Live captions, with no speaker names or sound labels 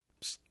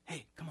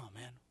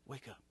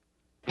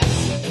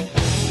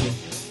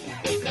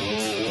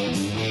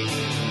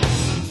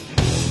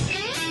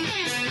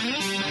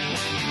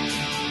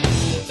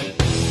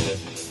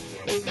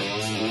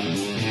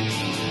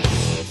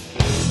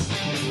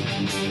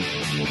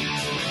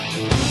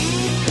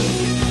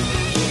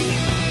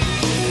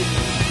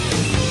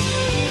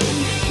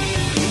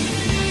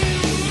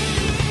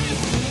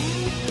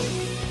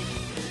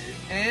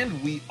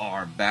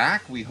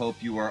back. We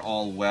hope you are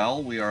all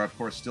well. We are, of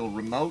course, still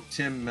remote.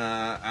 Tim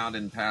out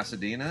in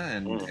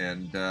Pasadena,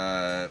 and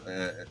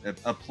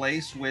a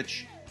place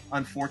which,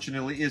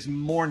 unfortunately, is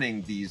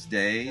mourning these Yeah.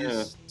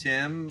 days.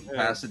 Tim,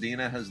 Yeah.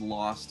 Pasadena has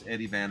lost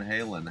Eddie Van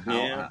Halen.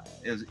 Yeah.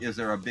 Is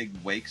there a big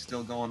wake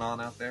still going on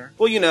out there?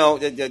 Well,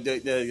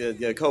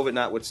 the COVID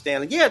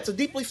notwithstanding, yeah, it's a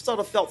deeply sort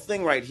of felt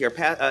thing right here.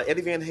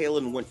 Eddie Van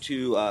Halen went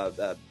to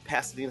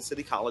Pasadena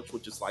City College,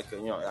 which is like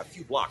a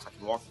few blocks. I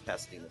can walk to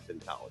Pasadena City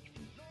College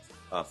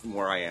from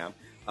where I am,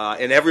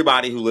 and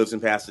everybody who lives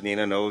in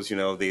Pasadena knows,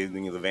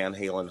 the Van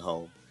Halen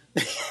home,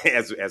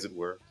 as it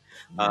were.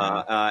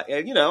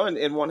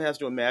 And one has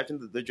to imagine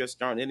that there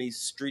just aren't any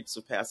streets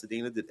of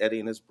Pasadena that Eddie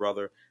and his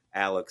brother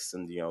Alex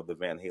and the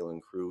Van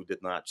Halen crew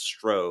did not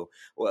stroll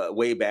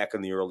way back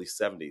in the early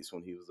 '70s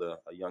when he was a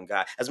young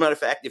guy. As a matter of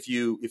fact, if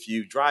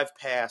you drive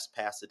past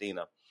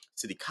Pasadena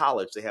City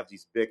College, they have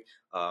these big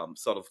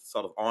sort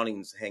of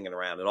awnings hanging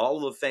around, and all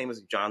of the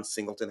famous. John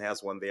Singleton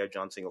has one there.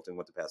 John Singleton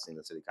went to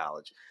Pasadena City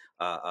College,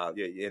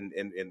 and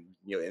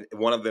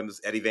one of them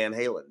is Eddie Van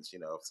Halen's.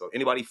 So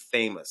anybody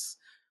famous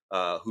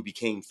who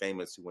became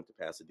famous who went to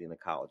Pasadena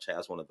College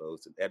has one of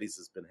those, and Eddie's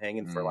has been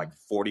hanging for like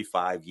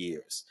 45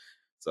 years.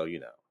 So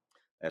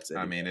that's Eddie.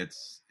 I mean,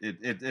 it's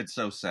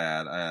so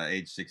sad.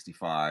 Age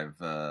 65,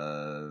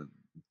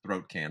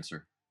 throat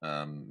cancer,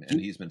 and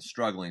he's been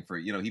struggling for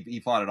he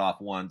fought it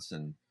off once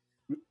and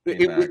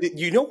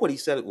you know what he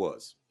said it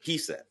was. He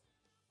said,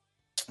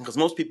 because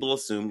most people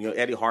assume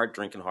Eddie hard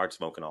drinking, hard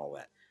smoking, all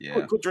that. Yeah,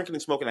 quit drinking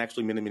and smoking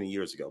actually many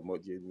years ago,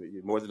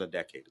 more than a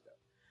decade ago.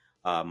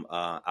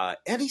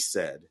 Eddie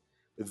said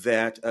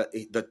that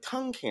the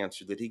tongue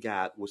cancer that he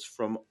got was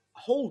from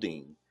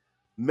holding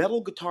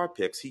metal guitar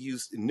picks. He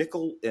used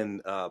nickel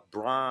and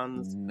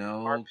bronze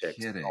guitar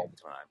picks all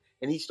the time,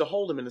 and he used to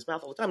hold them in his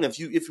mouth all the time. And if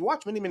you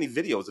watch many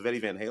videos of Eddie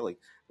Van Halen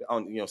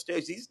on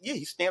stage,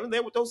 he's standing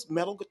there with those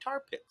metal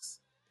guitar picks,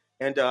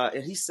 and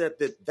he said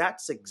that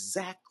that's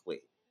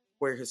exactly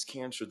where his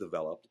cancer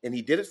developed, and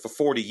he did it for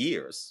 40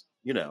 years.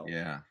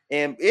 Yeah.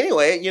 And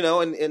anyway,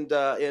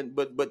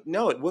 but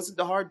no, it wasn't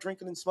the hard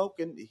drinking and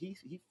smoking.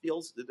 He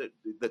feels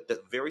that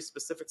the very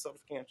specific sort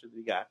of cancer that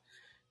he got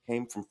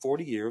came from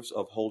 40 years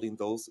of holding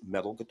those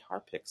metal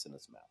guitar picks in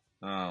his mouth.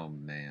 Oh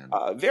man,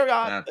 very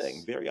odd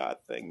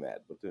thing,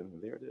 Matt. But then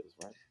there it is,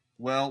 right?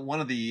 Well,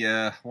 one of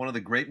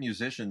the great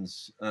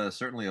musicians,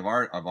 certainly of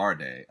our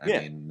day. I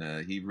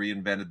mean, he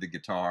reinvented the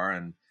guitar,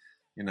 and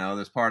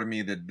there's part of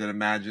me that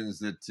imagines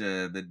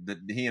that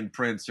he and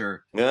Prince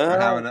are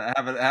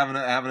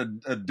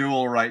having a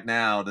duel right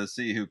now to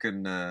see who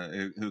can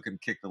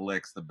kick the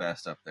licks the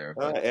best up there.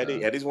 But,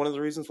 Eddie's one of the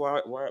reasons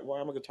why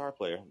I'm a guitar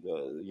player.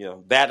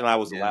 That, and I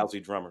was a lousy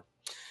drummer.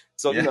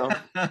 So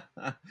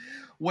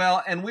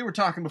Well, and we were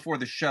talking before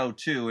the show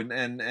too,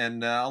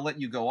 and I'll let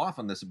you go off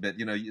on this a bit.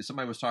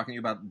 Somebody was talking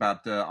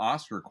about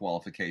Oscar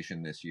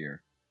qualification this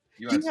year.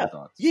 You had some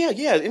thoughts.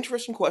 Yeah.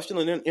 Interesting question.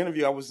 In an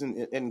interview I was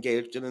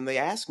engaged in, and they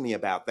asked me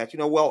about that.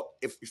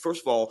 If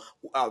first of all,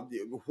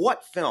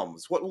 what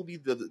films? What will be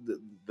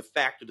the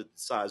factor that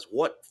decides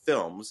what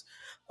films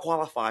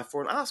qualify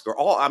for an Oscar?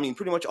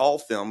 Pretty much all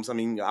films.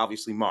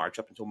 Obviously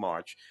up until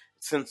March.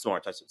 Since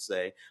March, I should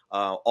say,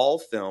 all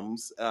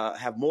films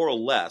have more or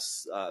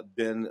less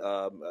been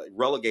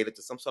relegated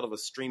to some sort of a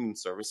streaming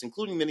service,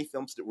 including many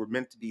films that were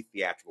meant to be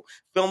theatrical.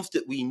 Films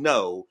that we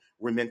know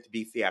were meant to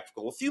be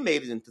theatrical. A few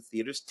made it into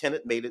theaters.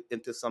 Tenet made it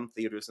into some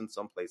theaters in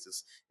some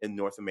places in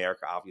North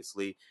America,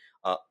 obviously.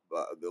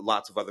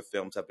 Lots of other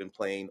films have been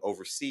playing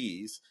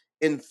overseas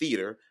in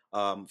theater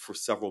for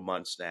several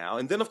months now.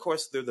 And then, of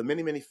course, there are the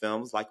many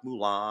films like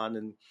Mulan,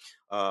 and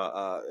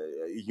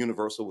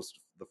Universal was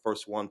the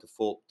first one to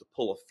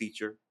pull a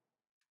feature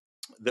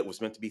that was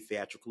meant to be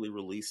theatrically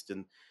released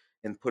and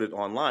put it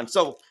online.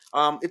 So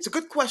it's a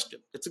good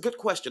question.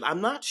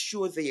 I'm not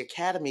sure the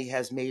Academy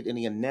has made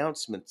any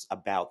announcements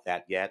about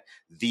that yet.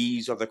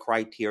 These are the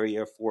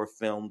criteria for a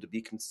film to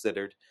be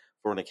considered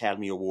for an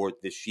Academy Award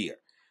this year.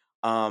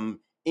 And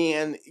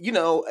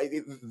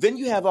then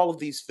you have all of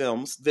these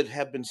films that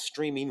have been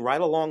streaming right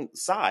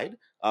alongside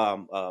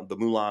the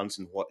Mulans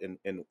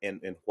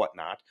and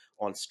whatnot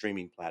on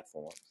streaming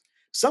platforms.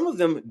 Some of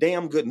them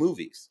damn good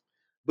movies,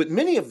 but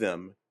many of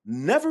them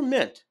never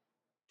meant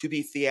to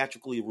be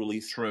theatrically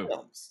released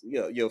films.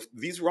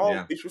 These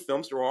were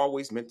films that were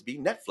always meant to be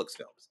Netflix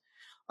films.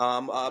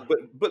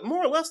 But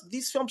more or less,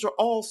 these films are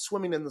all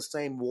swimming in the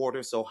same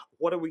water. So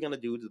what are we going to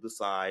do to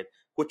decide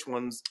which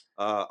ones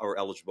are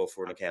eligible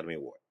for an Academy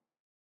Award?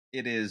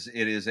 It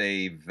is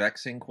a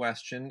vexing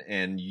question,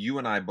 and you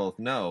and I both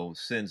know,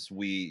 since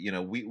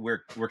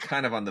we're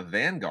kind of on the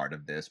vanguard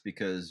of this,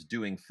 because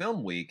doing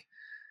Film Week,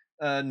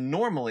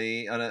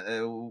 normally in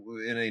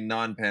a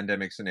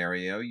non-pandemic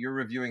scenario, you're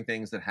reviewing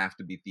things that have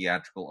to be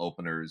theatrical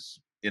openers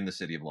in the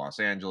city of Los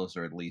Angeles,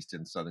 or at least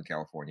in Southern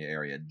California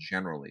area.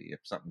 Generally, if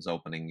something's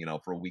opening,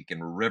 for a week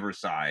in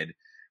Riverside,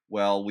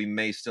 well, we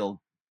may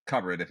still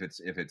cover it if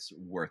it's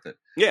worth it.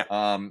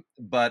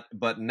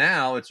 But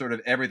now it's sort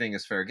of everything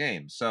is fair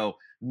game. So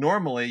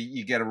normally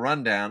you get a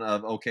rundown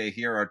of, okay,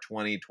 here are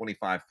 20,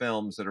 25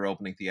 films that are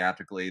opening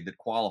theatrically that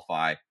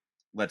qualify.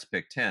 let's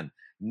pick 10.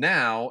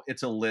 Now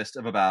it's a list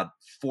of about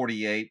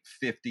 48,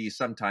 50,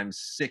 sometimes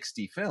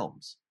 60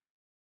 films.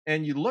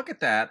 And you look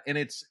at that, and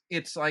it's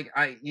like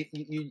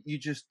you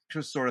just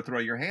sort of throw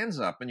your hands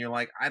up, and you're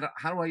like,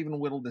 how do I even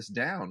whittle this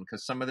down?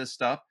 Because some of this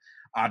stuff,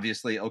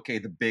 obviously, okay,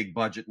 the big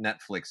budget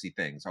Netflixy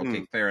things,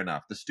 okay, Mm, fair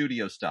enough. The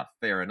studio stuff,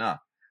 fair enough.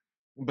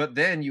 But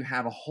then you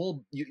have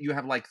you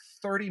have like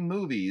 30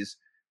 movies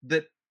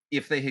that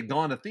if they had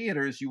gone to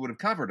theaters, you would have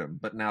covered them,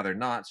 but now they're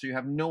not. So you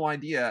have no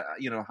idea,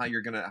 how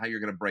you're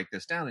gonna break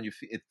this down, and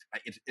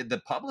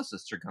the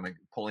publicists are kind of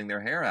pulling their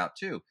hair out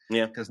too,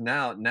 yeah. because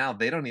now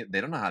they don't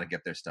know how to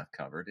get their stuff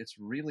covered. It's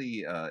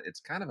really it's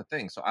kind of a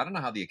thing. So I don't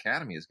know how the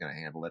Academy is going to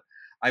handle it.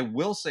 I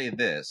will say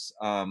this.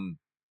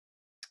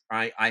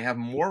 I have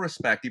more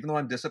respect, even though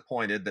I'm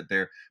disappointed that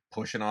they're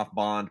pushing off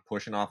Bond,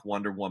 pushing off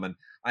Wonder Woman.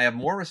 I have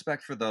more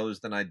respect for those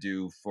than I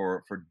do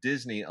for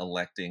Disney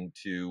electing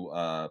to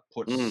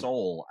put Mm,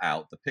 Soul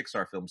out, the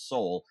Pixar film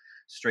Soul,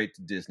 straight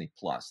to Disney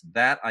Plus.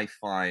 That I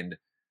find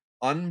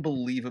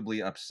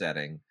unbelievably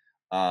upsetting.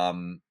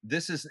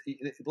 This is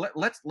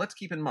let's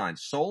keep in mind,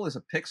 Soul is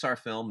a Pixar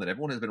film that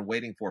everyone has been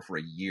waiting for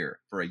a year.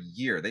 For a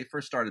year, they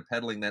first started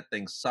peddling that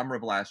thing summer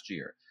of last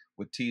year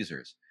with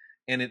teasers,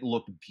 and it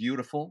looked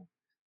beautiful,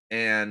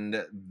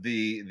 and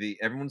the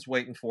everyone's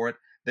waiting for it.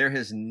 There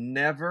has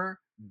never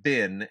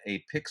been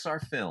a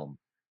Pixar film,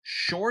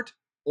 short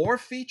or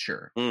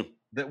feature, mm,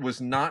 that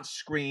was not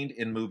screened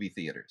in movie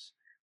theaters.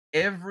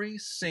 Every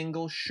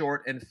single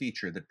short and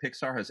feature that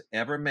Pixar has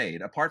ever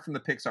made, apart from the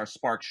Pixar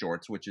Spark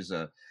shorts, which is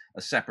a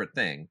separate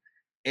thing,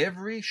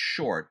 every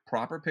short,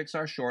 proper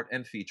Pixar short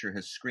and feature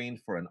has screened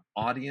for an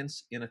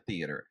audience in a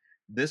theater.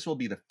 This will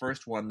be the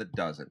first one that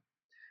doesn't.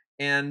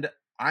 And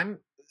I'm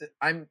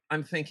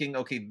I'm thinking,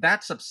 okay,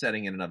 that's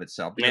upsetting in and of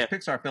itself because yeah.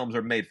 Pixar films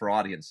are made for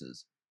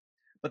audiences.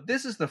 But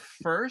this is the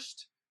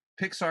first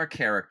Pixar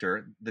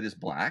character that is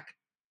black,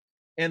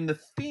 and the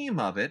theme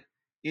of it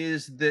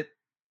is that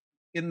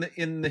in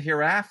the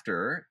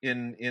hereafter,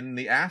 in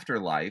the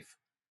afterlife,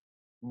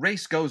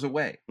 race goes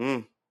away.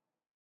 Mm,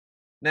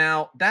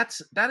 Now that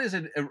is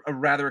a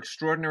rather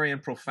extraordinary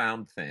and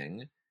profound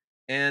thing,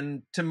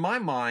 and to my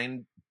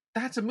mind,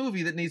 that's a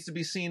movie that needs to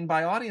be seen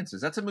by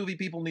audiences. That's a movie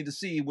people need to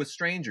see with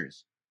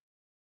strangers,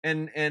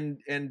 and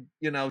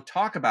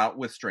talk about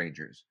with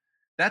strangers.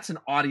 That's an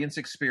audience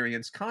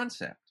experience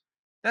concept.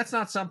 That's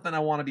not something I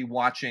want to be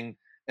watching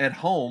at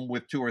home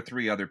with two or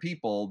three other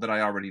people that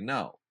I already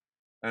know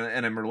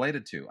and I'm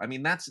related to. I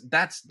mean, that's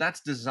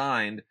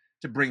designed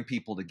to bring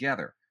people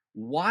together.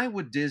 Why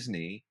would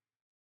Disney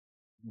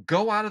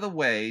go out of the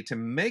way to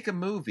make a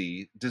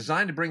movie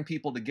designed to bring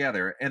people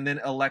together and then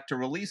elect to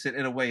release it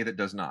in a way that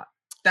does not?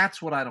 That's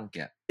what I don't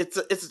get.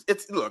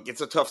 it's look,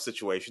 it's a tough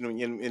situation,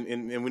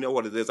 and we know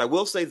what it is. I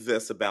will say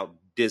this about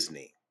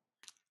Disney: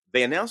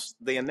 they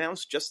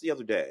announced just the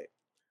other day,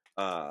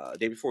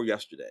 day before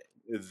yesterday,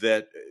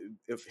 that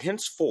if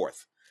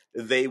henceforth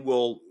they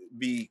will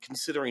be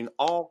considering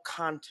all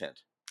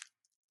content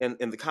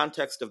in the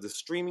context of the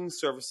streaming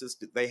services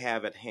that they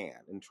have at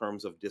hand in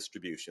terms of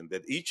distribution,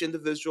 that each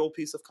individual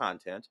piece of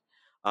content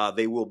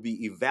they will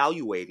be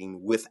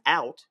evaluating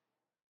without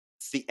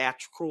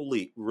theatrical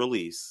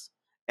release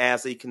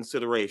as a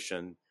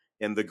consideration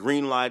in the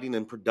green lighting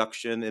and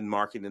production and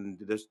marketing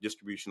and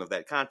distribution of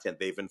that content.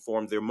 They've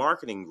informed their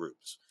marketing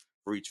groups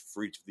for each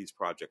of these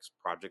projects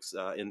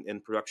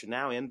in production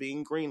now and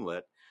being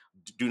greenlit.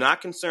 Do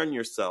not concern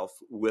yourself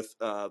with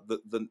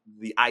the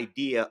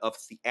idea of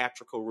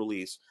theatrical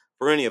release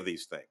for any of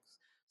these things.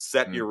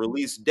 Set Mm, your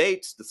release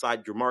dates,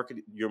 decide your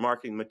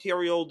marketing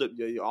material,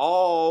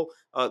 all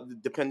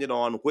depending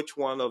on which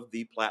one of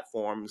the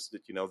platforms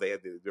that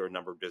there are a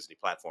number of Disney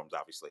platforms,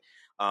 obviously,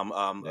 yeah.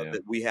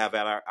 that we have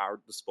at our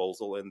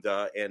disposal, and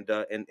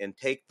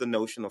take the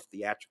notion of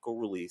theatrical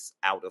release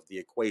out of the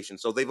equation.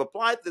 So they've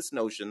applied this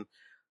notion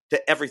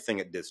to everything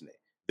at Disney.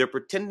 They're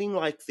pretending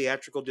like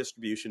theatrical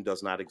distribution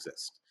does not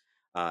exist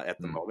at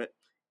the Mm. moment,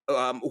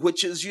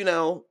 which is,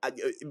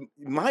 it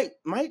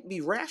might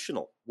be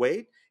rational.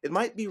 Wade, it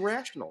might be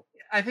rational.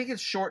 I think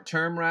it's short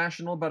term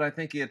rational, but I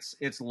think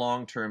it's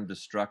long term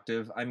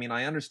destructive. I mean,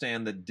 I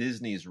understand that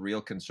Disney's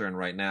real concern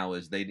right now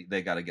is they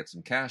got to get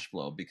some cash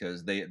flow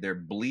because they're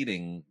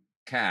bleeding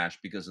cash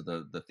because of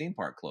the theme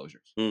park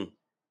closures. Mm,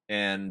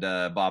 And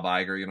Bob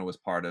Iger, was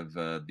part of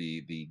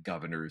the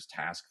governor's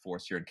task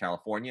force here in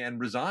California and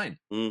resigned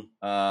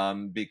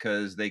mm,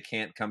 because they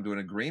can't come to an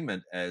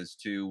agreement as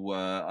to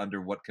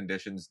under what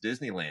conditions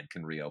Disneyland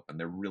can reopen.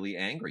 They're really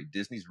angry.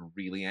 Disney's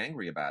really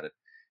angry about it,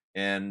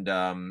 and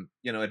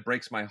it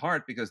breaks my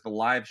heart because the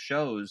live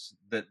shows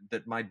that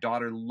my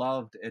daughter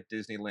loved at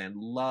Disneyland,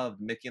 loved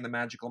Mickey and the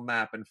Magical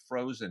Map and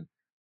Frozen.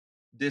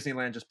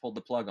 Disneyland just pulled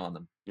the plug on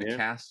them. The yeah.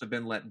 casts have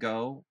been let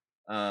go.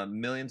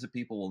 Millions of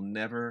people will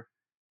never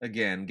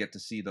again get to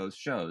see those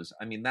shows.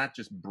 I mean, that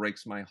just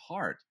breaks my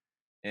heart.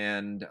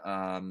 And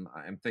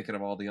I'm thinking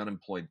of all the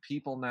unemployed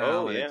people Oh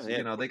now, and yeah, it's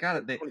yeah. they got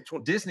it.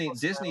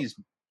 Disney's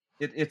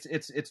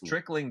it's Mm.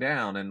 trickling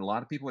down, and a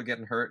lot of people are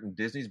getting hurt, and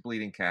Disney's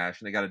bleeding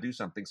cash, and they got to do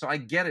something. So I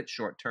get it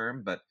short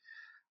term, but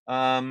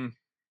um,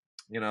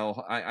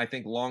 I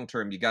think long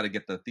term you got to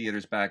get the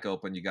theaters back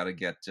open. You got to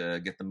get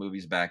the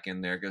movies back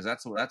in there because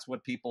that's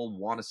what people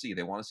want to see.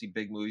 They want to see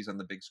big movies on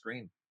the big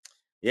screen.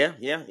 Yeah,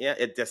 yeah, yeah.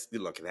 It just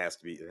look. It has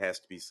to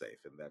be safe,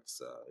 and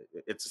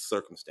it's a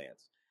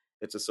circumstance.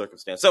 It's a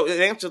circumstance. So, in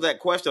answer to that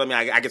question, I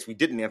mean, I guess we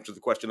didn't answer the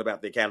question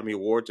about the Academy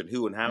Awards and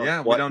who and how and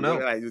Yeah, we what don't and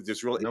what. know.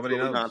 It's Nobody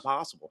really not knows.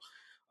 possible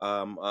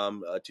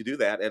to do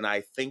that. And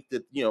I think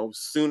that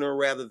sooner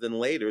rather than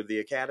later, the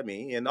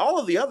Academy and all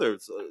of the other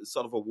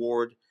sort of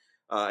award.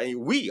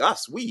 And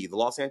the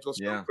Los Angeles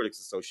Film Yeah. Critics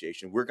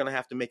Association, we're going to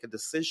have to make a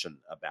decision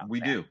about We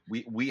that. do.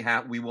 We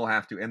will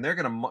have to, and they're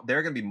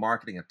gonna be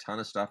marketing a ton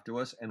of stuff to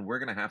us, and we're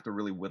gonna have to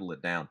really whittle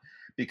it down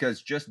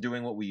because just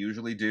doing what we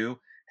usually do.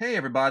 Hey,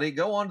 everybody,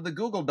 go onto the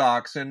Google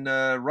Docs and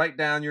write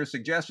down your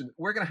suggestions.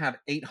 We're gonna have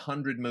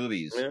 800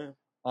 movies Yeah.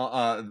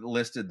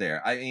 listed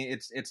there. I mean,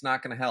 it's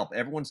not going to help.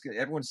 Everyone's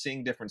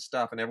seeing different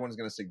stuff, and everyone's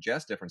going to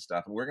suggest different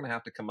stuff, and we're going to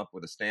have to come up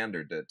with a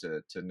standard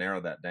to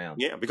narrow that down.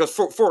 Yeah, because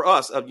for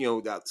us,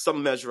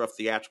 some measure of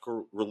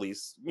theatrical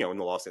release, in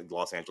the Los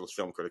Angeles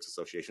Film Critics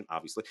Association,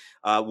 obviously,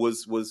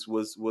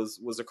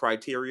 was a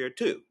criteria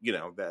too.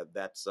 But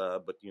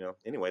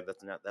anyway,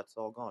 that's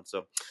all gone.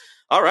 So,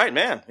 all right,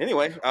 man.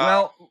 Anyway,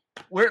 Well,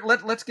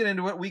 let's get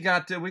into it. We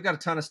got a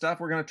ton of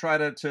stuff. We're going to try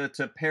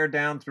to pare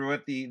down through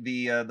it.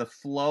 The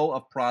flow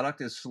of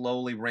product is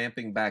slowly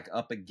ramping back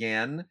up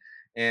again,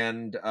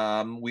 and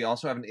we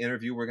also have an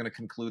interview we're going to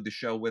conclude the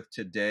show with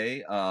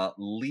today.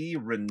 Lee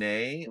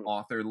Renee,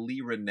 author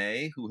Lee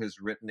Renee, who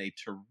has written a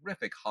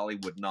terrific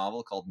Hollywood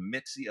novel called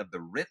Mitzi of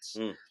the Ritz.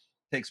 mm,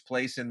 Takes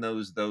place in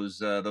those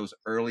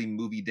early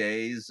movie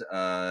days,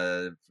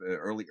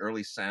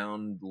 early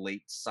sound,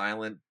 late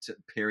silent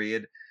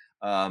period.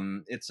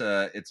 It's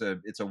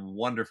a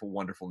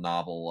wonderful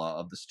novel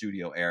of the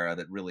studio era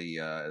that really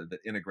that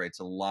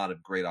integrates a lot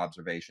of great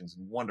observations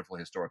and wonderful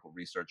historical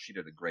research. She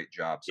did a great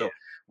job. yeah, So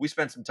we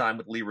spent some time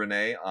with Lee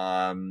Renee,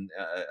 a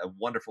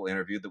wonderful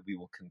interview that we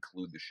will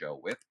conclude the show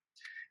with.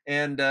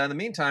 And in the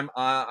meantime,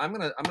 I'm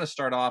gonna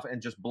start off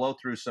and just blow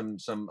through some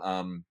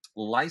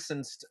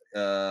licensed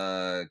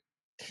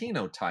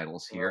Kino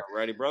titles here,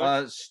 righty,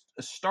 brother.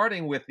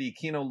 starting with the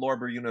Kino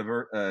Lorber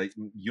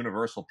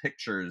Universal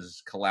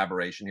Pictures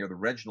collaboration here, the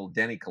Reginald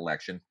Denny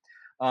collection.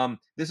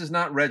 This is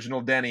not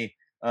Reginald Denny,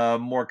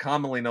 more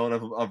commonly known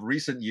of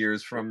recent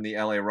years from the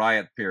L.A.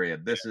 riot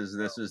period. This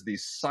is the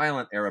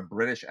silent era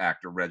British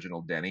actor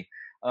Reginald Denny.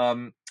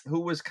 Who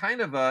was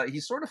kind of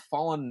he's sort of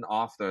fallen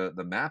off the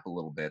map a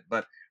little bit,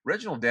 but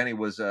Reginald Denny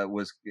was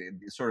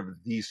sort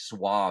of the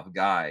suave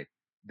guy.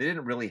 They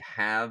didn't really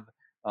have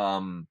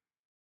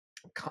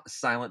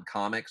silent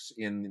comics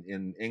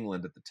in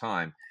England at the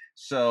time,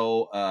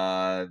 so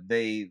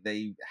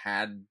they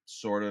had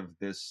sort of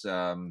this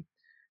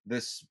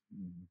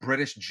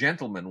British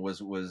gentleman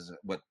was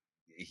what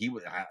he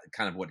was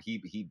kind of what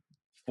he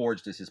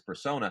forged as his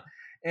persona.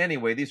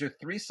 Anyway, these are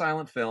three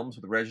silent films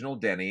with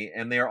Reginald Denny,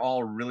 and they are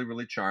all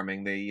really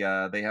charming. They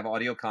have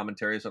audio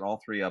commentaries on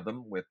all three of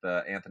them with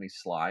Anthony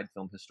Slide,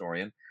 film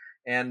historian,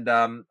 and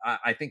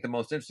I think the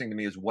most interesting to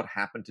me is What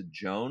Happened to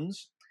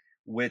Jones,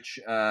 which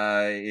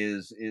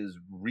is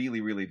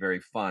really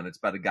very fun. It's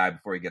about a guy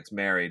before he gets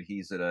married.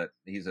 He's at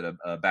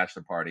a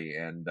bachelor party,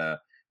 and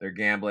they're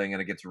gambling,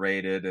 and it gets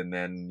raided, and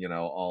then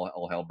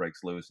all hell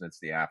breaks loose, and it's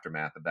the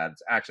aftermath of that.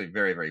 It's actually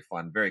very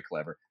fun, very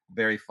clever,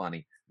 very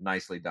funny,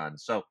 nicely done.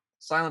 So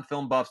silent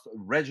film buffs,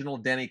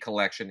 Reginald Denny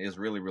collection is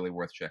really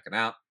worth checking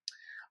out.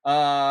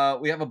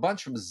 We have a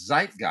bunch from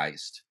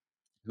Zeitgeist,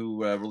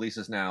 who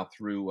releases now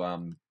through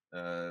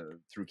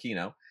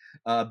Kino.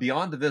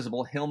 Beyond the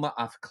Visible, Hilma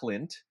af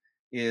Klint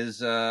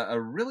is a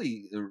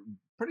really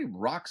pretty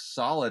rock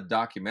solid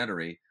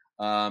documentary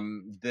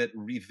that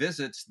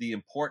revisits the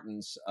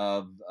importance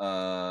of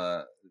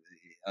the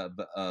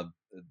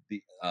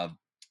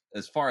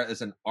as far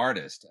as an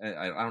artist.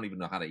 I don't even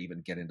know how to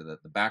even get into the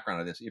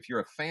background of this. If you're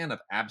a fan of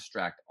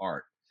abstract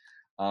art,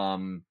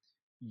 um,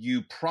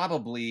 you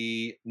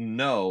probably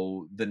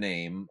know the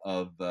name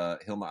of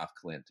Hilma af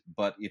Klint,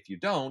 but if you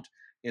don't,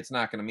 it's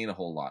not going to mean a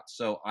whole lot.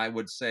 So I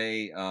would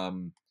say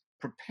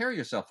prepare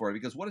yourself for it,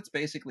 because what it's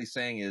basically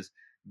saying is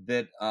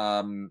that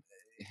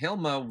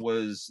Hilma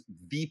was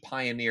the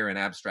pioneer in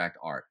abstract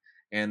art,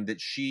 and that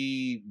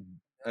she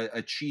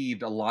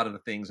achieved a lot of the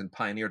things and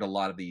pioneered a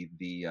lot of the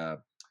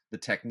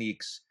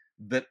techniques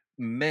that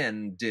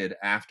men did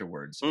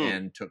afterwards Mm,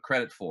 and took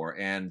credit for,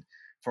 and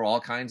for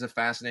all kinds of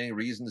fascinating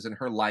reasons. And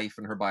her life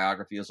and her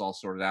biography is all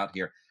sorted out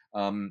here.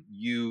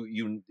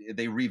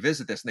 They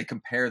revisit this and they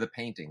compare the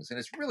paintings, and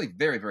it's really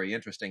very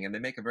interesting, and they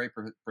make a very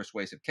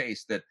persuasive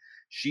case that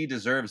she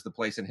deserves the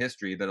place in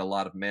history that a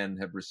lot of men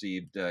have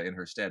received in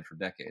her stead for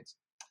decades.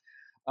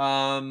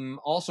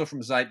 Also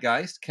from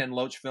Zeitgeist, Ken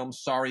Loach film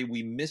Sorry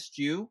We Missed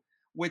You,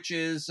 which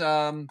is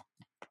one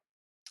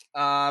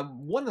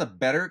of the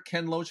better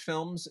Ken Loach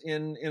films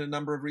in a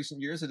number of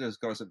recent years. It is, of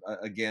course,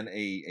 again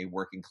a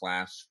working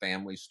class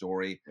family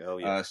story, oh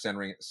yeah.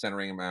 centering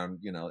around,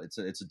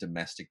 it's a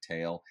domestic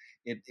tale.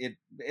 It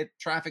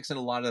traffics in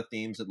a lot of the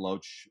themes that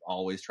Loach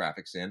always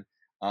traffics in.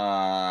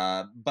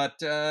 But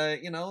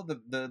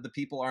the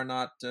people are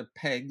not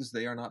pegs.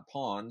 They are not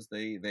pawns.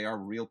 They are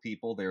real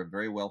people. They're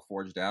very well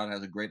forged out. It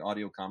has a great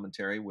audio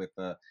commentary with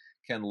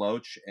Ken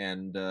Loach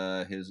and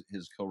his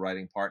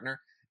co-writing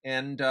partner.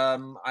 And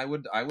I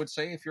would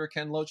say if you're a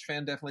Ken Loach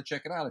fan, definitely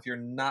check it out. If you're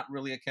not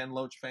really a Ken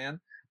Loach fan,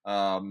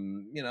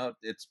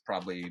 it's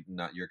probably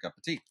not your cup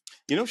of tea.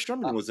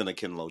 Sherman was in a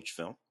Ken Loach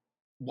film,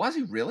 Was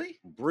he really?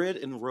 Bread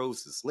and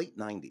Roses, late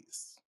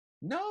 90s.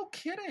 No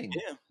kidding.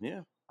 Yeah,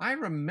 yeah, I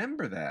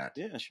remember that.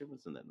 yeah.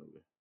 Sherman's in that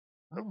movie.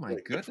 Oh my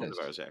Good friend of goodness.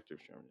 ours, actor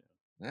Sherman.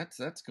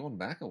 That's going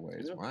back a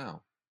ways. Yeah.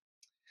 Wow.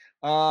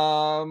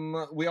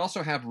 We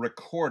also have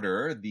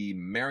Recorder, the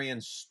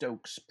Marion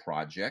Stokes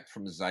project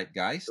from Oh,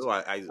 Zeitgeist.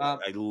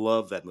 I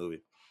love that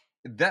movie.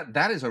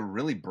 That is a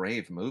really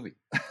brave movie.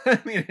 I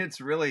mean, it's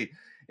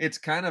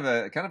kind of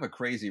a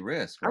crazy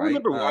risk, I right?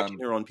 remember watching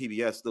her on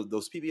PBS.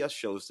 Those PBS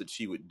shows that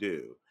she would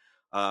do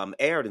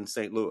aired in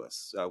St.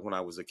 Louis when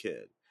I was a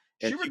kid,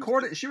 and she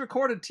was She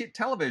recorded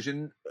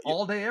television yeah,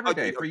 all day, every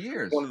day for one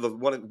years. of the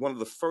one of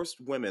the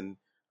first women,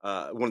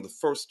 one of the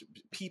first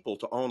people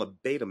to own a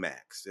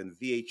Betamax and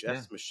Yeah,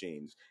 VHS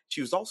machines.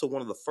 She was also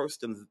one of the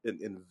first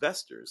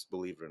investors,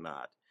 believe it or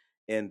not,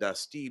 and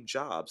Steve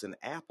Jobs and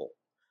Apple.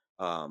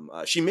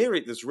 She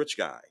married this rich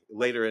guy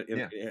later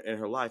yeah. in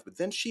her life, but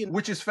then she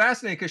Which is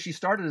fascinating because she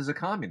started as a as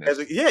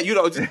communist. a, yeah, and,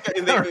 All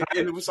and right.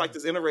 it was like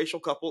this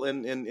interracial couple,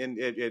 and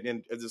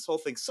this whole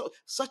thing. So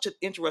such an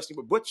interesting,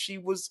 but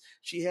she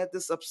had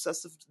this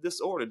obsessive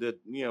disorder that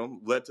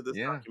led to this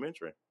Yeah.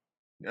 documentary.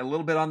 A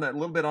little bit on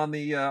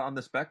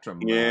the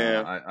spectrum,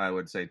 Yeah, I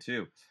would say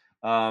too.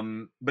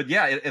 But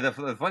yeah,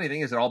 the funny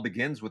thing is, it all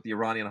begins with the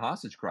Iranian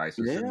hostage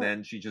crisis, and yeah.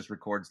 then she just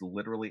records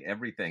literally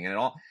everything, and it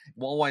all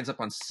winds up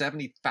on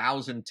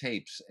 70,000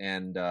 tapes.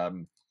 And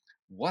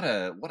what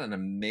an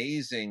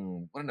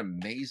amazing,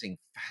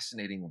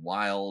 fascinating,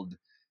 wild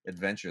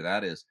adventure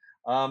that is.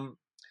 Um,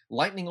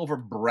 Lightning over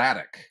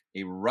Braddock,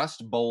 a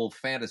Rust Bowl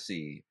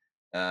fantasy,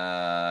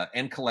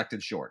 and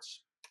collected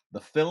shorts. The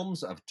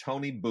films of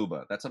Tony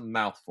Buba. That's a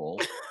mouthful.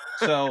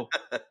 So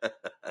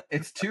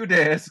it's two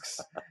discs.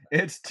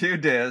 It's two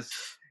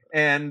discs.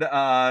 And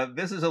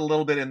this is a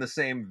little bit in the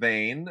same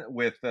vein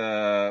with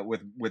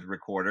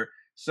Recorder.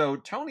 So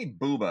Tony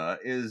Buba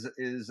is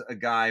a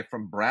guy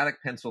from Braddock,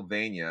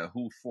 Pennsylvania,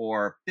 who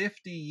for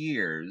 50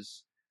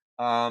 years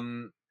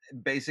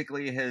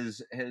basically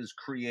has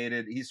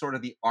created. He's sort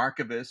of the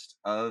archivist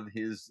of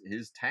his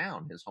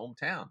town, his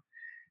hometown,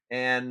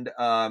 and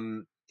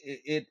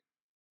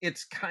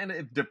it's kind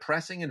of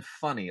depressing and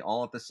funny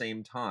all at the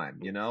same time.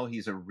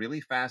 He's a really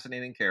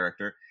fascinating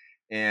character,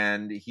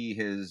 and he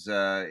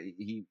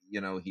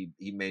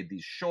made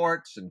these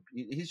shorts, and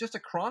he's just a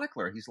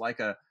chronicler. He's like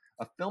a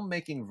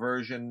filmmaking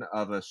version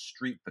of a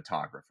street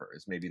photographer,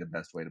 is maybe the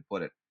best way to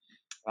put it.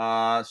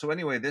 So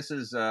anyway, this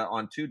is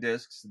on two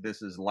discs.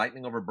 This is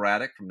Lightning Over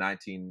Braddock from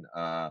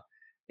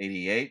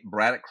 1988.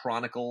 Braddock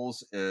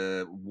Chronicles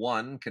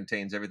 1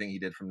 contains everything he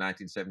did from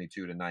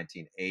 1972 to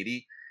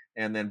 1980.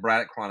 And then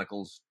Braddock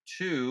Chronicles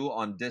 2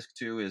 on disc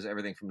 2 is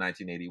everything from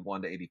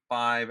 1981 to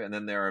 85. And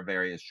then there are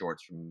various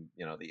shorts from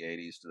the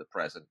 80s to the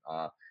present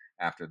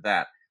after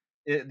that.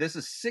 This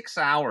is 6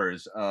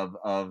 hours of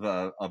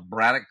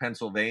Braddock,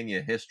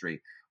 Pennsylvania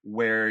history,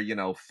 where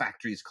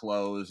factories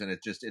close, and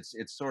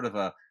it's sort of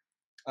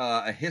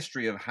a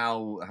history of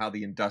how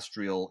the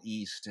industrial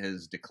East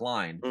has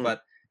declined. Mm.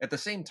 But at the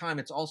same time,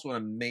 it's also an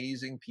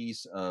amazing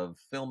piece of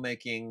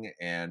filmmaking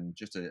and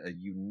just a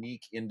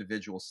unique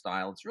individual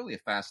style. It's really a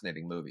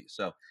fascinating movie.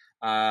 So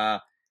I.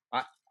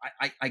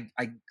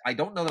 I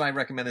don't know that I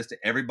recommend this to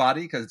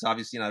everybody because it's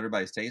obviously not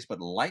everybody's taste, but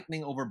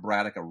Lightning Over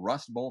Braddock, a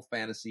Rust Bowl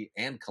fantasy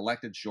and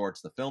collected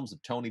shorts, the films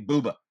of Tony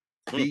Buba,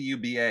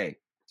 Mm. Buba.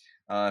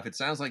 If it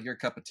sounds like your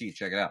cup of tea,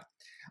 check it out.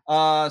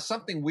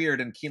 Something weird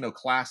and Kino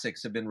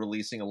Classics have been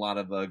releasing a lot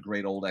of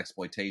great old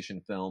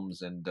exploitation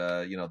films, and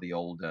the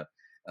old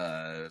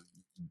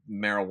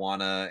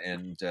marijuana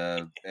and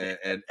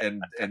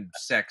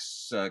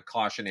sex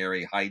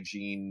cautionary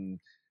hygiene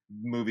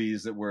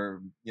movies that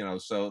were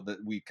so that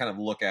we kind of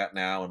look at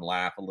now and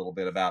laugh a little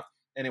bit about.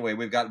 Anyway,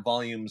 we've got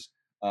volumes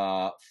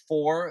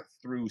 4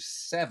 through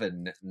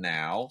 7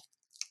 now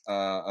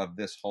of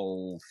this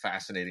whole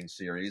fascinating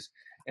series,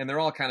 and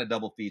they're all kind of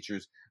double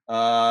features.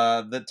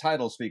 The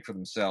titles speak for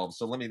themselves.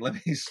 So let me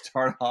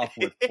start off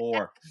with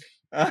 4.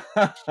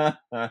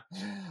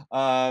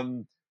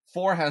 um,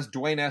 4 has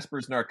Dwayne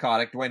Esper's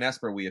Narcotic. Dwayne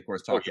Esper, we of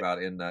course Oh talked yeah.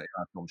 about in our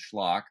film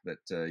Schlock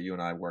that you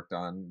and I worked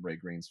on, Ray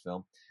Green's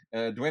film.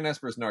 Dwayne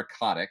Esper's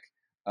Narcotic,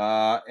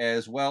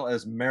 as well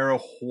as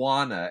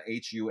Marijuana,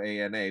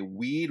 Huana,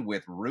 weed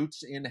with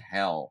roots in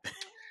hell.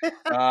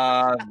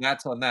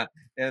 That's on that,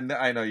 and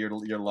I know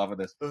you're loving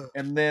this.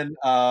 And then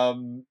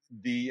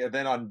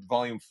then on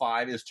volume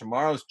 5 is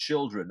Tomorrow's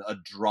Children, a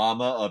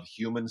drama of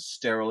human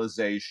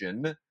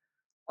sterilization,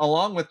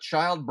 along with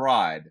Child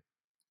Bride.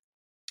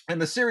 And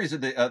the series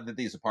that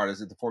these are part is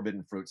the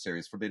Forbidden Fruit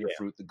series. Forbidden Yeah.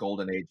 Fruit, the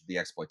golden age of the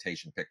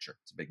exploitation picture.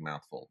 It's a big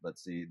mouthful.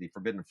 That's the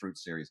Forbidden Fruit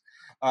series.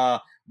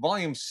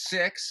 Volume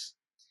 6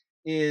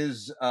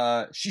 is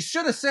she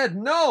should have said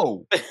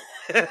no.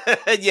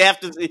 You have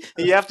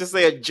to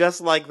say it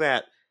just like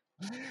that.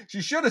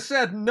 She should have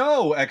said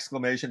no!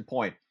 Exclamation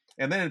point.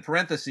 And then in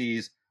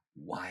parentheses,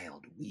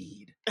 wild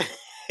weed.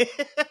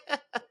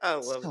 I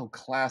It's love it. so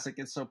classic.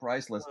 It's so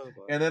priceless. Oh,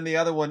 boy. And then the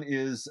other one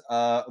is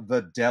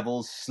the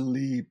devil's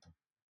sleep.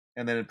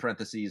 And then in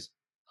parentheses,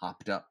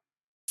 hopped up.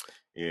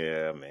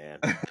 Yeah, man.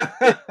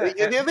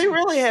 They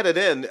really had it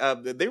in.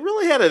 They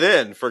really had it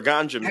in for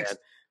Ganja Man.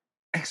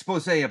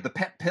 Expose of the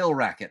pet pill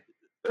racket.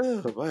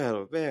 Oh man,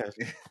 oh man.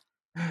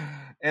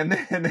 And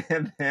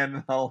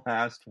then the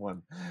last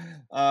one.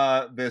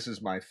 This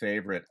is my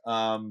favorite.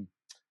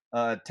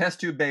 Test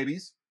tube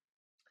babies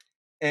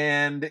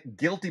and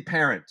guilty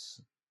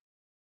parents.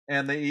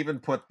 And they even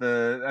put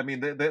the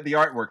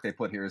artwork they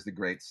put here is the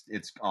great.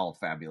 It's all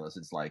fabulous.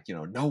 It's like,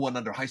 no one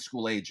under high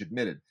school age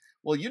admitted.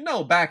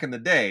 Well, back in the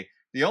day,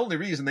 the only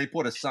reason they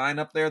put a sign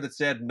up there that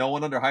said no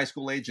one under high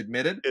school age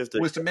admitted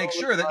was to make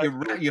sure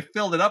that you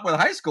filled it up with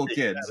high school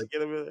kids. Get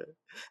them in there.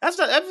 That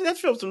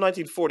film's from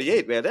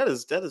 1948, man. That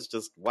is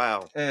just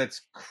wow.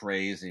 It's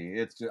crazy.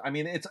 It's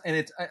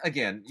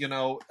again,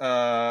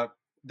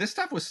 this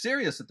stuff was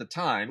serious at the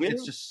time. Yeah.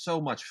 It's just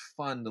so much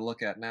fun to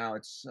look at now.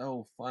 It's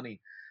so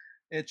funny.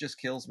 It just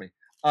kills me.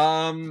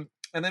 And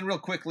then real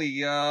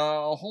quickly,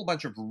 a whole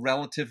bunch of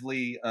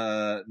relatively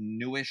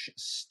newish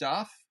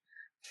stuff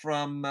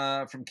from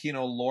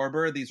Kino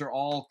Lorber. These are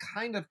all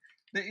kind of,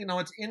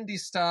 it's indie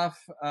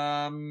stuff.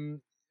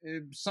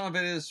 Some of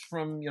it is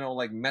from,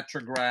 like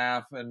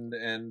Metrograph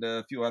and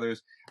a few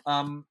others.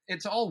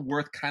 It's all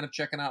worth kind of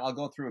checking out. I'll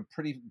go through it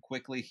pretty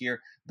quickly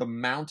here. The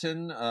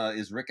Mountain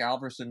is Rick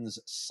Alverson's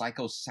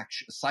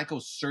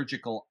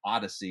psychosurgical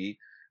odyssey.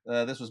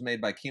 This was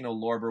made by Kino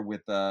Lorber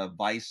with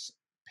Vice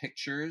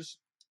Pictures,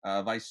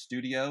 Vice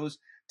Studios,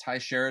 Ty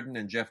Sheridan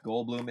and Jeff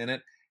Goldblum in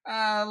it.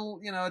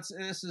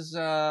 This is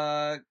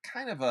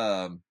kind of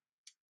a.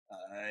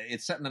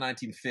 It's set in the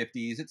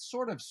 1950s. It's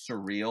sort of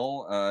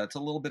surreal. It's a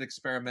little bit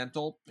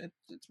experimental.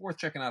 It's worth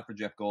checking out for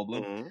Jeff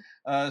Goldblum.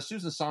 Mm-hmm.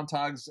 Susan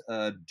Sontag's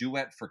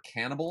Duet for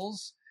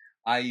Cannibals.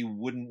 I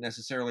wouldn't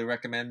necessarily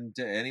recommend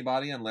to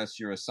anybody unless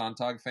you're a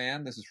Sontag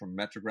fan. This is from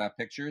Metrograph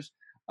Pictures.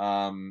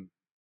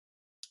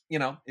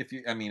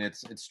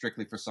 It's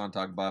strictly for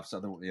Sontag buffs.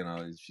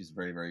 She's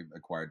very, very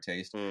acquired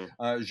taste.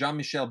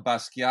 Jean-Michel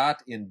Basquiat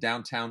in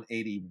Downtown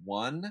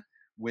 81,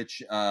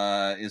 which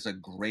is a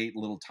great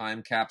little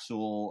time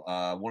capsule.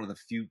 One of the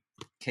few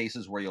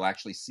cases where you'll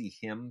actually see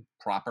him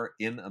proper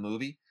in a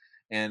movie,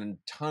 and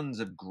tons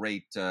of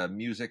great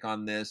music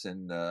on this,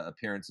 and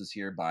appearances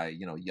here by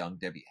young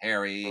Debbie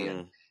Harry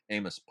and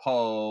Amos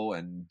Poe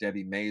and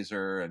Debbie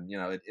Mazur, and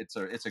it's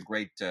a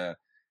great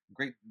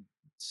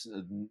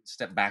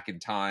step back in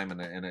time and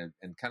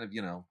kind of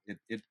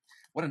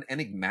what an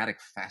enigmatic,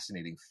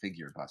 fascinating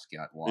figure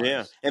Basquiat was.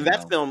 Yeah, and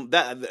that film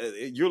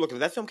you're looking at,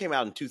 that film came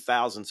out in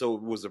 2000, so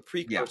it was a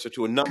precursor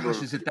to a number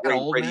of is it that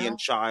old Radiant now?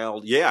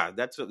 Child. Yeah,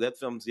 that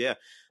film's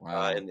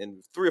Wow.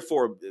 And 3 or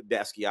 4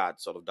 Basquiat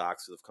sort of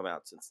docs that have come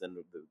out since then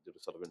that are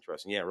sort of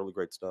interesting. Yeah, really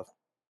great stuff.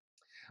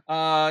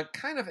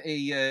 Kind of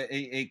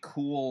a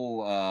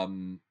cool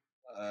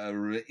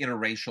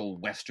interracial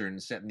Western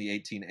set in the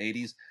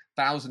 1880s.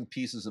 1,000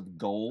 Pieces of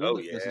Gold. Oh,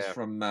 yeah. This is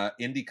from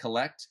Indie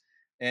Collect,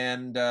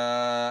 and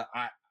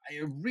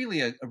really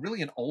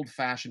an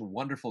old-fashioned,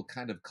 wonderful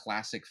kind of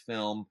classic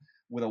film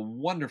with a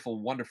wonderful,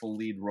 wonderful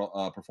lead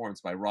performance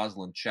by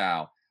Rosalind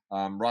Chow.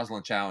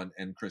 Rosalind Chow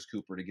and Chris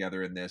Cooper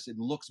together in this. It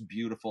looks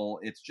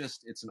beautiful.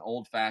 It's an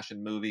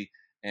old-fashioned movie,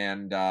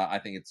 and I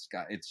think it's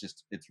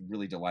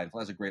really delightful.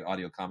 It has a great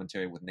audio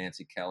commentary with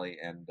Nancy Kelly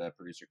and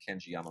producer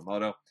Kenji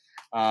Yamamoto.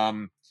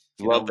 Love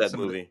that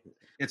movie.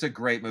 It's a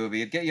great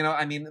movie.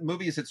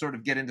 Movies that sort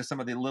of get into some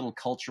of the little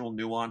cultural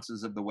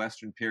nuances of the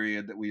Western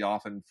period that we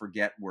often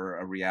forget were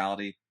a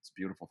reality. It's a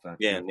beautiful thing.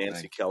 Yeah,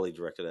 Nancy Kelly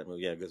directed that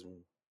movie. Yeah, good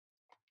movie.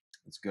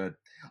 It's good.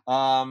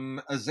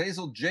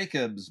 Azazel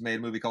Jacobs made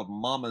a movie called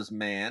Mama's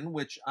Man,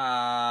 which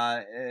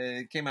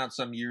came out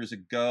some years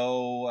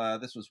ago.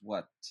 This was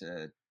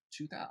 2000.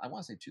 I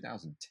want to say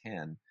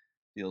 2010.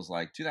 Feels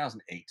like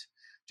 2008.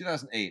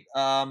 2008.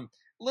 A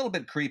little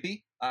bit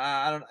creepy.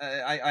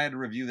 I had to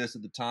review this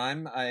at the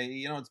time.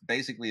 It's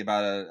basically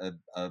about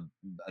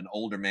an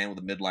older man with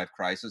a midlife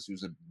crisis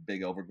who's a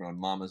big overgrown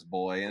mama's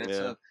boy, and it's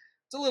a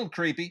little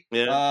creepy.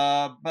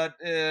 Yeah. But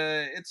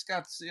it's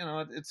got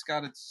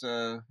its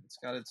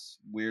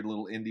weird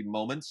little indie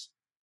moments.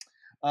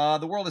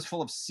 The World is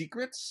Full of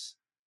Secrets.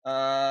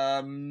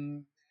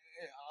 Kind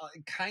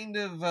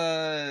of.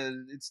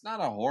 It's not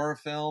a horror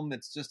film.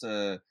 It's just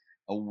a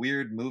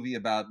weird movie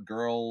about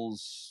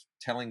girls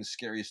telling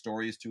scary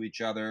stories to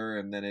each other,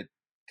 and then it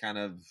kind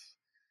of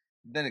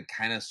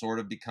sort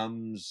of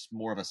becomes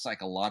more of a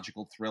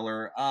psychological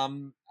thriller.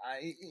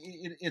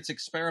 It's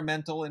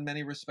experimental in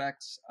many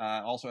respects.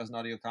 Also has an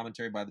audio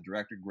commentary by the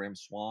director Graham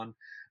Swan.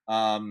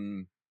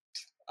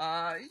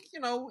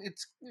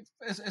 It's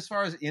as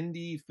far as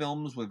indie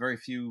films with very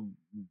few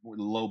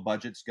low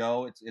budgets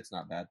go, it's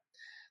not bad.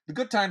 The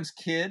Good Times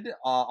Kid,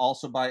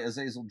 also by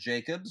Azazel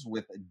Jacobs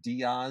with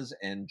Diaz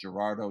and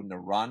Gerardo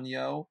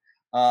Naranjo.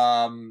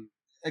 Um,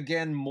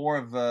 Again, more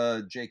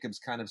of Jacob's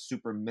kind of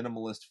super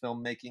minimalist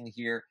filmmaking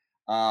here.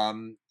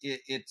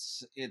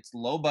 It's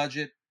low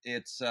budget.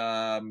 It's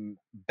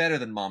better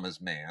than Mama's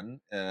Man.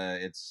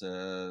 It's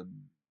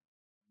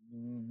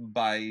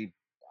by,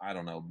 I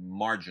don't know,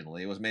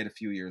 marginally. It was made a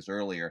few years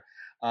earlier.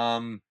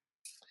 Um,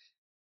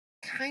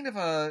 kind of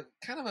a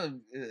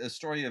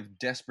story of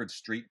desperate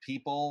street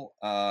people,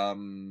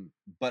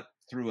 but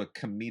through a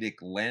comedic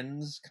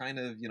lens, kind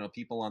of,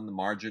 people on the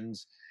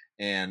margins,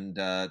 and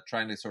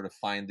trying to sort of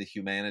find the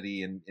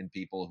humanity in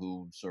people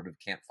who sort of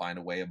can't find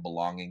a way of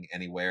belonging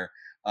anywhere.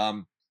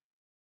 um,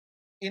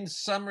 in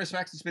some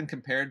respects, it's been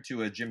compared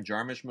to a Jim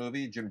Jarmusch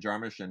movie. Jim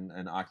Jarmusch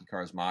and Aki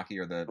Kaurismäki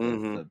are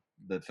Hmm.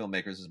 the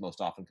filmmakers is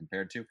most often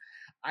compared to.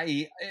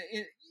 I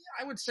it,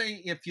 I would say,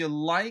 if you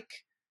like,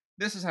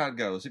 this is how it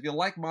goes. If you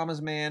like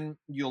Mama's Man,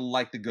 you'll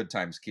like The Good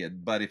Times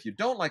Kid. But if you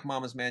don't like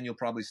Mama's Man, you'll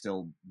probably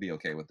still be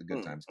okay with The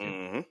Good Times Kid.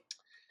 Hmm.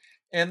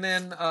 And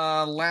then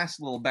last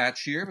little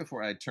batch here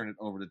before I turn it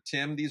over to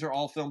Tim. These are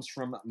all films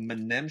from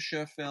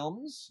Menemsha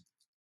Films,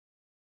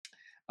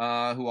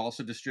 who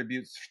also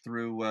distributes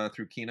through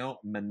Kino.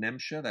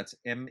 Menemsha, that's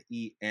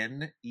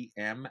MENEMSHA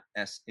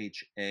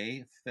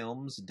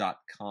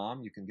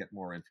films.com. You can get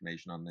more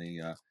information on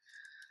the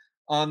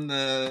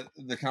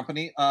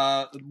company.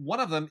 One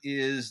of them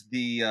is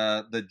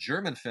the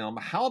German film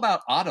How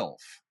About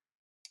Adolf?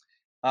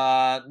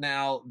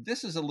 Now,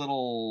 this is a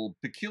little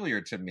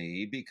peculiar to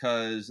me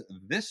because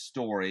this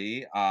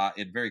story,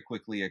 it very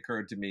quickly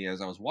occurred to me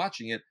as I was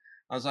watching it.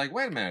 I was like,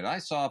 wait a minute, I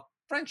saw a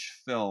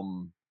French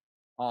film.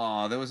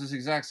 There was this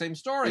exact same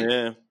story,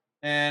 Yeah.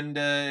 and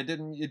it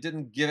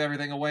didn't give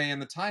everything away in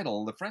the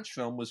title. The French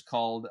film was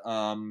called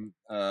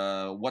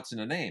 "What's in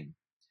a Name,"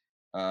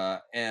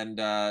 and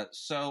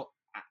so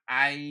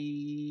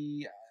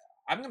I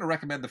I'm going to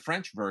recommend the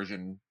French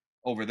version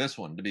over this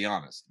one, to be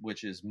honest,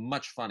 which is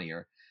much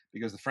funnier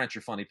because the French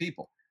are funny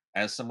people.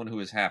 As someone who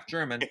is half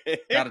German,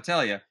 got to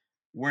tell you,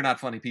 we're not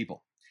funny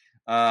people.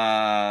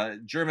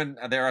 German,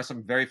 there are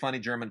some very funny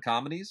German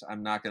comedies.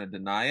 I'm not going to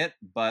deny it,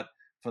 but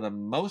for the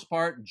most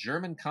part,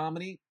 German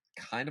comedy,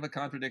 kind of a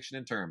contradiction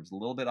in terms, a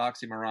little bit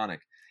oxymoronic.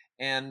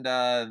 And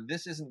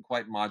this isn't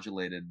quite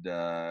modulated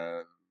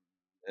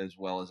as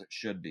well as it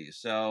should be.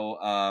 So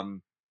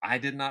I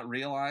did not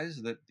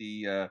realize that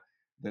the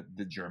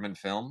German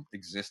film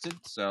existed.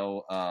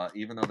 So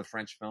even though the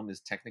French film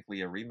is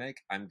technically a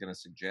remake, I'm going to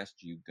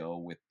suggest you go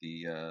with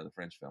the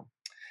French film.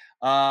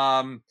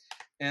 Um,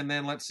 and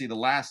then let's see, The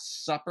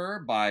Last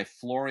Supper by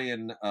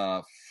Florian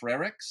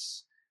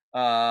Frerichs.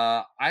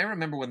 I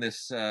remember when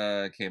this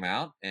came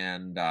out,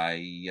 and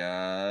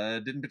I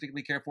didn't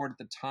particularly care for it at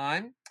the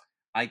time.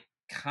 I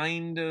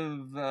kind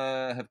of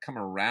have come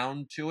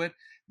around to it.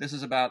 This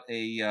is about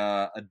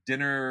a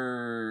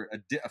dinner,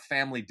 a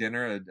family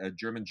dinner, a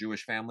German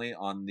Jewish family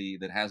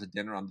that has a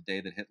dinner on the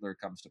day that Hitler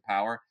comes to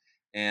power,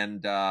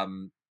 and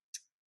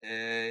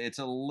it's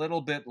a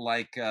little bit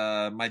like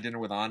My Dinner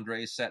with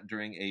Andre, set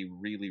during a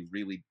really,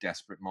 really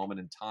desperate moment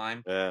in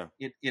time. Yeah.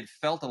 It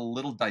felt a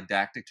little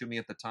didactic to me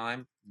at the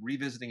time.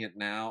 Revisiting it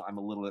now, I'm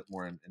a little bit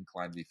more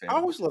inclined to be I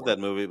favorable always love for it.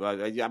 that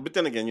movie, yeah, but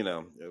then again,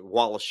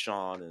 Wallace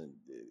Shawn and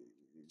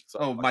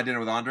stuff Oh, like My Dinner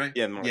with Andre.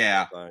 yeah, more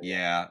Yeah,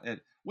 yeah. yeah.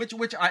 Which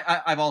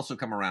I've also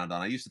come around on.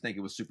 I used to think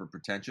it was super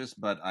pretentious,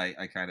 but I've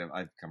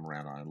come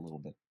around on it a little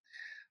bit.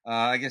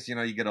 I guess,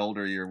 you get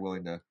older, you're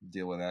willing to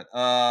deal with that.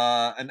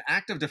 An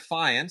Act of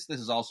Defiance. This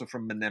is also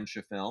from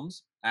Menemsha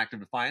Films. Act of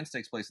Defiance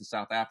takes place in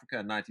South Africa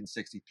in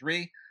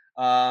 1963.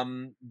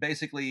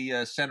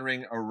 Basically,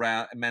 centering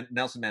around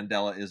Nelson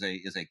Mandela is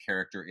a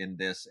character in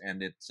this,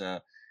 and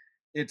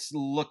it's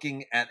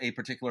looking at a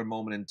particular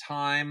moment in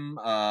time,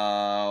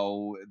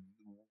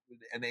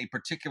 and a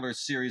particular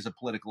series of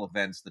political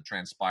events that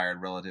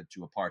transpired relative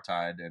to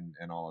apartheid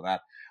and all of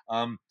that.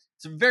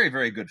 It's a very,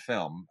 very good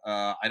film.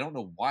 I don't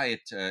know why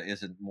it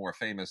isn't more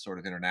famous sort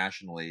of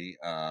internationally,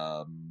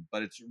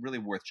 but it's really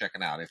worth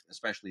checking out,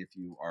 especially if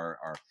you are.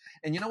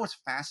 And you know what's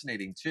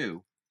fascinating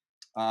too?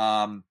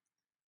 Um,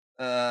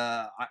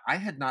 I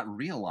had not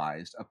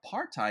realized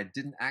apartheid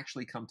didn't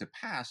actually come to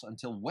pass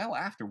until well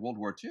after World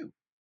War II.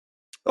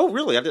 Oh,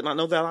 really? I did not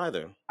know that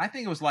either. I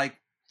think it was like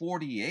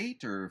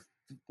 48 or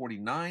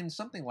 49,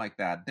 something like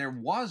that. There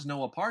was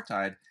no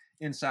apartheid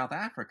in South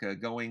Africa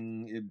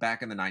going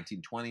back in the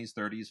 1920s,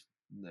 30s.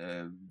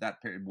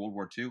 That period, World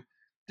War II,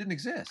 didn't I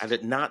exist.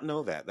 did not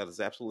know that. That is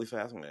absolutely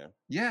fascinating.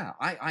 Yeah,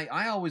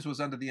 I always was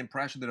under the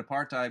impression that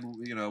apartheid,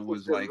 It's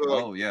was just like, like,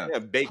 oh yeah, yeah,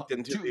 baked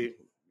into too the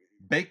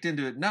baked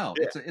into it. No,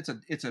 yeah.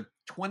 it's a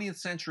 20th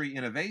century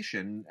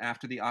innovation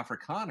after the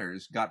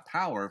Afrikaners got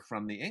power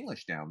from the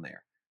English down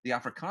there. The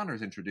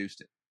Afrikaners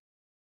introduced it.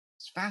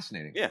 It's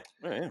fascinating. Yeah.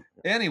 Yeah.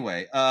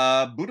 Anyway,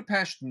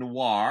 Budapest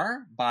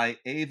Noir by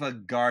Ava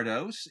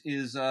Gardos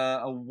is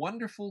a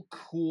wonderful,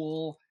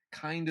 cool,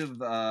 kind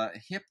of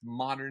hip,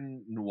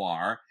 modern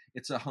noir.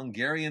 It's a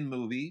Hungarian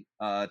movie.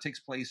 It takes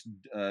place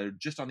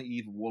just on the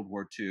eve of World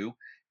War II.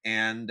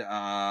 And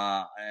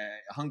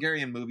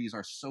Hungarian movies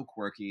are so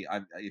quirky.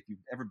 If you've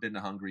ever been to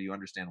Hungary, you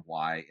understand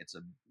why. It's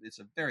a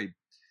very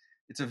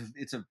it's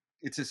a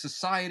it's a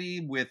society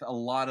with a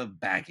lot of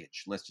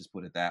baggage. Let's just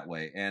put it that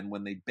way. And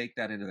when they bake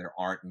that into their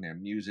art and their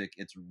music,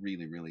 it's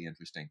really, really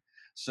interesting.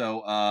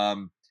 So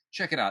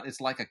check it out.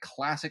 It's like a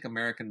classic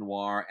American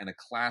noir and a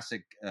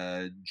classic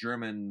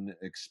German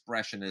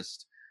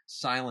expressionist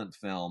silent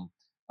film,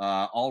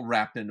 all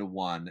wrapped into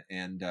one.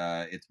 And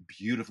it's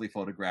beautifully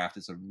photographed.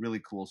 It's a really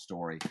cool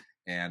story,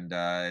 and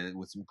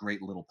with some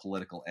great little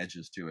political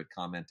edges to it,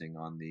 commenting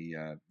on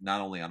the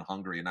not only on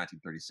Hungary in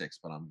 1936,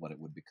 but on what it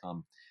would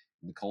become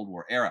in the Cold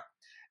War era.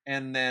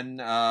 And then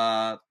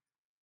an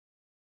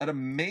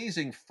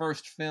amazing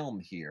first film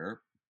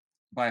here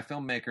by a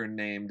filmmaker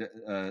named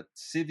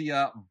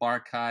Sivia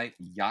Barkai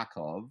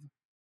Yakov.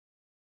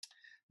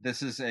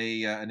 This is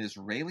an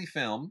Israeli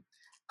film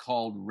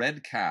called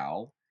Red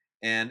Cow,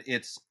 and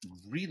it's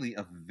really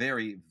a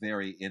very,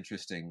 very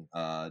interesting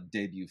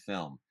debut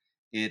film.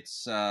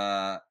 It's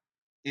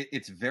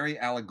it's very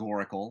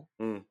allegorical,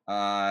 Mm.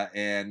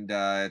 and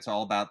it's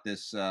all about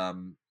this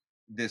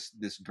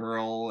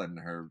girl and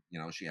her.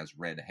 She has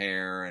red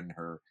hair, and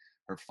her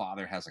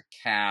father has a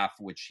calf,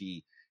 which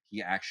he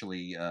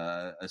actually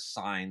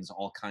assigns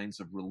all kinds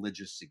of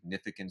religious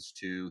significance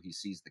to. He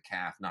sees the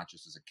calf not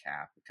just as a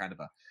calf, but kind of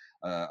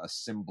a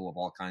symbol of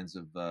all kinds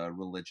of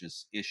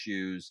religious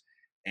issues.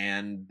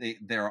 And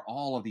there are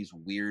all of these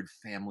weird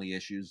family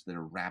issues that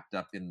are wrapped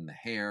up in the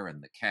hair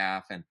and the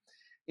calf. And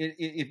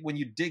when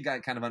you dig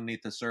kind of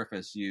underneath the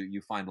surface,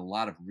 you find a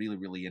lot of really,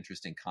 really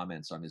interesting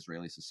comments on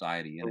Israeli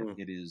society. And Mm.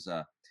 it's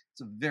a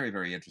very,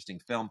 very interesting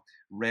film,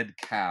 Red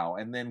Cow.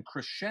 And then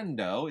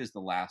Crescendo is the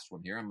last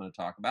one here I'm going to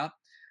talk about.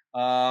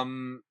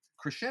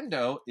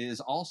 Crescendo is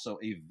also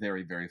a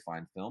very, very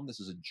fine film. This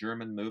is a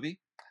German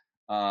movie.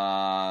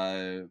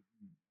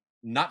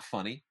 Not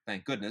funny,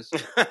 thank goodness.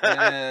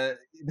 That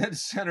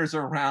centers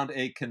around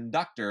a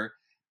conductor,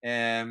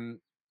 um,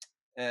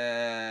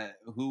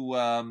 who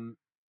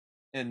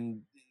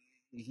and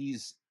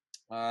he's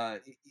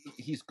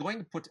he's going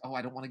to put. Oh,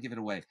 I don't want to give it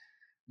away.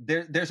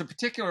 There's a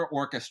particular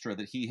orchestra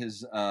that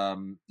he's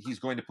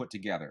going to put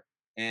together,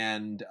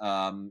 and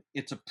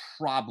it's a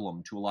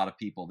problem to a lot of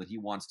people that he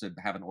wants to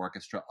have an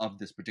orchestra of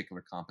this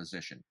particular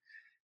composition,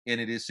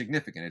 and it is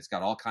significant. It's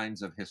got all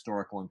kinds of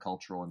historical and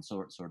cultural and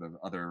sort of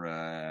other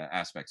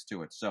aspects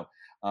to it. So,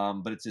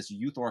 but it's this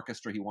youth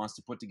orchestra he wants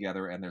to put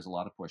together, and there's a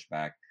lot of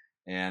pushback,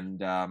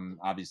 and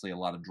obviously a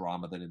lot of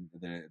drama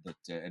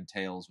that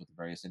entails with the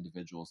various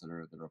individuals that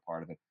are a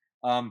part of it.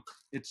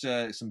 It's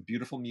some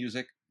beautiful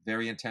music,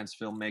 very intense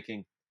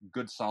filmmaking,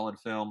 good solid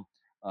film.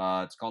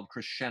 It's called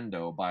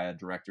Crescendo by a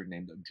director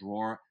named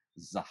Dror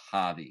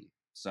Zahavi.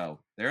 So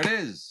there it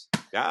is.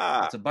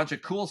 Ah. It's a bunch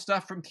of cool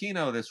stuff from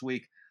Kino this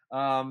week.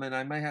 And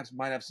I might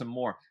have some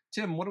more.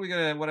 Tim, what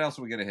else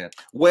are we gonna hit?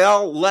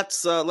 Well,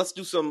 let's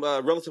do some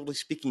relatively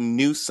speaking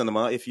new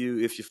cinema. If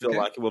you feel Okay.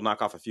 like it, we'll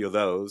knock off a few of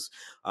those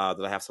that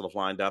I have sort of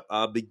lined up.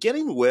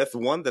 Beginning with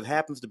one that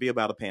happens to be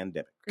about a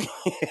pandemic.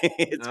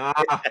 it's,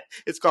 Ah,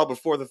 it's called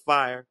Before the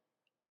Fire.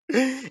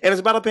 And it's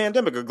about a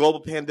pandemic. A global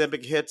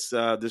pandemic hits.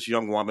 This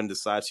young woman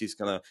decides she's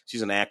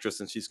an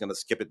actress and she's gonna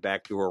skip it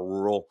back to her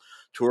rural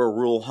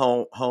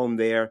home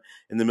there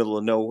in the middle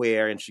of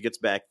nowhere. And she gets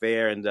back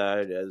there,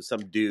 and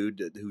some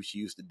dude who she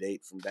used to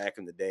date from back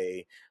in the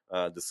day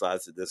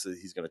decides that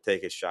he's gonna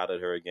take a shot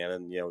at her again.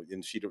 And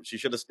and she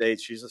should have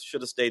stayed. She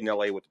should have stayed in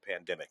L.A. with the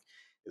pandemic.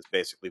 Is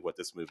basically what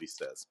this movie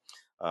says,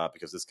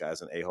 because this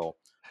guy's an a-hole.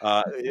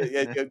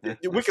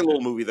 Wicked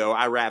little movie, though.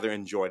 I rather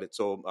enjoyed it.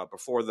 So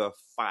Before the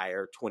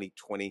Fire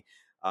 2020.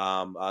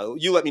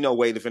 You let me know,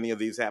 Wade, if any of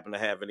these happen to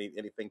have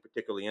anything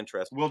particularly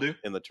interesting will do.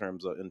 in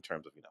terms of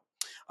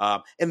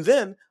and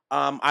then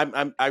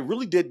I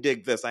really did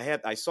dig this.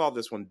 I saw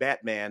this one,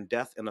 Batman: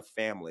 Death in a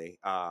Family.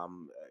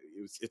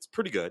 It's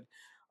pretty good.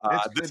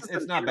 This is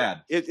It's not bad.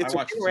 I it's an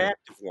watched it too.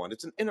 interactive one.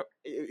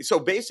 So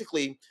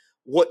basically,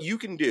 what you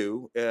can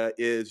do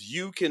is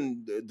you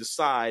can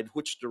decide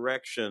which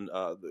direction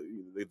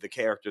the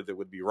character that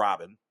would be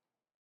Robin,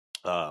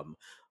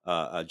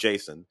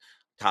 Jason,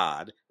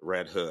 Todd,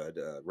 Red Hood,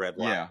 Red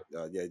Light,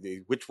 Yeah,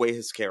 which way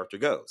his character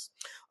goes,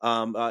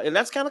 and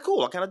that's kind of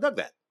cool. I kind of dug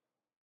that.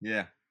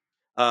 yeah.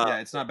 Uh, Yeah,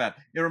 it's not bad.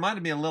 It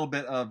reminded me a little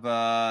bit of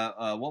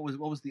what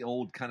was the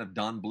old kind of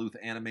Don Bluth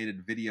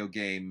animated video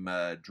game,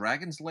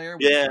 Dragon's Lair?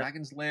 Was it yeah,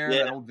 Dragon's Lair?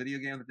 yeah. That old video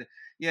game.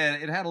 Yeah,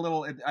 it had a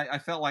little. I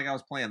felt like I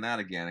was playing that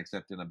again,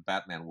 except in a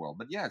Batman world.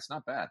 But yeah, it's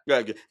not bad.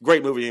 Yeah,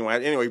 great movie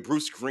anyway. Anyway,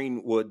 Bruce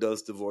Greenwood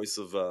does the voice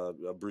of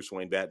Bruce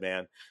Wayne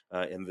Batman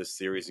in this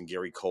series, and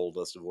Gary Cole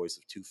does the voice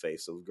of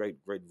Two-Face. So great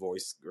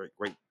voice,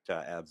 great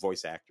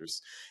voice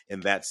actors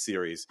in that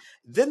series.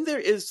 Then there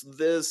is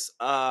this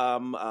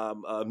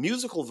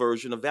musical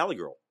version of Valley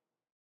Girl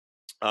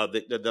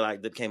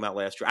that came out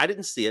last year. I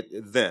didn't see it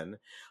then.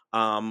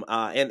 And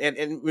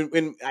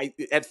when I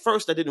at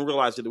first I didn't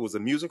realize that it was a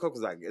musical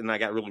and I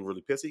got really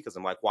really pissy because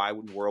I'm like, why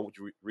in the world would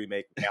you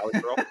remake Valley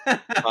Girl?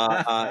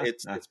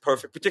 It's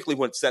perfect, particularly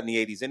when it's set in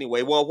the 80s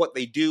anyway. Well, what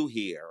they do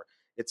here,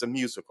 it's a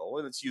musical,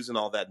 and it's using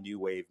all that new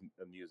wave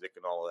music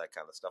and all of that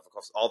kind of stuff. Of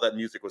course, all that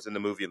music was in the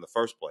movie in the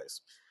first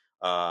place,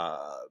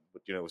 but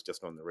it was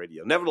just on the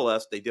radio.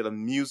 Nevertheless, they did a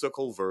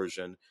musical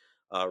version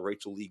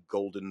Rachel Lee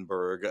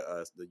Goldenberg,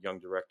 the young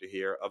director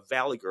here, of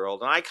Valley Girl,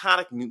 an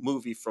iconic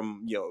movie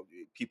from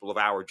people of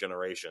our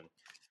generation,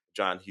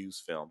 John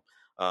Hughes film.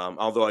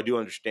 Although I do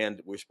understand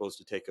that we're supposed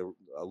to take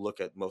a look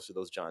at most of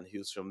those John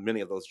Hughes films,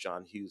 many of those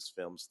John Hughes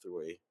films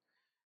through a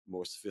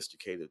more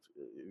sophisticated,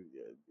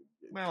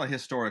 Well, a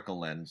historical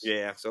lens.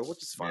 yeah. So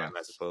which is fine, Yeah.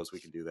 I suppose we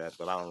can do that,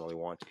 but I don't really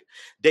want to.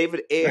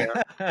 David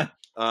Ayer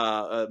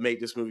made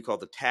this movie called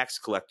The Tax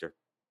Collector.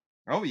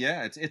 Oh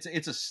yeah,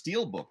 it's a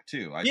steel book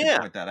too. I should Yeah,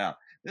 point that out.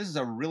 This is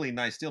a really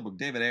nice steel book.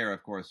 David Ayer,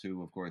 of course,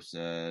 who of course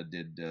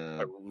did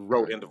I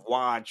wrote End of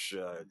Watch,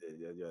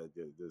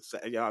 the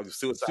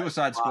Suicide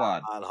Suicide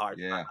Squad. Squad, Hard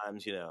Yeah,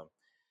 Times, yeah,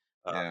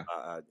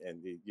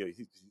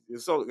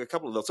 and so a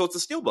couple of those. So it's a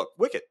steelbook,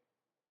 Wicked.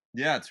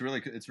 yeah. It's really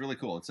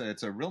cool.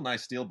 It's a real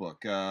nice steel book.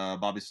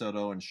 Bobby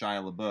Soto and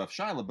Shia LaBeouf.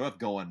 Shia LaBeouf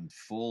going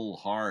full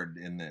hard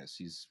in this.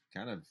 He's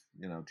kind of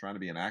trying to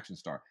be an action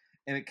star,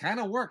 and it kind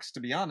of works, to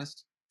be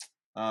honest.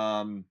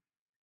 Um,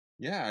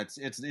 Yeah,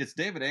 it's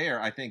David Ayer,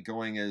 I think,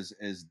 going as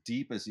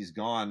deep as he's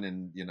gone,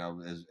 and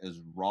as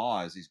raw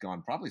as he's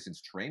gone, probably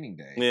since Training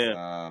Day.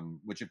 Yeah,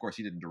 Which of course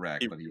he didn't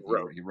direct, he but he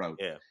wrote. he wrote,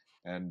 Yeah,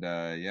 and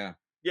yeah,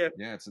 yeah.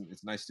 yeah, it's a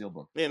nice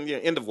steelbook. And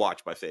End of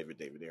Watch, my favorite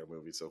David Ayer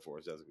movie so far,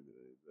 as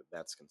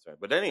that's concerned.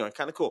 But anyway,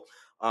 kind of cool.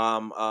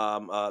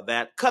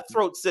 That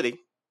Cutthroat City,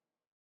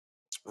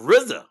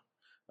 RZA,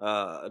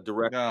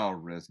 direct Oh,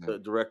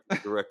 RZA.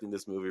 directing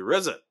this movie.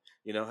 RZA,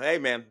 hey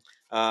man,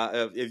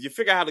 if you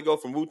figure out how to go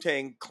from Wu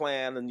Tang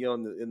Clan and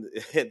in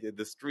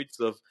the streets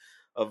of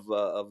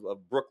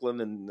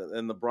Brooklyn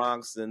and the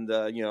Bronx, and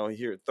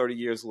here 30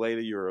 years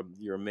later, you're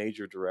a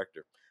major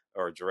director,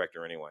 or a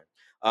director anyway.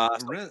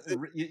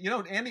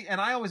 Andy,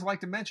 and I always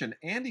like to mention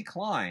Andy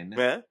Klein,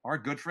 Yeah. our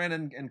good friend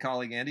and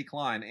colleague Andy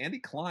Klein. Andy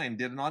Klein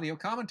did an audio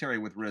commentary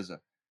with RZA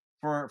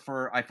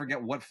for I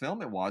forget what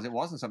film it was. It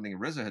wasn't something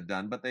RZA had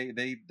done, but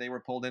they were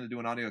pulled in to do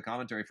an audio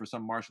commentary for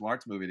some martial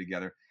arts movie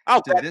together.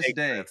 Oh, To that this makes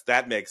day, sense.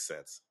 That makes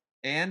sense.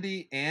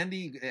 Andy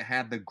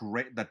had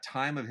the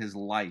time of his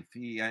life.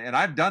 And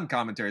I've done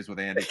commentaries with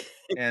Andy,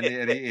 and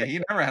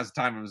he never has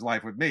the time of his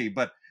life with me.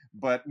 But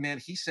man,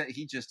 he said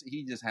he just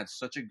had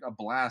such a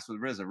blast with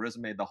RZA. RZA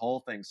made the whole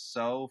thing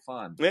so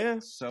fun, Yeah.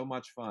 so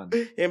much fun.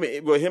 Him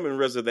and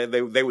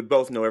RZA, they would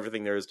both know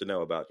everything there is to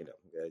know about. Yeah.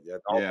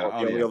 Oh The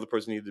only yeah. other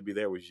person who needed to be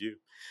there was you.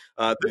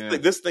 Yeah.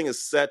 This thing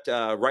is set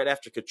right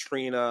after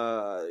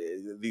Katrina.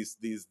 These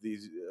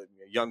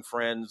young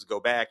friends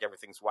go back.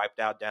 Everything's wiped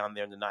out down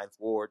there in the Ninth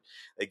Ward.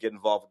 They get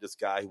involved with this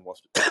guy who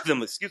wants them,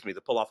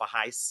 to pull off a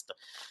heist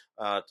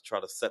to try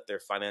to set their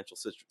financial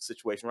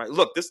situation right.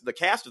 Look, the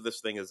cast of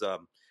this thing is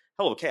hell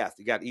of a cast.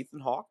 You got Ethan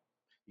Hawke,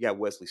 you got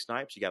Wesley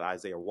Snipes, you got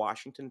Isaiah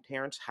Washington,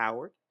 Terrence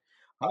Howard.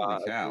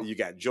 Holy cow. You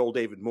got Joel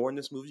David Moore in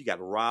this movie. You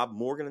got Rob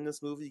Morgan in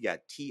this movie. You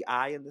got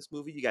T.I. in this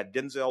movie. You got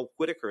Denzel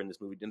Whitaker in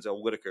this movie.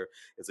 Denzel Whitaker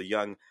is a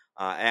young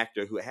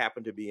actor who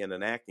happened to be in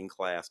an acting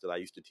class that I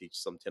used to teach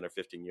some 10 or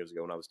 15 years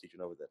ago when I was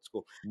teaching over at that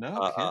school.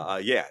 No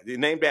kidding. Yeah,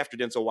 named after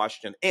Denzel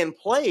Washington, and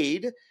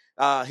played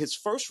his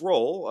first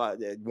role,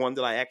 one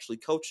that I actually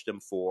coached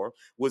him for,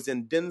 was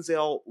in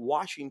Denzel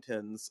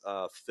Washington's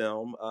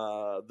film,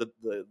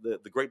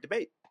 the Great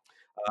Debate.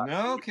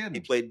 No He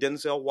kidding. played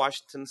Denzel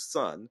Washington's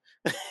son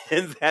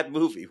in that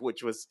movie,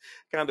 which was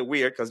kind of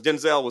weird because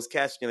Denzel was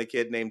casting a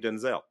kid named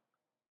Denzel.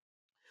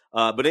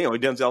 But anyway,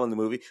 Denzel in the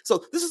movie.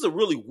 So this is a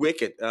really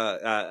wicked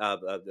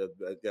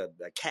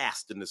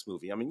cast in this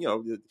movie. I mean,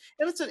 and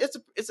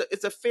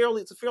it's a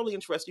fairly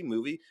interesting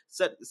movie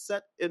set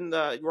in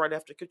right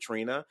after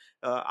Katrina.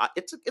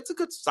 It's a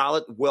good,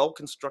 solid, well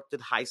constructed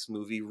heist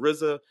movie.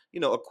 RZA,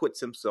 acquits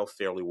himself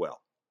fairly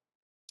well.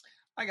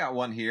 I got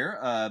one here.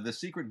 The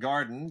Secret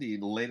Garden, the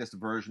latest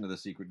version of the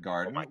Secret Oh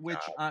Garden, my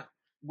God.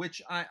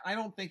 which I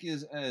don't think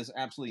is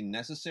absolutely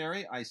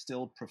necessary. I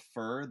still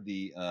prefer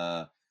the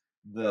Uh,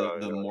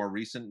 more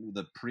recent,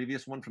 the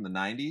previous one from the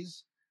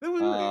 90s. They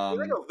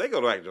they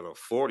go back to the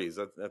 40s.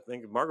 I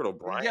think Margaret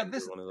O'Brien Yeah, did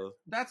this one of those.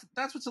 that's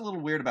what's a little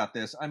weird about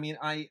this. I mean,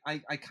 I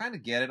kind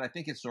of get it. I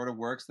think it sort of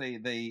works.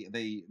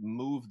 They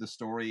move the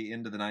story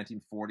into the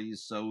 1940s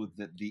so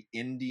that the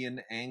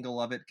Indian angle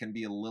of it can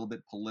be a little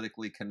bit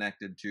politically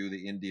connected to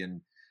the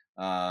Indian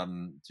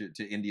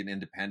to Indian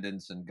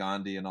independence and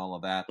Gandhi and all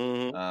of that.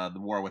 Mm-hmm. The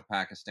war with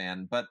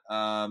Pakistan, but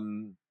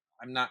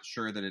I'm not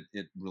sure that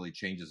it really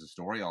changes the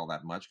story all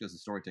that much because the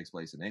story takes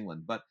place in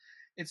England, but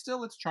it's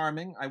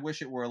charming. I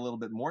wish it were a little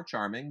bit more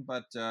charming,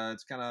 but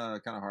it's kind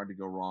of hard to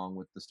go wrong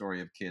with the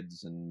story of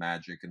kids and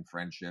magic and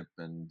friendship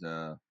and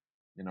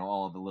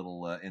all of the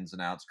little ins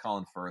and outs.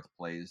 Colin Firth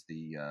plays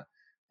the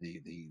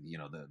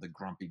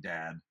grumpy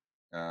dad.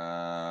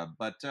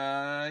 But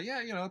yeah,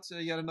 it's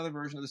yet another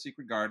version of the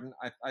Secret Garden.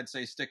 I'd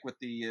say stick with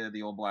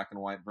the old black and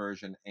white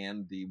version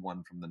and the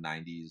one from the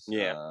 90s.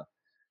 Yeah.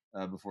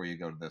 Before you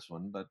go to this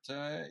one, but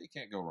you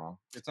can't go wrong.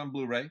 It's on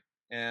Blu-ray,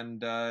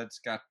 and it's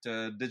got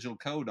digital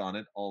code on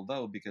it.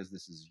 Although, because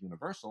this is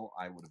Universal,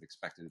 I would have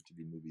expected it to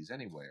be movies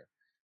anywhere,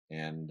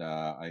 and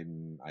I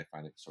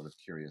find it sort of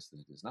curious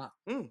that it is not.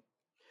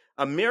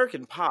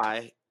 American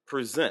Pie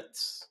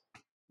presents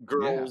Yeah.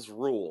 Girls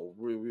rule.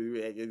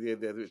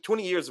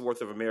 20 years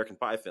worth of American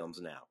Pie films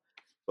now,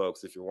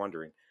 folks, if you're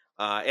wondering.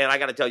 And I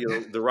got to tell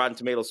you, the Rotten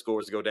Tomato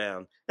scores go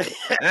down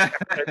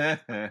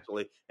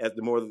actually as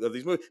the more of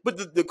these movies.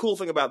 But the cool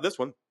thing about this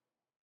one,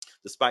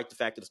 despite the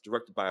fact that it's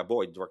directed by a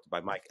boy, directed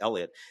by Mike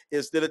Elliott,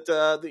 is that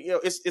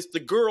it's the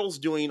girls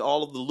doing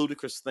all of the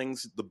ludicrous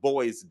things the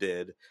boys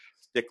did,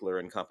 Stickler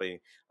and company,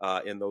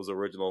 in those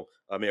original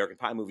American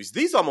Pie movies.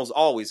 These almost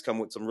always come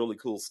with some really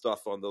cool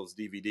stuff on those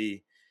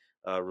DVD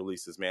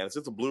releases. Man, is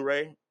this a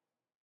Blu-ray?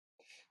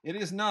 It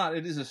is not.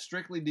 It is a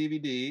strictly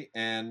DVD,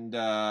 and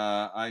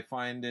I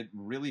find it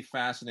really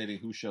fascinating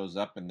who shows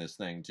up in this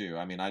thing too.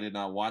 I mean, I did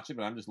not watch it,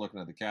 but I'm just looking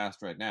at the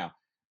cast right now.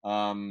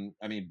 I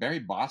mean, Barry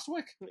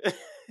Bostwick.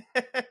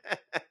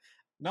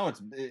 No,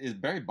 is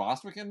Barry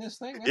Bostwick in this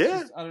thing? That's Yeah,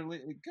 just utterly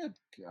good.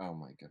 Oh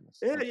my goodness.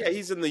 yeah. Okay,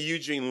 He's in the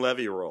Eugene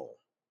Levy role.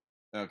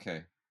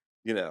 okay.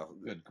 You know,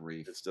 Good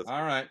grief. it's just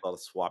All right. a lot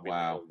of swapping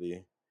Wow, of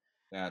the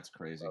that's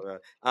crazy.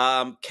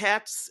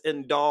 Cats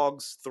and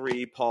Dogs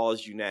 3,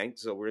 Paws Unite.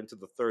 So we're into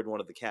the third one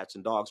of the Cats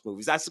and Dogs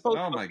movies. I suppose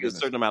Oh there my must be a goodness.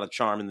 certain amount of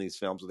charm in these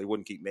films, or they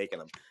wouldn't keep making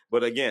them.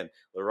 But again,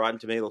 the Rotten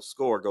Tomato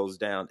score goes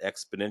down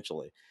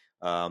exponentially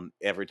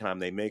every time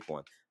they make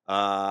one.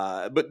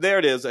 But there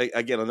it is.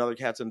 Again, another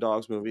Cats and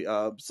Dogs movie.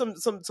 Some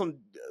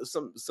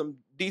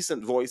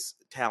decent voice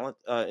talent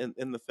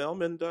in the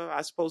film, and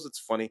I suppose it's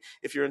funny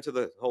if you're into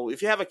the whole.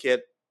 If you have a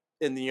kid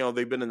and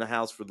they've been in the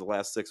house for the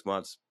last 6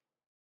 months.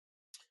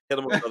 Hit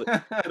him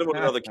with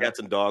another Cats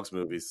and Dogs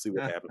movie. See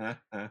what happens.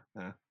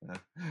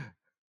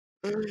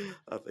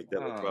 I think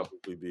that would Oh,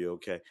 probably be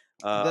okay.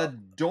 the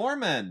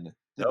Doorman.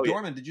 The Oh yeah.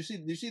 Doorman. Did you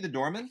see the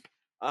Doorman?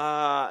 No,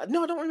 I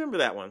don't remember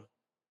that one.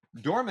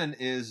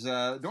 Doorman's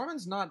That's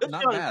not John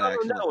bad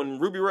actually. Reno and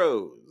Ruby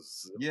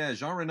Rose. Yeah,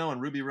 Jean Reno and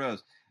Ruby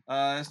Rose.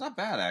 It's not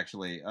bad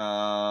actually.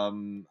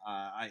 Ruby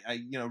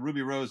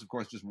Rose, of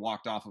course, just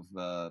walked off of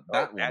Oh,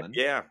 that, Batwoman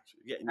yeah,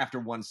 yeah. after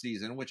one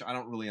season, which I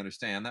don't really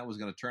understand. That was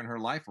going to turn her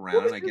life Well,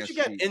 around, and I maybe guess she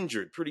got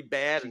injured pretty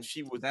bad, and she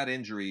she was that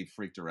injury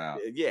freaked her out.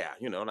 yeah,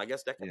 and I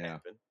guess that can Yeah,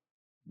 happen.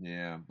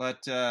 yeah.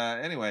 But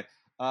anyway,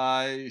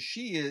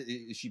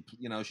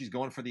 she's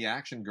going for the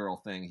action girl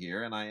thing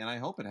here, and I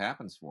hope it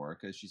happens for her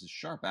because she's a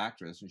sharp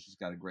actress and she's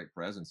got a great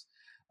presence.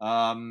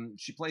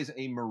 She plays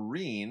a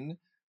Marine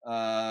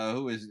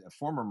who is a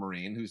former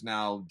Marine who's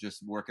now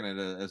just working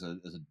as a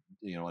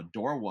a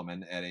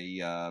doorwoman at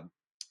a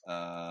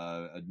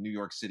New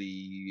York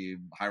City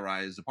high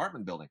rise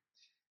apartment building.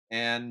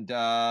 And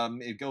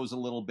it goes a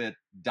little bit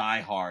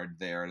die hard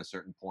there at a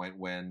certain point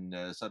when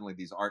suddenly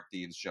these art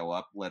thieves show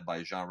up, led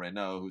by Jean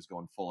Reno, who's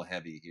going full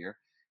heavy here.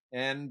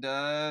 And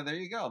there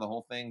you go. The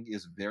whole thing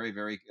is very,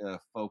 very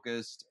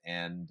focused,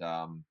 and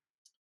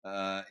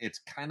it's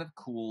kind of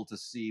cool to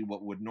see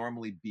what would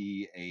normally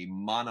be a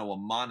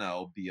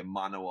mano be a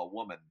mano a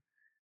woman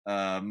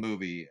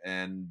movie,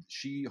 and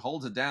she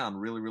holds it down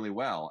really, really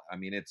well. I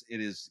mean,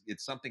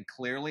 it's something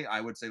clearly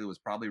I would say that was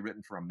probably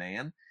written for a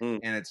man, Mm,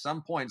 and at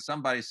some point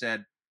somebody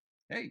said,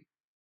 "Hey,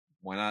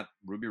 why not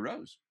Ruby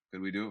Rose? Could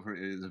we do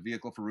it as a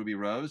vehicle for Ruby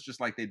Rose, just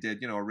like they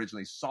did?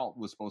 Originally Salt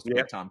was supposed to be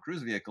yeah. a Tom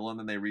Cruise vehicle, and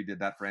then they redid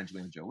that for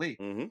Angelina Jolie.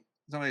 Hmm.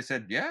 Somebody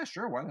said, "Yeah,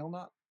 sure, why the hell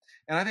not?"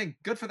 And I think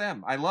good for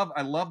them. I love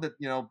that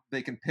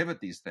they can pivot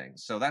these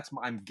things. So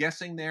I'm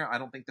guessing there. I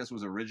don't think this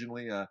was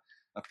originally a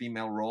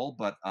female role,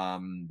 but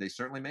they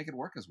certainly make it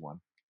work as one.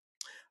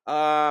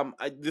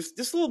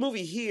 This little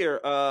movie here,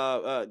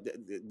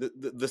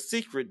 the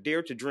Secret,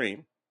 Dare to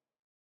Dream,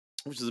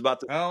 which is about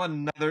the Oh,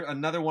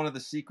 another one of the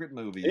secret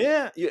movies,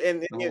 yeah,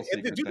 the whole this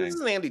secret thing. is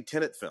an Andy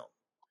Tennant film.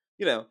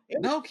 You know,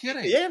 and No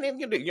kidding. yeah, and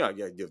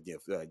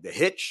the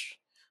Hitch,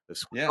 the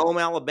Sweet Yeah. Home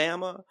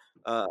Alabama,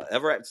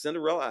 Ever at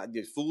Cinderella,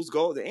 the Fool's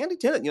Gold, the Andy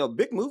Tennant,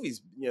 big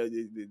movies,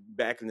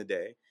 back in the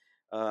day.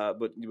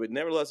 But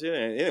nevertheless, yeah.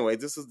 Anyway,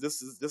 this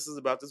is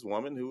about this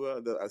woman who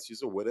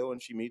she's a widow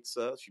and she meets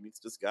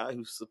this guy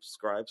who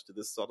subscribes to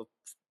this sort of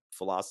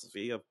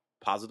philosophy of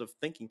positive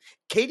thinking.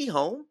 Katie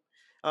Holmes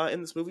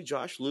in this movie,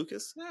 Josh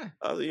Lucas,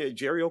 Yeah.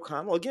 Jerry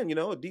O'Connell. Again,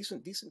 a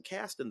decent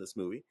cast in this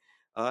movie,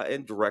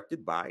 and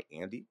directed by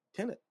Andy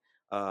Tennant.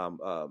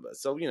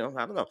 So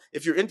I don't know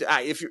if you're into.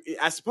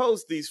 I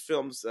suppose these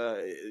films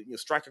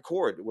strike a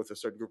chord with a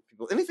certain group of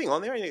people. Anything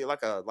on there,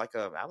 like a I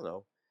don't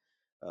know,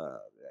 uh,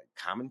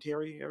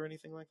 commentary or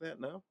anything like that?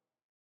 No.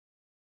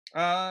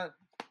 Uh,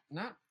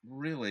 Not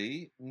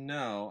really.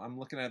 No, I'm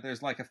looking at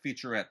there's like a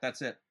featurette.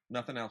 That's it.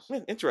 Nothing else.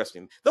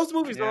 Interesting. Those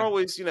movies are Yeah,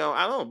 always, I don't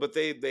know, but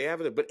they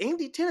have it. But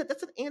Andy Tennant,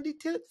 that's an Andy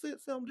Tennant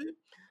film, dude.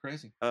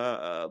 crazy.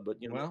 But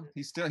Well,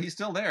 he's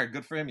still there.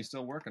 Good for him. He's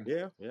still working.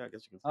 yeah, I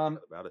guess you can say Um,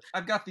 that about it.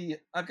 I've got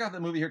the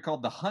movie here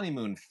called The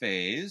Honeymoon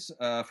Phase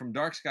from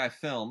Dark Sky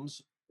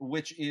Films,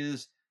 which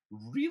is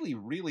really,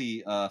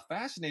 really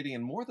fascinating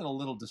and more than a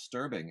little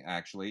disturbing.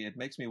 Actually, it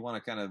makes me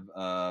want to kind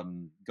of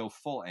go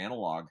full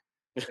analog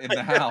in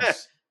the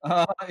house.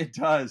 It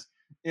does.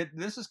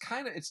 This is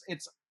kind of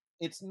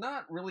it's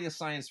not really a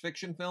science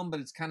fiction film, but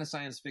it's kind of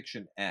science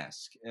fiction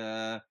esque.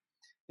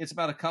 It's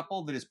about a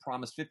couple that is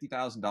promised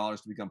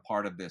 $50,000 to become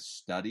part of this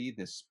study,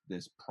 this Oh,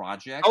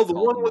 project the called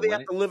one the where they have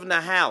Millennium. to live in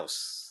the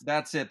house.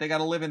 That's it. They got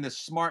to live in this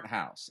smart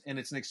house, and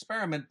it's an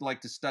experiment,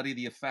 like to study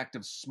the effect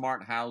of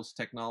smart house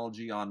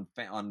technology on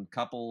on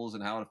couples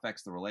and how it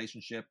affects the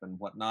relationship and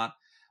whatnot.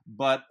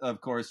 But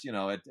of course,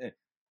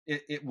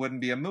 it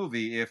wouldn't be a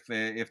movie if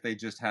they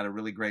just had a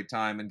really great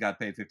time and got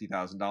paid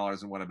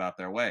 $50,000 and went about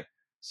their way.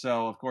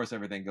 So of course,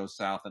 everything goes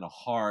south in a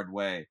hard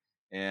way,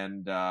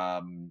 and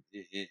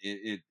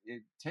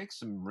it takes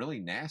some really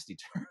nasty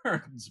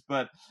turns.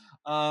 But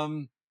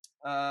um,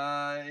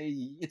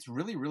 it's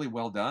really, really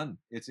well done.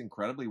 It's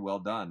incredibly well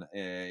done.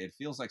 It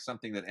feels like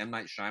something that M.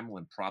 Night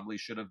Shyamalan probably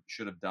should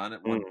have done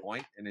at one Mm.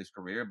 point in his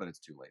career, but it's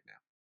too late now.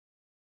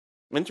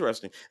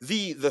 Interesting.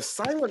 The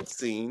silent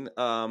scene.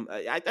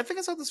 I think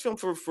I saw this film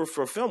for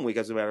Film Week.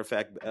 As a matter of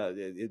fact,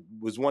 it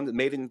was one that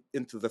made it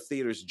into the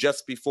theaters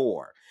just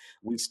before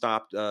we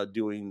stopped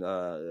doing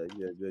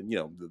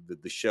the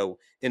show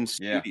in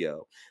Yeah.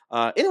 studio.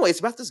 Anyway, it's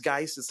about this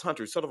guy. He's this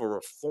hunter, sort of a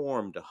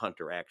reformed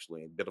hunter,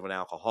 actually, a bit of an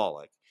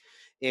alcoholic.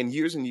 And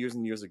years and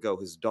years ago,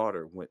 his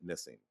daughter went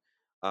missing.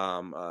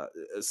 Um, uh,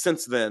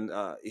 since then,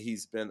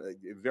 he's been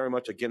very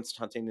much against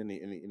hunting, and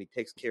he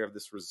takes care of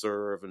this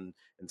reserve and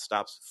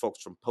stops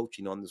folks from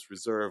poaching on this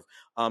reserve.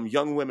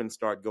 Young women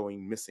start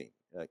going missing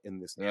in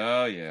this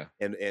Oh yeah.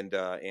 and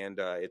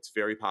it's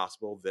very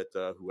possible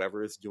that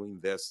whoever is doing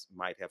this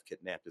might have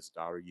kidnapped his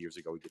daughter years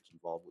ago. He gets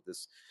involved with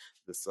this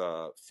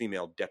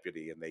female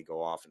deputy, and they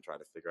go off and try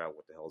to figure out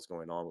what the hell is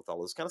going on with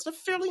all this kind of stuff.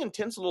 Fairly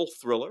intense little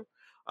thriller,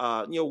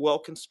 well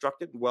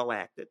constructed, well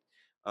acted,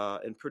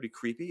 and pretty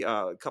creepy.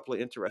 A couple of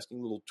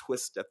interesting little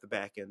twists at the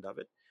back end of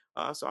it.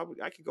 I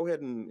could go ahead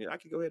and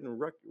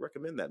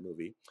recommend that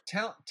movie.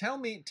 Tell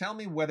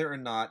me whether or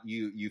not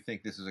you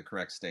think this is a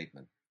correct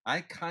statement.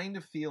 I kind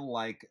of feel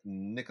like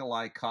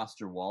Nikolai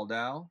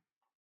Coster-Waldau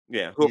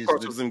Yeah, who of is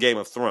course the was in Game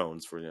of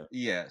Thrones for you.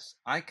 yes.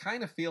 I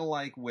kind of feel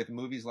like with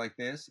movies like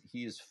this,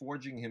 he is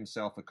forging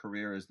himself a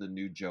career as the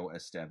new Joe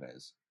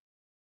Estevez.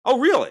 Oh,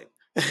 really?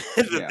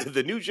 Yeah,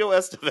 The new Joe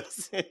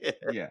Estevez.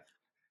 yeah.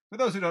 For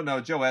those who don't know,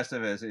 Joe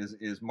Estevez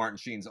is Martin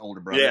Sheen's older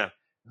brother, Yeah.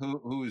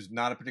 who's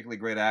not a particularly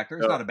great actor.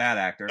 He's No. not a bad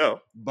actor, No.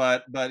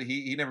 but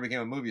he never became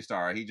a movie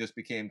star. He just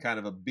became kind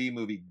of a B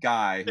movie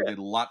guy who Yeah. did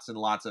lots and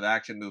lots of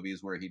action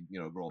movies where he'd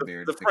grow a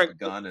beard The and fix Frank the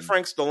gun and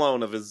Frank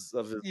Stallone of his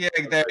yeah,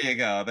 there you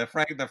go. The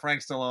Frank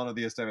Stallone of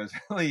the Estevez.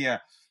 Yeah,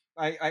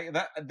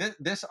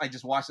 this I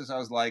just watched this. I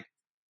was like,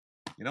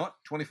 you know what?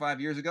 25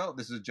 years ago,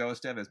 this is a Joe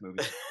Estevez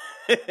movie.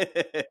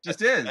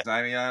 Just is.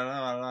 I mean,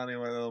 I don't know any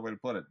other way to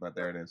put it, but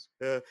there it is.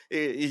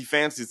 He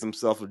fancies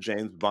himself a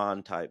James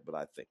Bond type, but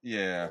I think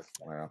Yeah. that's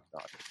Well.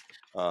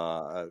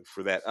 not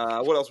for that.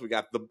 What else we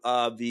got?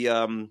 I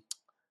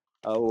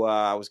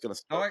was gonna Oh,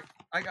 start.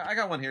 I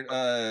got one here.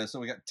 So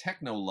we got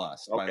Techno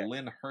Lust by Okay.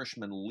 Lynn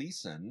Hirschman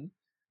Leeson.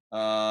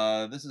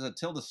 This is a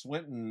Tilda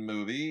Swinton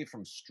movie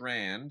from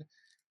Strand.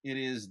 It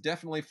is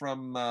definitely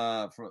from.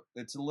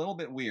 It's a little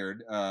bit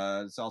weird.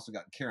 It's also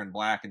got Karen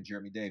Black and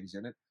Jeremy Davies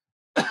in it,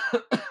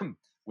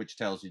 which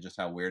tells you just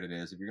how weird it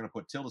is. If you're going to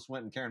put Tilda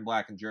Swinton, Karen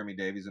Black, and Jeremy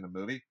Davies in a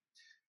movie,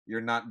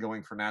 you're not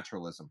going for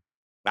naturalism.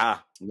 No.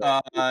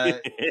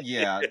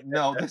 Yeah,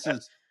 no, this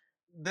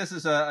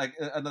is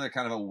another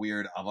kind of a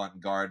weird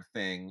avant-garde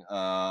thing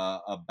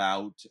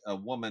about a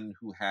woman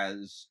who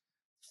has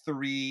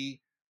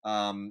three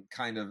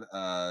kind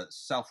of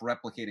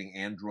self-replicating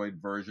android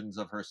versions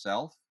of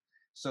herself.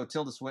 So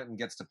Tilda Swinton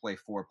gets to play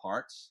four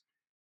parts,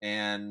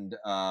 and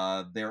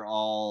they're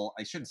all,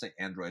 I shouldn't say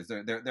androids,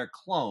 they're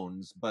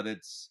clones, but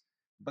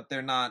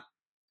they're not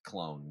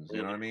clones. You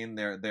know what I mean?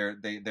 They're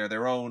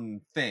their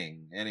own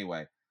thing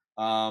anyway.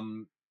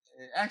 Um,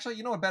 Actually,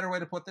 you know, a better way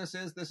to put this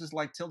is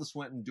like Tilda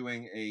Swinton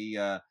doing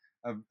a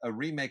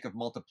remake of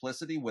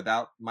Multiplicity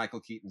without Michael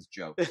Keaton's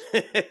jokes,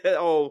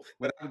 Oh,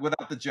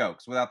 without the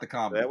jokes, without the that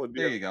comedy. would be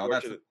There you go.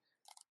 unfortunate.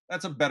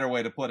 That's a better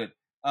way to put it.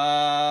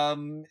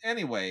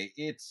 Anyway,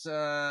 it's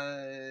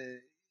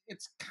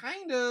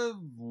kind of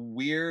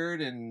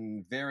weird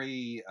and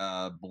very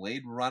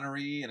Blade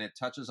Runnery, and it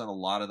touches on a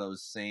lot of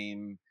those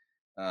same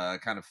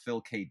kind of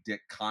Phil K.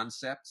 Dick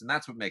concepts, and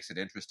that's what makes it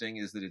interesting.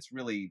 Is that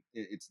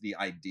it's the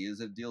ideas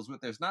it deals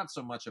with. There's not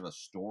so much of a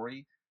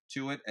story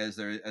to it as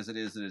it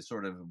is that it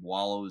sort of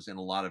wallows in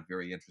a lot of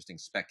very interesting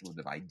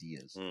speculative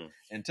ideas. Mm.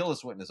 And Tilda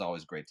Swinton is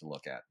always great to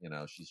look at. You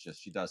know,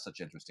 she does such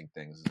interesting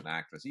things as an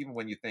actress, even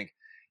when you think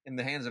in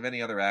the hands of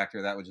any other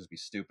actor, that would just be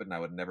stupid and I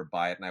would never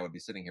buy it. And I would be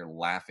sitting here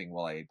laughing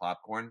while I ate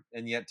popcorn.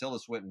 And yet Tilda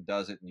Swinton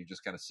does it, and you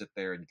just kind of sit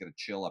there and you get a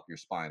chill up your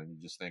spine and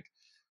you just think,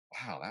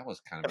 wow, that was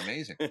kind of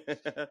amazing.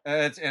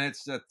 It's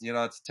it's a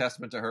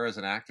testament to her as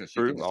an actress. She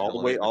can True, just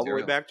elevate all the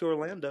way material. back to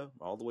Orlando,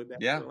 all the way back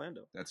to Yeah,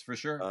 Orlando. that's for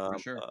sure. For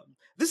sure.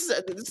 This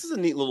is a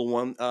neat little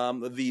one.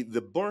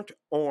 The burnt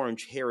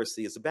orange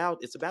heresy is about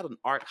an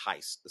art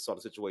heist sort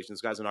of situation.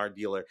 This guy's an art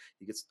dealer.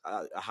 He gets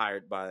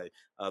hired by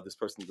this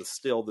person to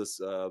distill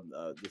this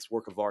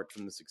work of art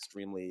from this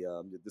extremely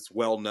this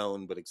well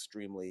known but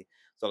extremely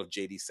sort of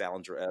J.D.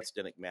 Salinger-esque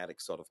enigmatic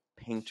sort of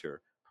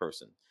painter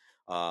person.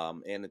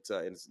 And it's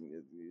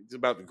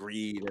about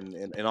greed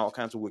and all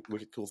kinds of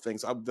wicked cool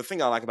things. The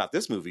thing I like about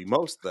this movie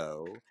most,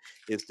 though,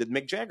 is that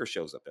Mick Jagger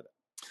shows up in it.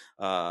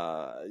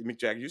 Mick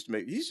Jagger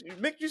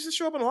Mick used to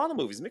show up in a lot of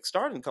movies. Mick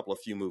starred in a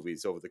few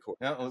movies over the course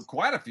Yeah, of his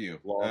quite a few,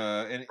 long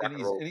rock and and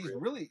roll he's career.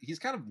 really he's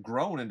kind of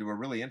grown into a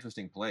really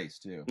interesting place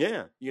too.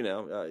 Yeah,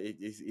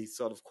 he's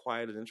sort of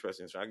quiet and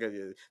interesting. So I got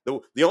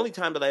the only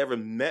time that I ever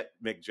met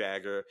Mick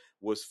Jagger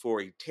was for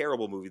a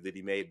terrible movie that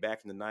he made back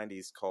in the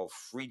 '90s called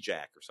Free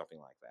Jack or something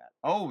like that.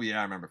 Oh yeah,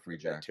 I remember Free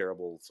That Jack.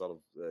 terrible sort of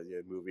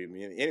movie. I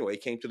mean, anyway, he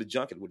came to the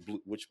junket,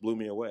 which blew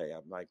me away.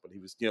 I'm like, but he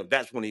was,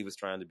 that's when he was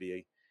trying to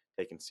be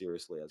taken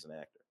seriously as an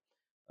actor.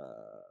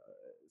 Uh,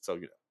 so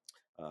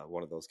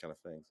one of those kind of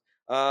things.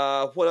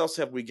 What else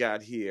have we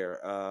got here?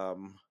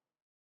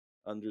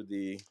 Under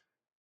the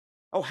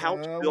How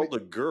to We Build a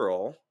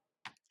Girl.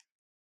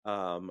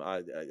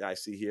 I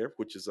see here,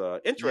 which is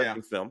a Yeah,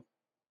 interesting film.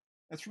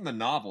 that's from the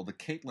novel, the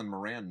Caitlin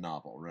Moran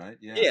novel, right?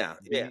 Yeah, Yeah,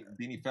 yeah,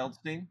 Beanie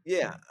Feldstein.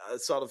 yeah.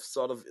 Sort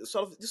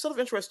of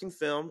interesting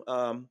film.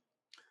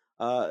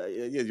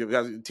 You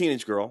got a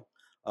teenage girl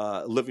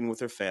living with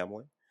her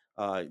family.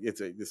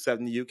 It's set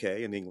in the UK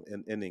in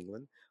England, in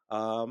England,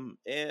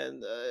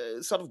 and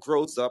sort of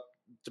grows up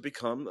to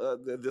become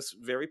this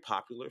very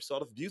popular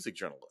sort of music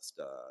journalist.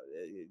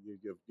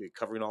 You're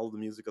covering all of the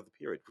music of the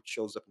period, which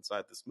shows up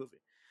inside this movie.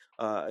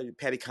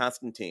 Patty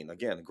Constantine,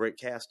 again, a great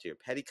cast here.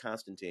 Patty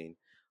Constantine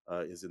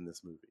is in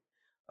this movie.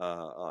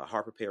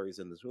 Harper Perry's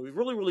in this movie.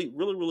 Really, really,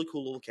 really, really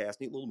cool little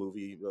cast, neat little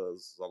movie.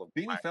 Sort of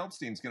Beanie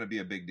Feldstein's going to be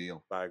a big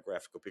deal.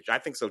 biographical picture. I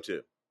think so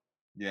too.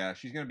 Yeah,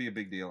 she's going to be a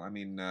big deal. I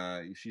mean,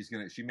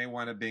 she may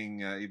wind up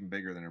being even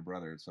bigger than her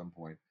brother at some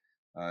point.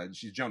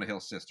 She's Jonah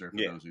Hill's sister, for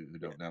Yeah, those who yeah.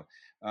 don't know.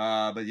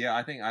 But yeah,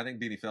 I think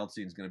Beanie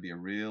Feldstein's going to be a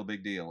real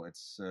big deal.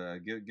 It's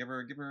give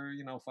her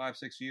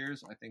 5-6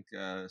 years. I think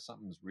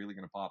something's really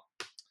going to pop.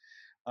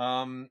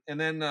 And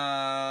then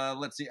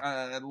let's see.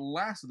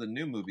 Last of the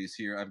new movies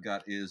here I've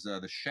got is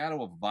The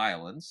Shadow of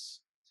Violence,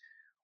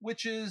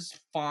 which is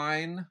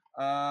fine.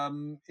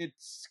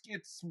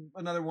 It's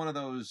another one of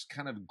those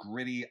kind of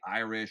gritty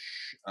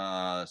Irish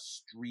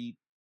street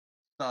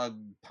thug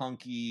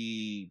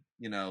punky,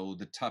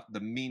 the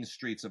mean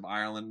streets of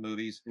Ireland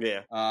movies.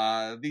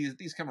 Yeah.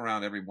 These come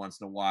around every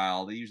once in a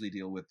while. They usually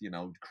deal with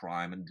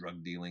crime and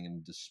drug dealing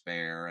and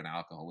despair and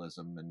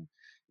alcoholism, and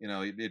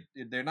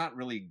they're not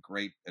really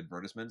great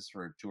advertisements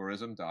for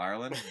tourism to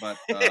Ireland, but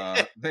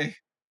they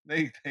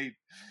they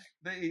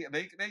they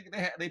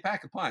they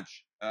pack a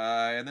punch,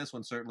 and this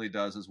one certainly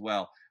does as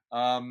well.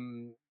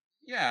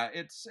 Yeah,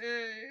 it's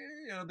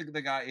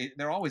the guy.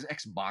 They're always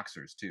ex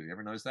boxers too. You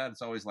ever notice that?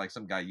 It's always like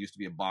some guy used to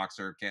be a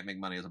boxer, can't make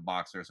money as a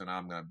boxer, so now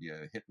I'm going to be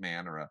a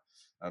hitman or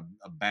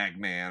a bag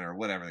man or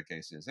whatever the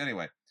case is.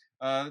 Anyway,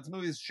 this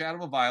movie is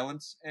Shadow of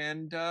Violence,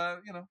 and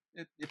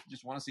if you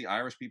just want to see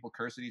Irish people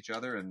curse at each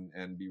other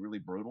and be really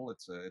brutal,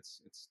 it's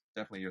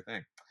definitely your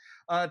thing.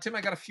 Tim,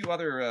 I got a few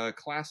other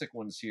classic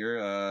ones here.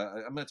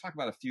 I'm going to talk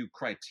about a few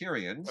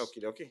Criterions.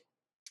 Okie dokie.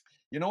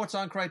 You know what's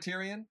on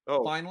Criterion?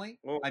 Oh. Finally,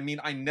 Oh. I mean,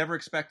 I never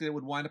expected it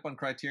would wind up on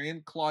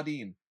Criterion.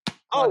 Claudine. Oh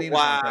Claudine is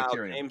on wow,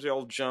 Criterion. James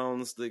Earl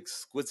Jones, the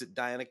exquisite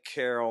Diana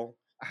Carroll.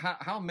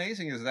 How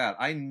amazing is that?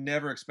 I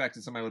never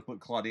expected somebody would put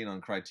Claudine on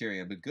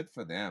Criterion, but good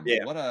for them.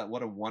 Yeah.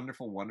 What a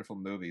wonderful, wonderful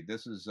movie.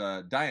 This is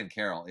Diane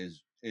Carroll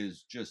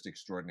is just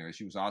extraordinary.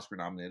 She was Oscar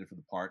nominated for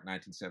the part in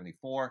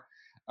 1974.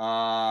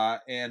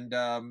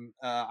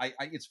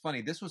 It's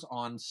funny. This was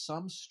on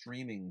some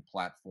streaming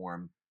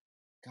platform.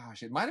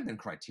 Gosh, it might have been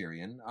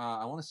Criterion.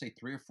 I want to say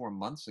 3 or 4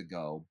 months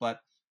ago,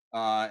 but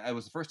it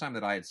was the first time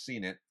that I had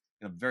seen it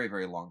in a very,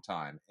 very long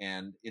time.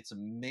 And it's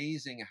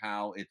amazing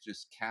how it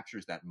just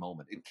captures that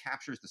moment. It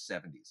captures the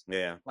 70s.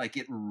 Yeah. Like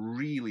it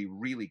really,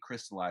 really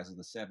crystallizes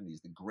the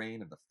 70s, the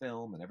grain of the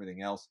film and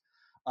everything else.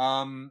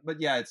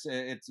 But yeah,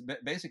 it's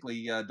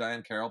basically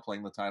Diane Carroll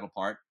playing the title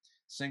part.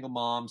 Single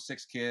mom,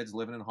 6 kids,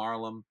 living in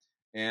Harlem,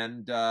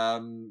 and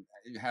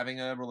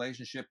having a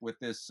relationship with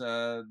this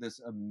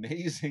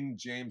amazing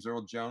James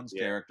Earl Jones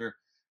Yeah. character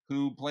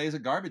who plays a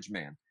garbage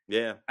man.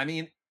 Yeah. I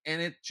mean, and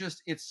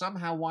it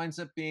somehow winds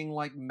up being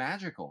like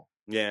magical.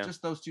 Yeah.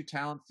 Just those two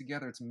talents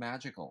together, it's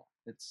magical.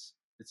 It's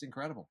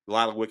incredible. A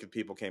lot of wicked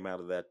people came out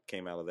of that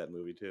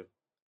movie too.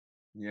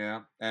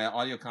 Yeah,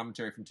 audio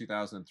commentary from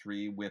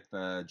 2003 with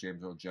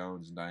James Earl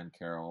Jones and Diane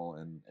Carroll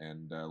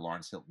and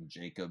Lawrence Hilton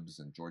Jacobs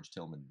and George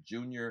Tillman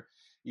Jr.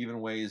 even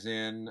weighs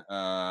in.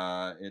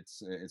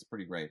 It's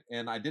pretty great.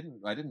 And I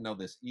didn't know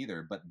this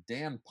either, but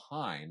Dan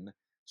Pine,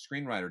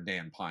 screenwriter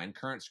Dan Pine,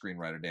 current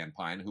screenwriter Dan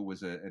Pine, who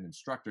was an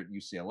instructor at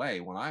UCLA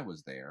when I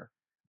was there,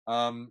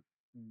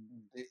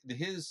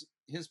 his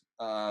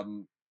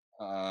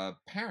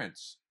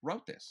parents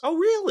wrote this. Oh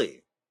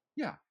really?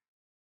 Yeah.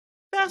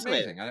 It's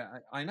Fascinating. amazing.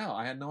 I know.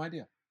 I had no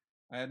idea.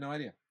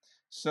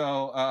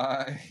 So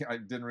I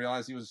didn't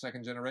realize he was a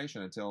second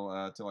generation until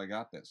I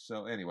got this.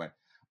 So anyway,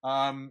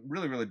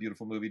 really, really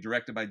beautiful movie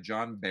directed by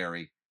John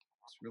Barry.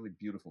 It's a really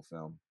beautiful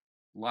film.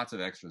 Lots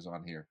of extras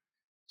on here.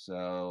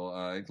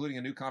 So, including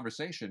a new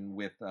conversation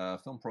with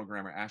film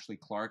programmer Ashley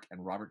Clark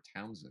and Robert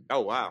Townsend.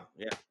 Oh So, wow,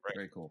 yeah, right.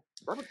 very cool.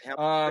 Robert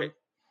Townsend's great. Um,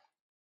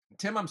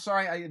 Tim, I'm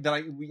sorry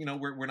that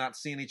we're not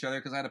seeing each other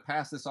because I had to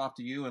pass this off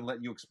to you and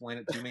let you explain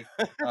it to me.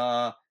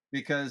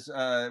 Because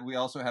we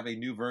also have a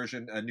new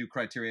version, a new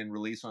Criterion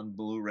release on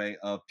Blu-ray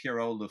of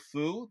Pierrot Le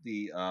Fou,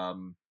 the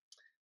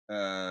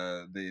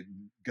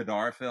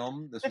Godard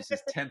film. This was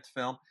his 10th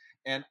film,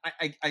 and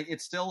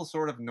it's still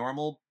sort of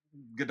normal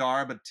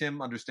Godard, but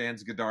Tim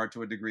understands Godard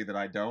to a degree that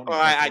I don't. Oh,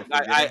 He's much more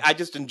forgiving. I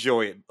just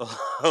enjoy it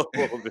a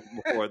little bit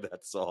more.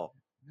 That's all.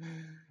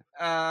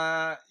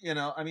 I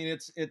mean,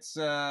 it's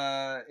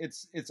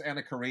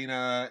Anna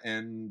Karina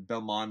and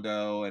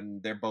Belmondo,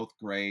 and they're both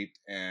great,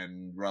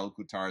 and Raoul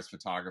Coutar's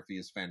photography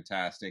is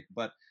fantastic,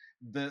 but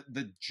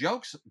the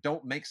jokes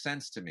don't make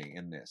sense to me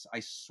in this. I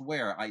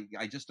swear,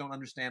 I just don't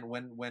understand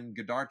when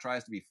Godard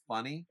tries to be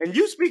funny. And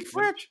you speak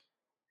When French.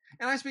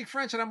 and I speak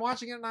French, and I'm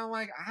watching it, and I'm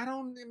like, I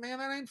don't, man,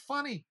 that ain't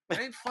funny. It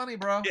ain't funny,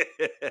 bro.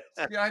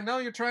 Yeah, I know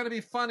you're trying to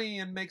be funny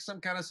and make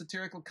some kind of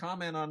satirical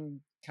comment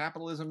on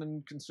capitalism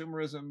and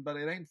consumerism, but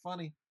it ain't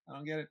funny. I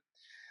don't get it.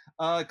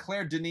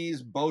 Claire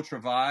Denis' Beau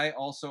Travail,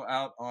 also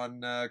out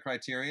on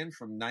Criterion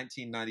from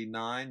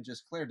 1999.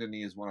 Just Claire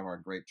Denis is one of our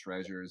great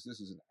treasures. This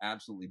is an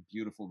absolutely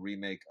beautiful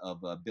remake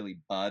of Billy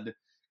Budd,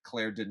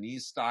 Claire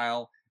Denis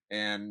style,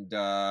 and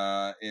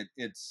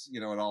it's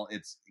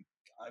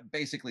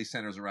basically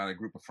centers around a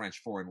group of French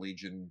Foreign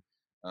Legion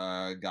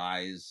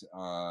guys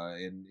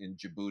in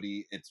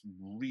Djibouti. It's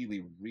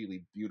really,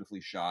 really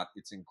beautifully shot.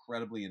 It's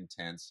incredibly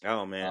intense.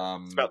 Oh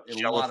man, it's about A lot of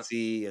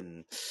jealousy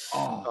and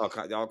oh,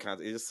 all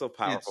kinds. It's just so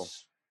powerful.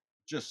 it's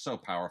just so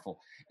powerful.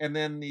 And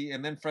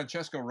then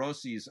Francesco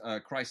Rossi's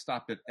Christ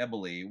Stopped at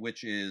Eboli,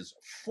 which is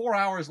 4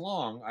 hours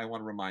long. I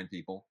want to remind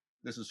people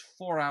this is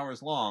 4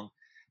 hours long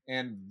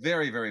and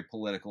very, very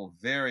political.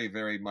 Very,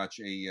 very much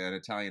an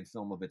Italian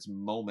film of its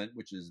moment,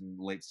 which is in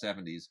the late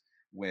 '70s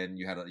when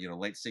you had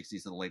late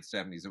 '60s to the late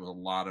 '70s. There was a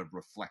lot of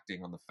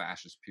reflecting on the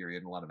fascist period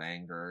and a lot of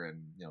anger and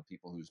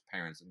people whose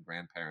parents and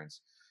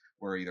grandparents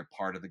were either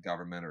part of the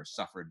government or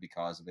suffered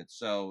because of it.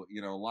 So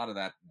a lot of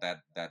that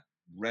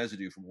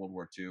residue from World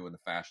War II and the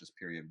fascist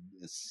period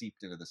is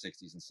seeped into the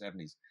 '60s and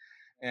 '70s.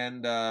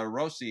 And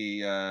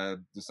Rossi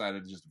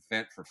decided to just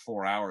vent for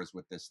 4 hours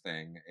with this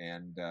thing,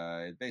 and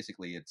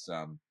basically it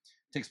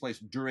takes place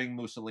during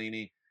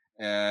Mussolini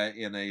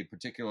in a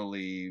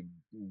particularly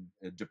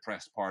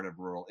depressed part of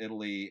rural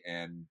Italy,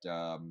 and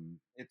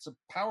it's a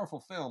powerful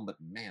film, but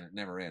man, it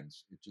never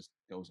ends. It just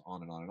goes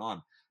on and on and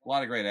on. A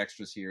lot of great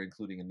extras here,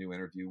 including a new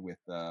interview with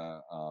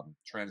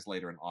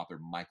translator and author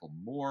Michael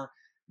Moore.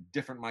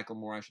 Different Michael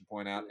Moore, I should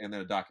point out, and then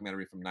a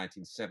documentary from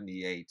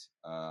 1978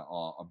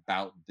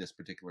 about this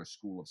particular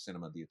school of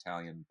cinema, the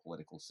Italian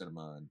political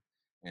cinema and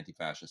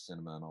anti-fascist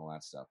cinema and all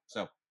that stuff.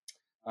 So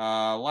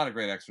a lot of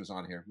great extras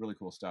on here. Really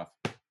cool stuff.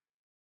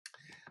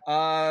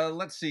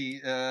 Let's see.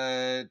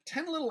 10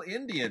 Little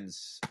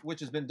Indians,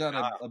 which has been done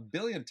a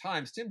billion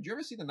times. Tim, did you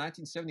ever see the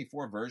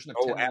 1974 version of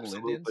 10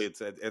 Little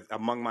Indians? It's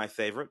among my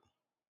favorite.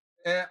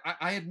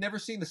 I had never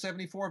seen the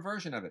 '74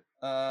 version of it,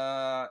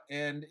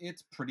 and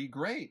it's pretty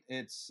great.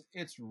 It's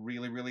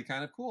really, really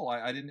kind of cool.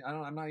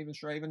 I'm not even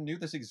sure I even knew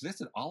this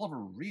existed.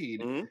 Oliver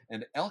Reed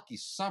and Elke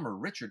Summer,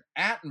 Richard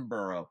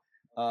Attenborough,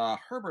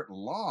 Herbert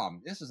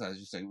Lom. This is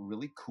just a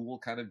really cool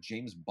kind of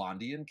James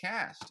Bondian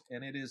cast,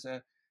 and it is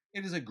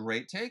a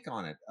great take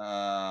on it.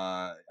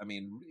 I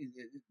mean,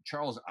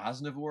 Charles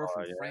Aznavour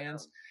from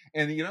France,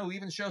 and who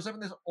even shows up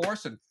in this,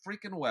 Orson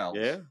freaking Welles.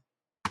 Yeah,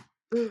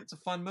 it's a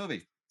fun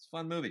movie. It's a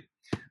fun movie.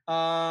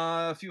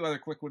 A few other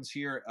quick ones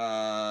here.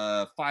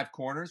 Five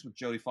Corners with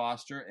Jodie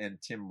Foster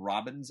and Tim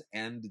Robbins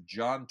and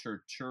John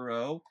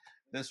Turturro.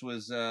 This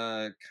was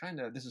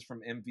this is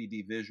from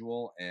MVD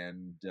Visual,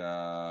 and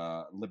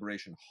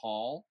Liberation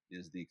Hall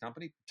is the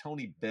company.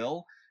 Tony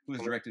Bill, who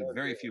has directed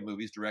very few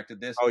movies, directed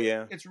this. Oh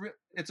yeah,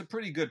 it's a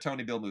pretty good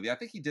Tony Bill movie. I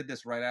think he did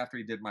this right after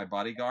he did My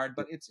Bodyguard,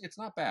 but it's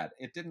not bad.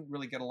 It didn't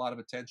really get a lot of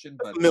attention,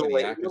 but middle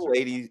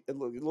 80s, a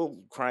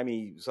little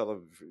crimey sort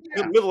of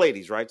middle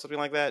 80s, right? Something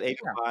like that.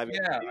 85,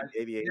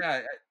 88.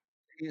 Yeah.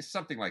 It's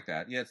something like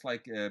that. Yeah, it's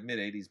like mid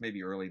 '80s,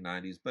 maybe early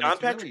 '90s. But John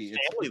it's Patrick really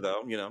Stanley,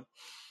 though,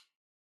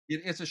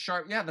 it's a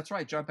sharp. Yeah, that's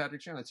right, John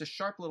Patrick Stanley. It's a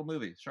sharp little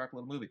movie.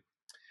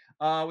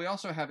 We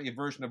also have a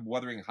version of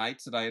Wuthering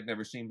Heights that I had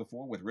never seen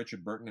before with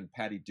Richard Burton and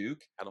Patty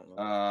Duke. I don't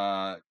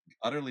know.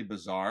 Utterly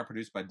bizarre,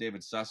 produced by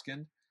David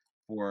Susskind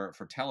for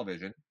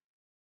television.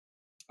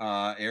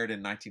 Aired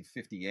in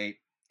 1958.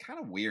 Kind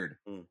of weird.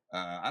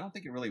 I don't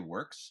think it really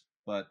works,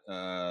 but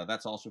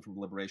that's also from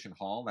Liberation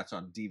Hall. That's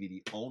on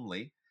DVD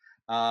only.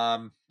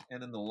 And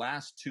then the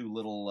last two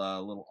little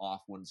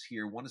off ones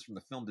here. One is from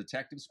the Film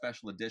Detective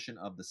Special Edition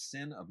of The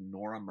Sin of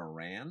Nora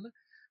Moran,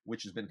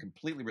 which has been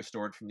completely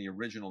restored from the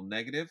original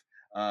negative.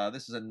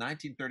 This is a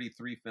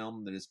 1933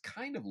 film that is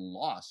kind of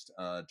lost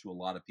to a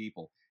lot of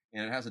people,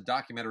 and it has a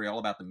documentary all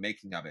about the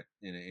making of it.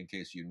 In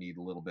case you need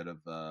a little bit of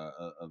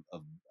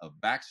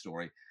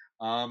backstory,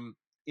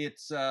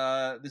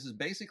 this is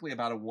basically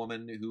about a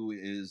woman who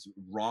is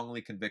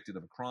wrongly convicted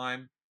of a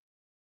crime.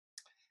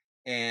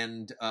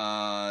 and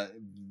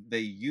they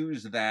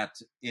use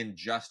that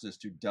injustice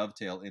to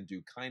dovetail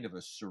into kind of a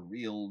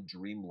surreal,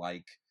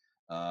 dreamlike,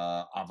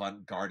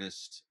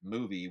 avant-gardist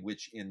movie,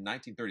 which in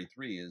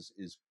 1933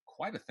 is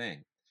quite a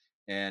thing,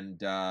 and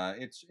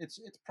it's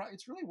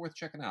really worth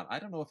checking out. I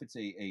don't know if it's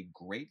a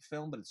great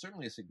film, but it's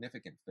certainly a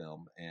significant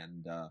film,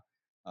 and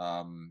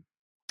um,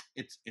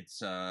 it's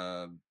it's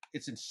uh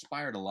it's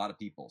inspired a lot of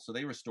people. So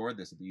they restored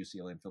this at the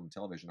UCLA Film and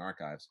Television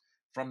Archives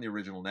from the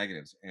original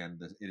negatives,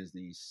 and it is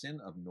the Sin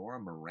of Nora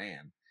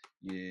Moran.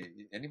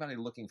 Anybody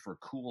looking for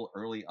cool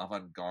early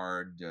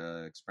avant-garde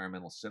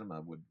experimental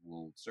cinema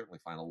will certainly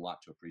find a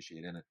lot to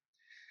appreciate in it.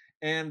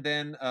 And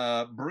then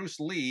Bruce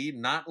Lee,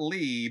 not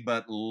Lee,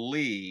 but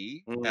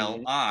Lee, Mhm,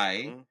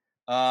 Li,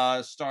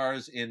 mhm.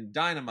 stars in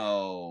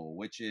Dynamo,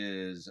 which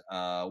is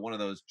one of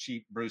those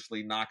cheap Bruce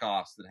Lee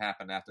knockoffs that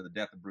happened after the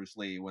death of Bruce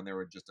Lee, when there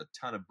were just a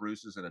ton of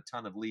Bruces and a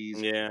ton of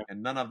Lees, Yeah.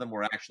 and none of them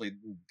were actually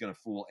going to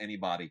fool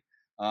anybody.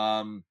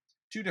 Um,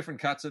 Two different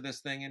cuts of this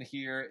thing in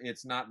here.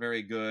 It's not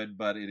very good,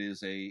 but it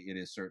is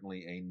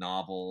certainly a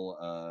novel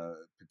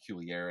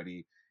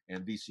peculiarity,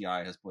 and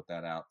VCI has put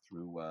that out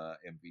through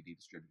MVD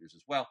distributors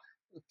as well.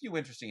 A few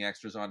interesting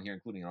extras on here,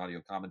 including an audio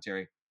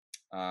commentary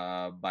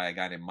by a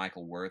guy named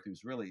Michael Worth,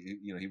 who's really,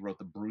 he wrote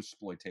the Bruce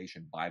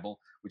Exploitation Bible,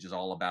 which is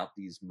all about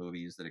these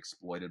movies that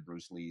exploited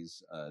Bruce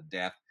Lee's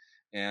death.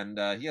 And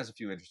he has a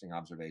few interesting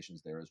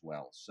observations there as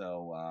well.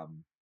 So,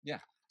 yeah,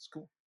 it's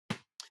cool.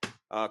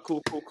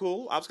 Cool, cool,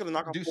 cool. I was going to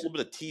knock off Do a little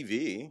bit of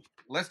TV.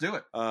 Let's do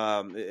it.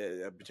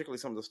 Particularly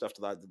some of the stuff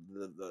that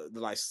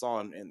that I saw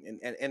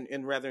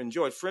and rather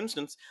enjoyed. For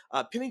instance,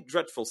 Penny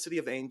Dreadful, City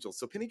of Angels.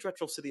 So Penny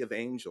Dreadful, City of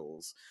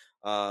Angels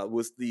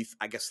was the,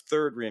 I guess,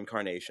 third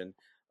reincarnation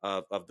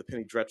of the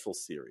Penny Dreadful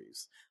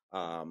series.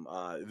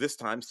 This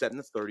time set in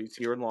the 30s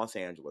here in Los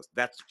Angeles.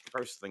 That's the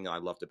first thing I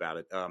loved about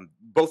it.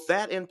 Both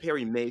that and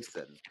Perry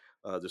Mason.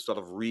 The sort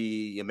of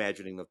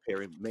reimagining of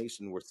Perry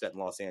Mason were set in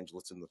Los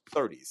Angeles in the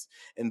 30s,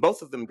 and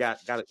both of them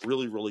got it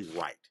really, really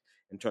right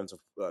in terms of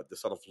the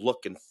sort of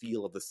look and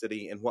feel of the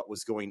city and what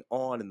was going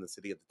on in the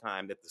city at the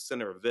time. At the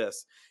center of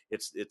this,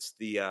 it's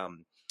the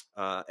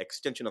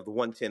extension of the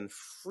 110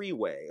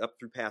 freeway up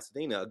through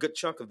Pasadena. A good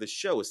chunk of the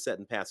show is set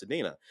in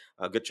Pasadena.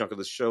 A good chunk of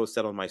the show is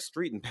set on my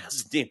street in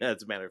Pasadena,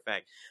 as a matter of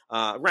fact,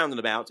 round and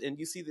about. And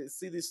you see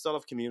this sort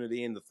of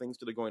community and the things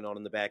that are going on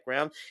in the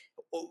background.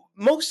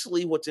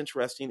 Mostly, what's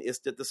interesting is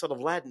that the sort of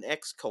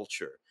Latinx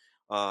culture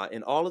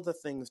and all of the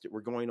things that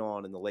were going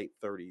on in the late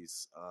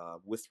 30s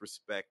with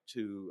respect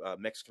to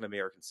Mexican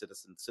American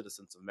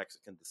citizens of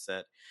Mexican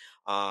descent,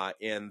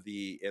 and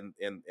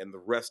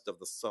the rest of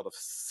the sort of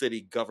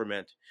city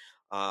government.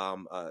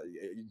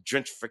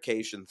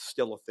 Gentrification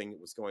still a thing that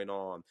was going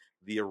on.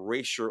 The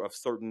erasure of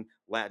certain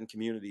Latin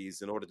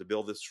communities in order to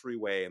build this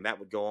freeway, and that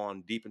would go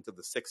on deep into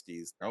the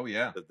 60s. Oh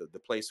yeah, The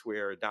place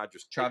where Dodger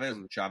Chavez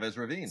Stadium Chavez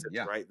Ravine. sits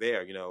Yeah, right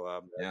there. yeah.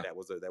 That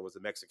was a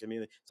Mexican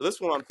community. So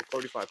this went on for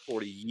 35,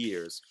 40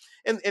 years,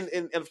 and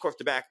of course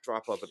the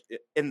backdrop of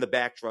it, in the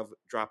backdrop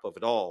drop of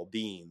it all,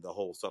 being the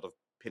whole sort of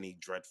Penny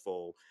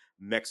Dreadful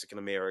Mexican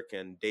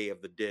American Day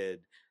of the Dead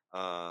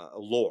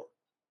lore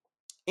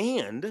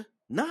and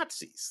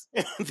Nazis.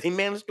 They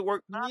managed to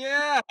work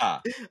Yeah.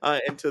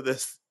 into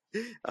this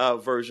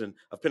version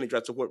of Penny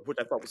Dreadful, which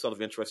I thought was sort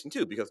of interesting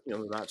too, because the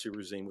Nazi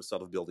regime was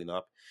sort of building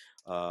up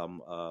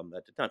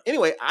at the time.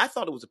 Anyway, I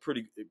thought it was a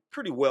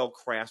pretty well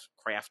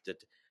crafted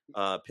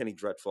Penny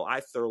Dreadful.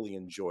 I thoroughly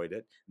enjoyed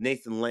it.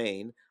 Nathan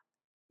Lane,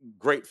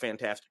 great,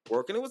 fantastic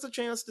work, and it was a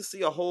chance to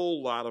see a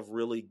whole lot of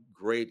really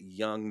great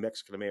young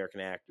Mexican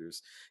American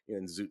actors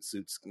in zoot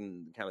suits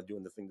and kind of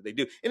doing the thing that they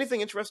do.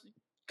 Anything interesting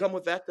come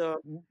with that?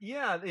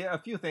 Yeah, yeah, a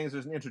few things.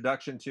 There's an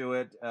introduction to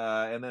it,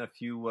 and then a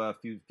few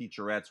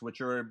featurettes, which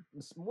are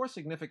more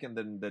significant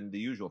than the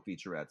usual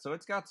featurettes. So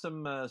it's got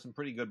some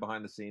pretty good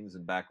behind the scenes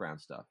and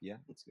background stuff. Yeah,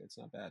 it's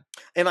not bad.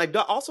 And I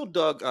also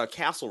dug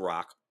Castle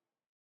Rock,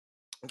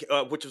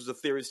 which was a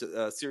series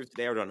that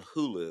aired on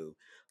Hulu,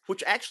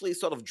 which actually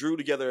sort of drew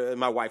together. And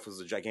my wife was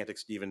a gigantic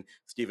Stephen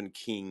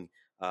King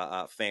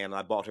fan.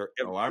 I bought her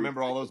Oh, I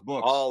remember all those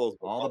books, all those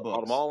books. all the Bought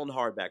them books. all in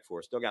hardback for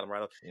her. Still got them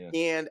right up. Yeah.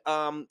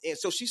 And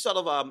so she sort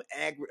of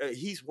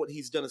what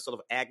he's done is sort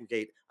of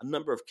aggregate a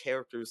number of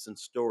characters and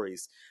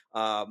stories.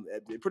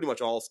 Pretty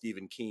much all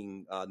Stephen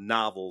King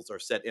novels are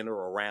set in or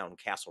around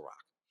Castle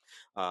Rock.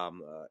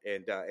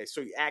 And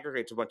so he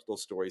aggregates a bunch of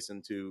those stories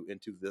into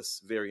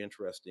this very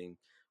interesting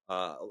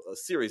a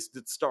series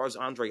that stars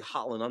Andre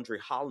Holland. Andre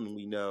Holland,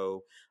 we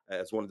know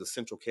as one of the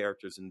central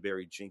characters in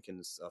Barry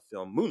Jenkins'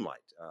 film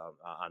Moonlight.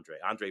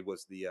 Andre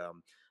was the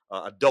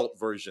adult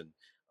version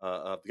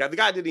of the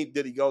guy that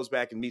he goes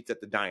back and meets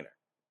at the diner.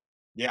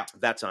 Yeah.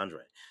 That's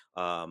Andre.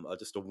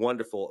 Just a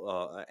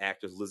wonderful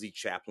actor, Lizzie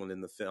Chaplin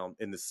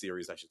in the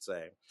series, I should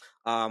say.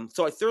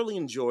 So I thoroughly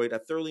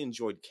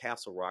enjoyed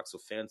Castle Rock. So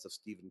fans of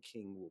Stephen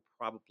King will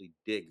probably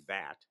dig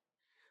that.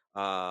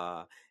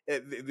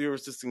 There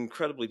was this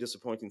incredibly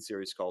disappointing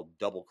series called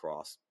Double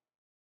Cross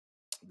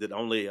that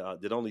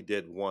only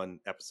did one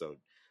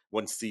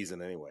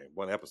season anyway,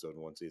 one episode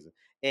in one season.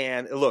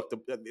 And look,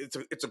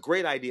 it's a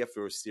great idea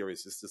for a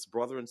series. It's this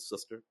brother and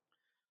sister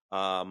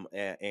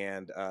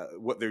And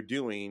what they're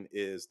doing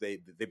is they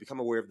become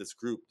aware of this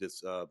group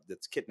that's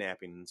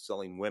kidnapping and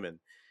selling women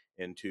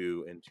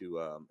into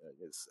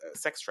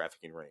sex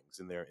trafficking rings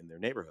in their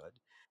neighborhood,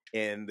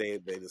 and they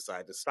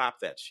decide to stop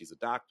that. She's a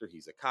doctor,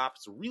 he's a cop.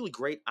 It's a really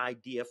great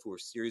idea for a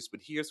series,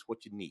 but here's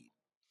what you need: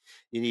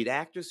 you need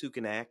actors who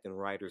can act and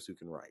writers who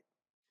can write.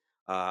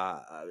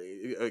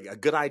 A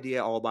good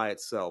idea all by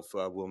itself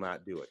will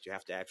not do it. You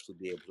have to actually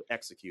be able to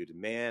execute.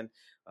 And man,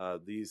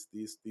 these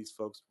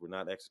folks were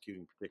not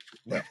executing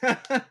particularly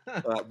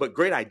well. But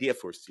great idea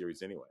for a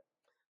series anyway.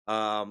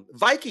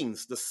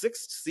 Vikings, the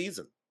sixth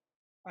season.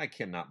 I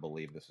cannot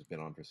believe this has been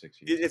on for 6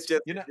 years. It's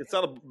just You know, it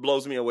sort of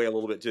blows me away a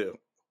little bit too.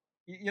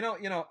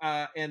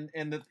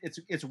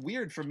 it's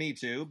weird for me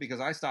too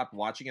because I stopped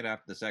watching it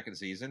after the second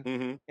season,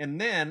 Hmm.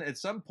 and then at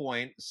some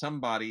point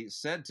somebody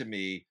said to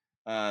me,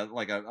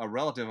 like a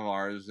relative of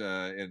ours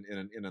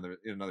in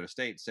another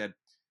state said,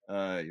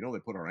 they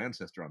put our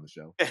ancestor on the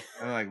show. And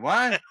I'm like,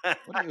 what?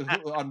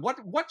 On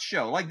what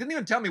show? Like, didn't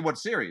even tell me what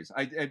series.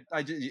 I just,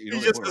 You they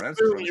just put our ancestor on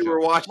assumed the you show.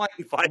 were I'm watching like,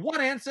 Vikings. what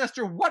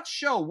ancestor? What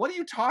show? What are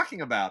you talking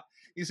about?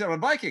 He said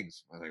on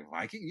Vikings. I was like,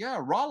 Viking? Yeah,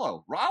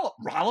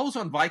 Rollo's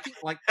on Viking.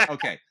 Like,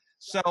 okay.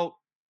 So,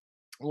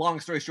 long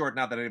story short,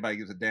 not that anybody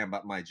gives a damn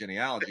about my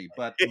genealogy,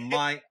 but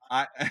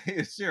I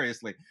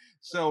seriously.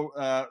 So,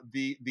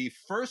 the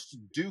first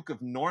Duke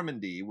of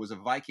Normandy was a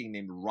Viking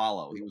named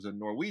Rollo. He was a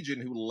Norwegian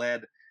who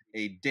led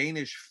a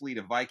Danish fleet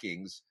of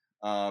Vikings.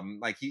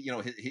 Like he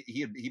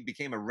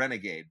became a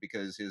renegade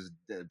because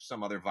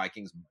some other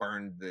Vikings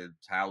burned the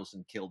house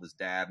and killed his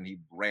dad, and he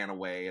ran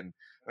away and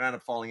ended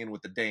up falling in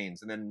with the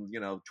Danes. And then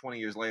 20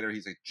 years later,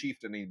 he's a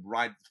chieftain. He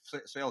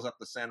sails up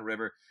the Seine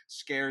River,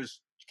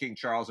 scares King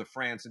Charles of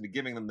France into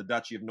giving them the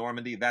Duchy of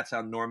Normandy. That's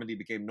how Normandy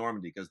became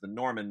Normandy, because the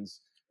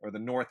Normans or the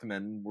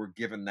Northmen were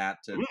given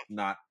that to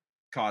not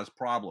cause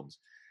problems.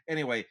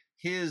 Anyway,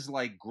 his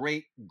like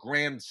great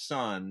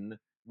grandson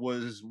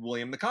was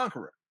William the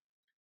Conqueror,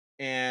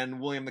 and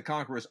William the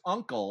Conqueror's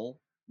uncle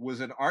was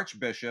an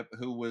archbishop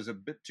who was a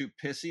bit too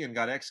pissy and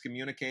got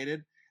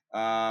excommunicated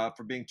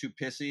for being too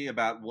pissy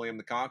about William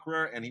the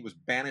Conqueror, and he was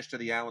banished to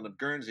the island of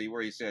Guernsey,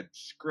 where he said,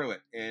 screw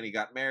it, and he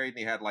got married, and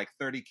he had like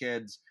 30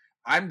 kids.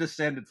 I'm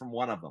descended from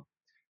one of them.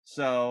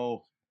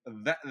 So,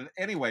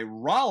 anyway,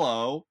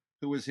 Rollo,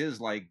 who was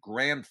his like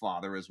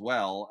grandfather as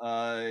well,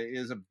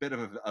 is a bit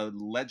of a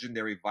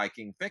legendary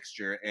Viking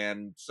fixture,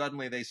 and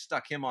suddenly they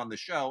stuck him on the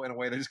show in a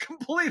way that is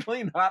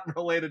completely not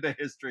related to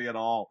history at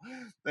all.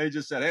 They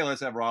just said, "Hey,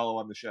 let's have Rollo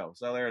on the show."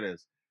 So there it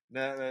is.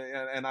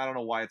 And I don't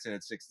know why it's in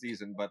its sixth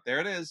season, but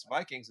there it is.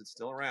 Vikings, it's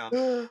still around.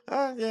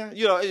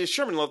 Yeah,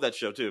 Sherman loved that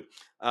show too.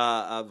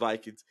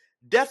 Vikings.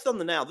 Death on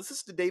the Nile. This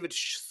is the David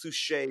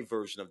Suchet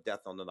version of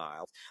Death on the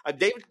Nile.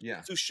 David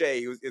Yeah,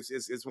 Suchet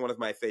is one of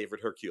my favorite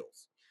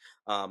Hercules.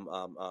 And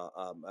now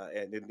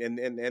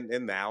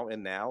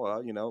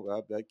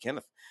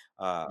Kenneth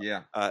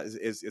yeah.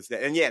 is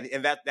that, and yeah,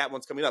 and that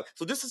one's coming up.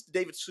 So this is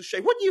David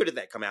Suchet. What year did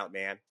that come out,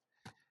 man?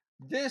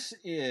 This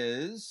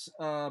is Is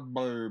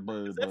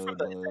that from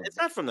the? It's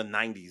not from the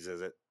 '90s,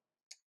 is it?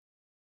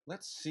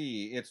 let's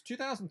see. It's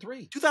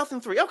 2003.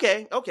 2003.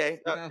 Okay.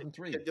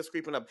 2003. Just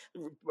creeping up.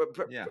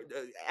 Yeah.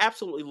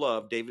 Absolutely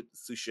love David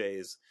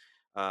Suchet's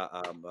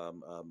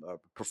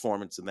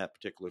performance in that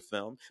particular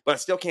film, but I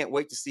still can't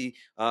wait to see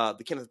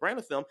the Kenneth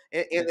Branagh film.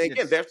 And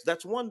again, It's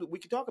that's one that we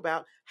could talk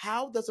about.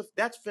 How does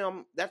that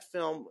film, I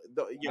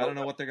don't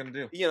know what they're going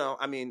to do.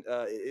 I mean,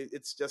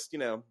 it's just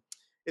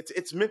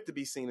it's meant to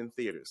be seen in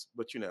theaters,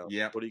 but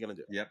Yep. what are you going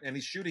to do? Yep. And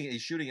he's shooting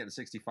it in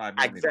 65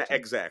 millimeter too.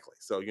 Exactly.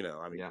 So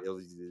I mean, Yeah.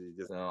 it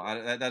just, So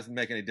that doesn't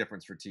make any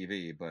difference for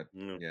TV, but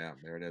mm. yeah,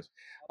 there it is.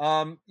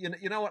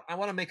 You know what? I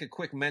want to make a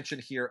quick mention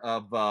here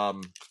of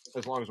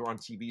as long as we're on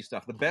TV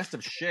stuff, the Best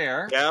of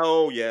Cher,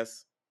 Oh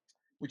yes.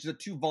 which is a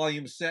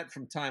 2-volume set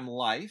from Time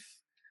Life.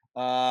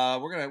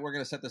 We're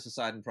gonna set this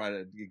aside and try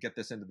to get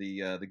this into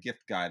the gift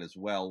guide as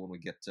well when we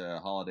get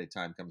holiday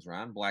time comes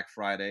around. Black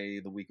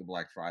Friday, the week of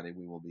Black Friday,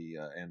 we will be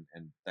and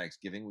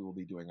Thanksgiving, we will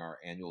be doing our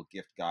annual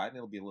gift guide, and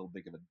it'll be a little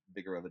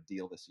bigger of a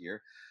deal this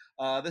year.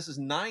 This is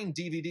 9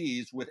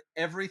 DVDs with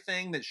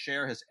everything that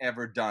Cher has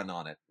ever done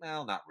on it.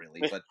 Well, not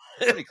really, but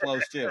pretty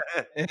close too.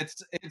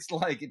 It's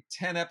like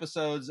 10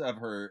 episodes of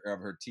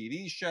her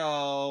TV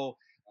show,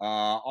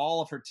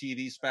 all of her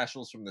TV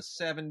specials from the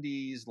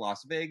 70s,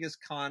 Las Vegas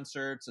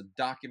concerts, a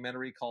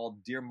documentary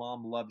called Dear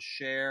Mom Loves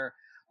Cher,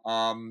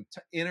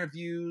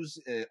 interviews,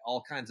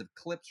 all kinds of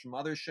clips from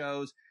other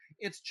shows.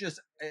 It's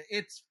just,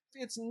 it's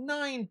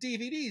 9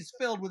 DVDs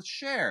filled with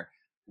Cher.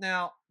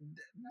 Now,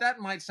 that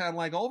might sound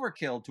like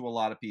overkill to a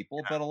lot of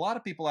people, but a lot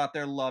of people out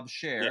there love Yeah.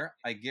 Cher.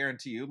 I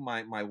guarantee you,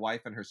 my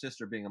wife and her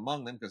sister being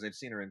among them because they've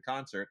seen her in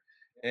concert.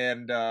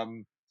 And,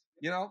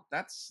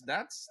 that's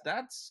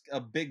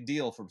a big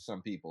deal for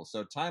some people.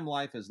 So Time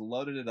Life has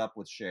loaded it up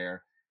with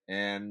Cher,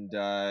 and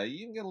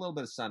you can get a little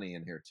bit of Sunny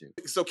in here too.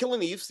 So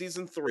Killing Eve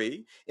season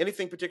 3.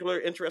 Anything particular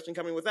interesting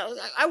coming with that?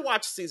 I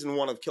watched season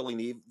 1 of Killing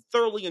Eve,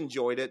 thoroughly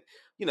enjoyed it.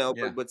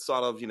 Yeah. But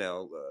sort of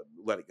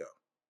let it go.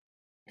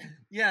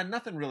 Yeah,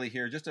 nothing really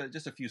here. Just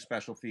a few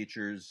special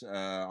features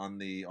on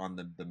the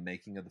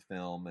making of the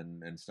film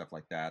and stuff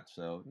like that.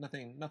 So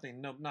nothing,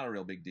 no, not a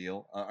real big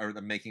deal. Or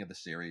the making of the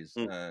series,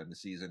 Mm. the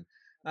season,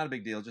 not a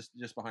big deal.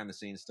 Just behind the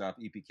scenes stuff,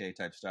 EPK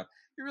type stuff.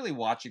 You're really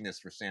watching this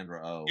for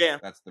Sandra Oh. Yeah,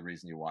 That's the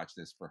reason you watch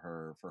this, for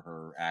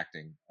her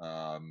acting.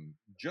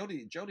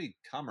 Jodie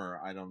Comer,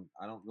 I don't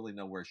really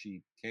know where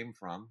she came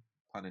from,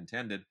 pun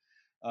intended.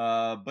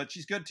 But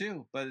she's good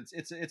too. But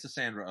it's a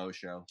Sandra Oh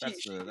show. she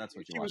she, That's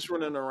what you she watch was it for.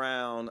 running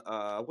around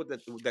with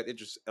that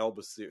Idris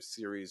Elba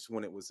series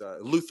when it was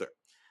Luther.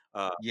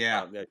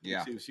 Yeah, Yeah,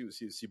 yeah.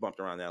 she bumped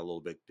around that a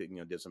little bit,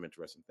 did some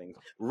interesting things.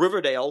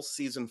 Riverdale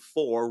season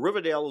 4.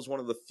 Riverdale is one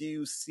of the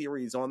few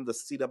series on the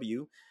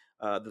CW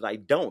that I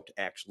don't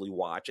actually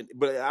watch,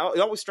 but it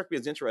always struck me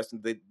as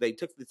interesting. They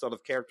took the sort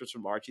of characters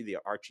from Archie, the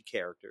Archie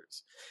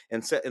characters,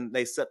 and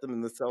they set them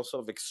in this sort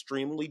of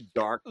extremely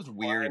dark It was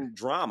weird. crime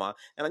drama.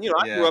 And I grew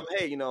Yeah, up,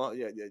 hey, yeah,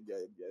 yeah, yeah,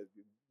 yeah,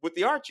 with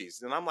the Archies,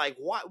 and I'm like,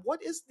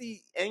 what is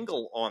the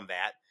angle on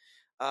that?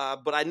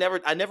 But I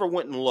never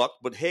went and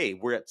looked. But hey,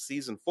 we're at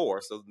season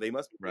 4, so they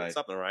must be doing right,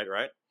 something right,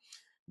 right?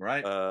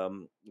 right.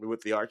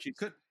 With the Archies.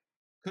 Could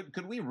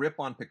could we rip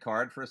on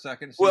Picard for a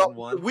second? Well, Season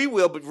one. we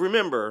will, but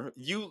remember,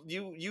 you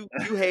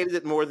hated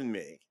it more than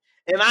me,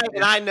 and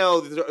Yeah, I know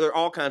that there are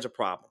all kinds of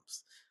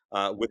problems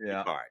with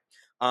yeah, Picard.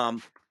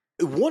 Um,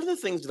 one of the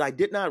things that I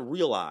did not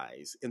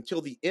realize until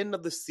the end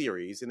of the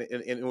series, and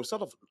it was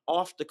sort of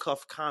off the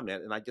cuff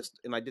comment, and I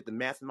did the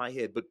math in my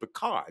head. But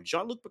Picard,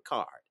 Jean Luc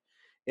Picard,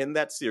 in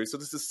that series, so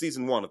this is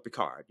season 1 of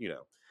Picard.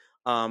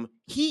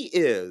 He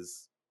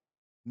is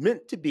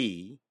meant to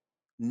be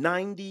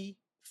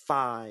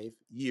 95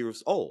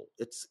 years old.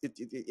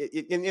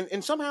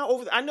 And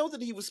somehow I know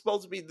that he was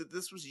supposed to be that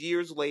this was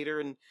years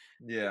later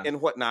yeah,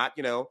 and whatnot,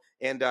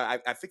 and I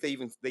think they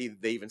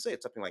even say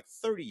it's something like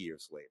 30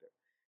 years later.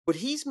 But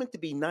he's meant to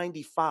be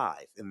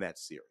 95 in that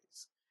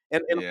series.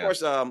 And of yeah,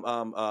 course,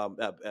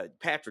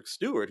 Patrick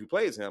Stewart, who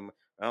plays him,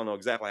 I don't know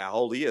exactly how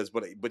old he is,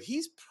 but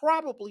he's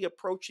probably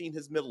approaching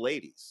his middle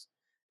 80s,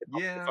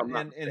 if yeah. I'm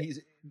not And mistaken. he's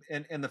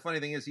and the funny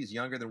thing is, he's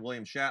younger than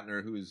William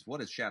Shatner, who's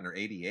what is Shatner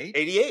 88,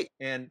 88.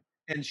 and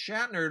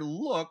Shatner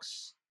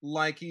looks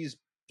like he's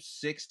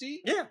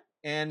 60, Yeah.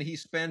 and he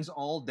spends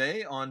all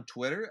day on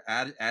Twitter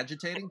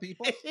agitating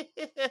people.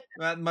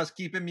 That must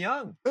keep him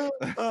young. But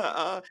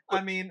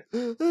I mean,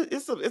 but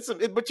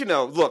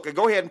look,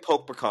 go ahead and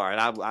poke Picard.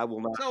 I will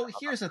not. so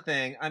here's the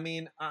thing. I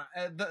mean,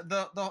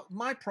 the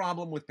my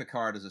problem with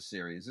Picard as a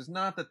series is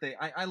not that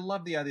I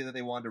love the idea that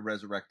they wanted to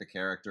resurrect the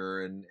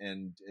character,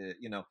 and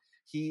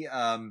he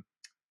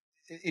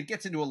it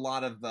gets into a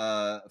lot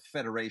of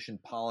Federation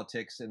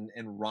politics and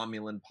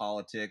Romulan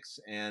politics,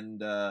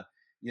 and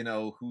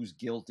who's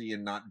guilty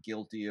and not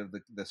guilty of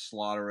the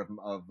slaughter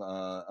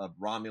of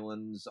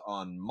Romulans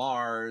on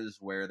Mars,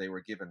 where they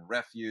were given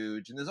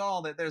refuge, and there's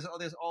all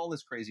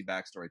this crazy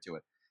backstory to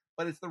it.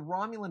 But it's the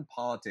Romulan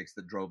politics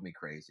that drove me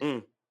crazy,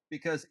 Mm.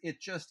 because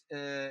it just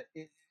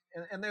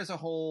and there's a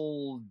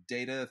whole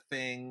data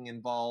thing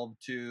involved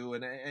too,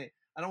 and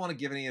I don't want to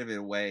give any of it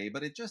away,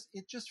 but it just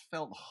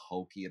felt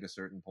hokey at a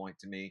certain point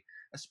to me,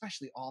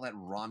 especially all that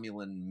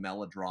Romulan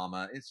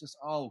melodrama. It's just,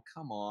 oh,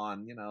 come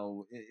on,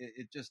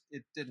 it just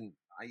it didn't.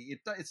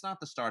 It's not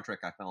the Star Trek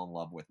I fell in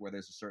love with, where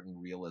there's a certain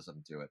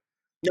realism to it.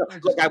 No, They're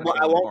just look, kind of I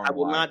going won't. far I and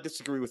will wide. not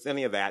disagree with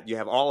any of that. You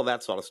have all of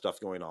that sort of stuff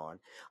going on,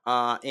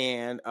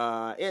 and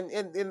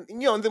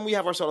then we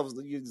have our sort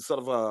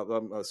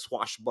of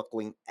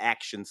swashbuckling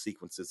action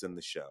sequences in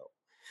the show.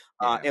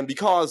 Yeah,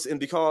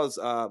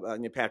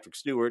 Patrick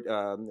Stewart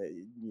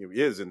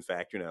is in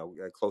fact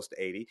close to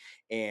 80,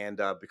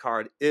 and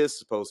Picard is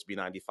supposed to be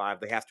 95.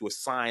 They have to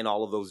assign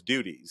all of those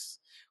duties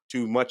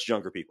to much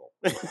younger people.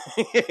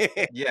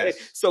 yes,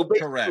 So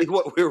basically, correct.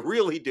 what we're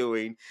really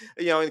doing,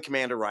 and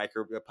Commander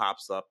Riker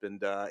pops up, and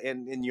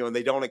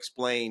they don't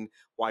explain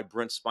why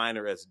Brent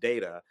Spiner as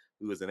Data,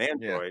 who is an Yeah,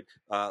 android,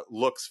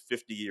 looks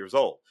 50 years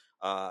old.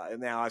 And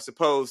now I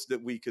suppose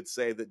that we could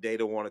say that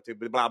Data wanted to,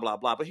 but blah blah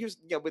blah. But here's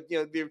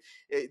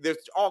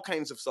there's all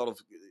kinds of sort of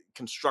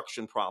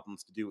construction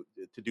problems to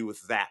do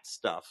with that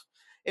stuff.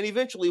 And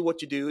eventually,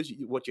 what you do is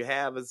what you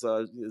have is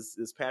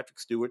Patrick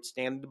Stewart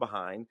standing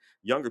behind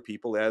younger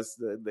people as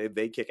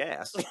they kick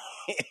ass,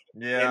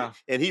 yeah.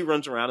 and he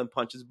runs around and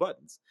punches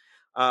buttons.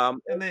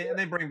 And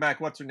they bring back,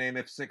 what's her name,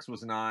 if 6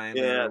 was 9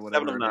 Yeah, or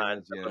whatever it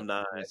is. seven Yeah, of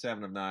nine. yeah,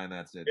 7 of 9.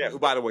 That's it. Yeah, Yeah, who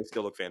by the way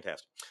still look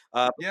fantastic.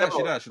 But yeah.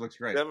 She does. She looks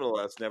great.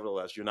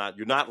 nevertheless, you're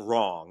not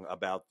wrong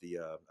about the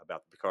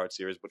Picard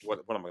series. But what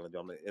am I going to do?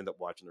 I'm going to end up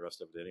watching the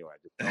rest of it anyway. I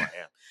just know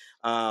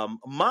I am.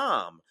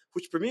 Mom,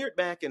 which premiered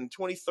back in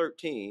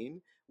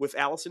 2013 with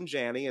Allison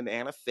Janney and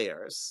Anna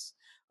Faris.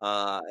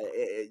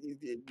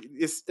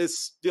 Is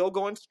still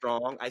going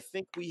strong. I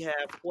think we have,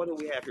 what do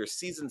we have here?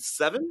 Season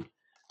 7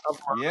 of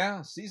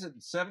Yeah, season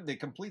 7, the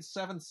complete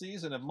 7th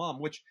season of Mom,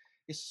 which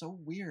is so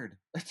weird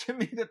to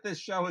me that this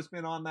show has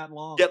been on that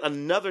long. yet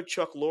another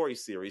Chuck Lorre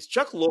series.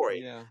 Chuck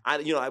Lorre, Yeah,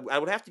 I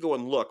would have to go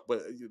and look,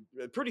 but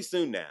pretty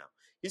soon now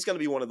he's going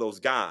to be one of those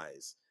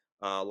guys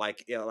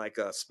like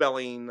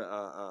spelling,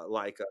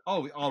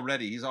 Oh,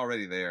 he's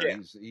already there. yeah.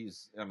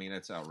 He's. I mean,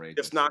 it's Just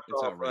outrageous. knocked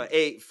It's off outrageous.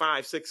 8,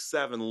 5, 6,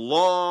 7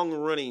 long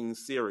running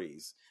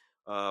series.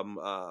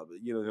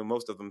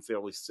 Most of them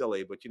fairly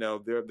silly, but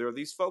there are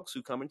these folks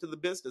who come into the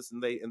business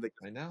and they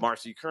I know.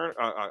 Marcy Kern,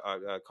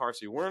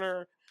 Carsey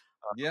Werner.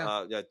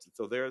 Yeah. Yeah,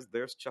 so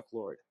there's Chuck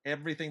Lorre.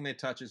 Everything they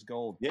touch is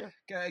gold. Yeah.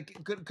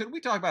 Could we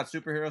talk about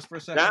superheroes for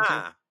a second too?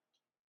 Ah.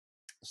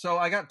 So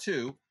I got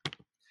two.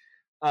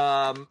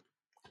 Um,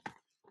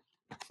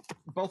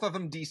 both of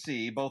them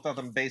DC. Both of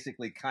them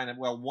basically kind of,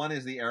 well, one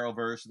is the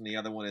Arrowverse and the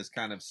other one is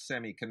kind of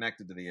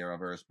semi-connected to the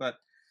Arrowverse. But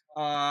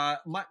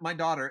my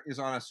daughter is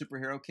on a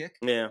superhero kick,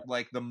 Yeah.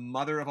 like the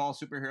mother of all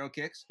superhero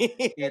kicks.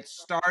 It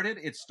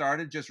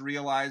started just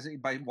realizing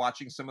by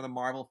watching some of the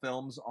Marvel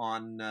films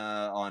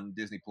on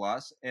Disney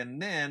Plus,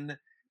 and then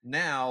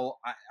now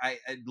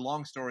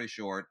long story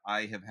short,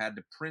 I have had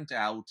to print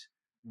out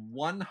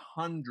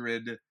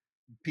 100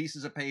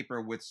 pieces of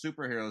paper with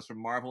superheroes from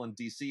Marvel and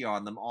DC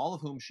on them, all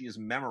of whom she is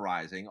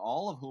memorizing,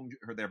 all of whom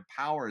their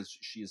powers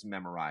she is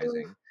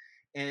memorizing.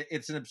 And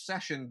it's an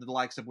obsession, the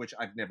likes of which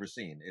I've never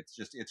seen.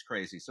 It's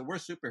crazy. So we're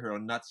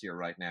superhero nuts here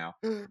right now,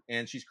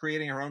 and she's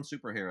creating her own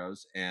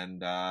superheroes,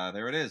 and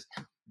there it is.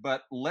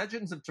 But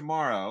Legends of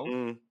Tomorrow,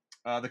 Mm.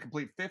 the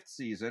complete fifth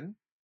season,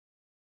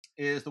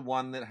 is the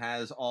one that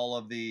has all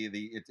of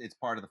it's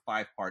part of the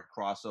 5-part Oh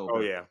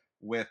crossover yeah.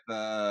 with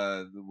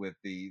the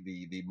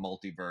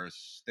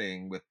multiverse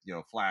thing with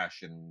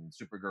Flash and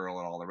Supergirl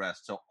and all the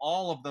rest. So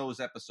all of those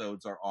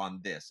episodes are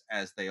on this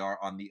as they are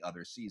on the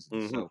other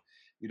seasons. Hmm. So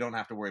you don't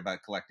have to worry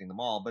about collecting them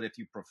all. But if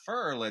you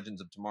prefer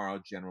Legends of Tomorrow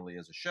generally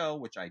as a show,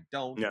 which I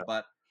don't, Yeah.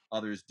 but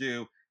others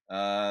do,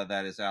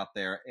 that is out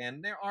there,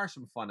 and there are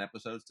some fun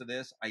episodes to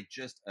this. I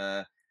just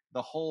the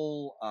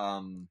whole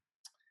uh,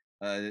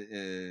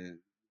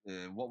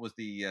 uh, what was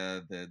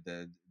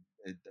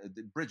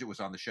Bridget was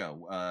on the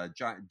show.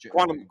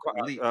 Quantum.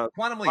 Quantum Leap.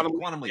 Quantum.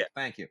 Quantum Leap.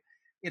 Thank you.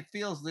 It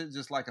feels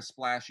just like a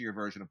splashier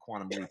version of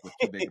Quantum Leap with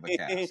too big of a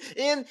cast,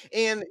 and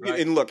right?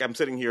 and look, I'm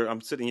sitting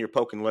here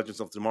poking Legends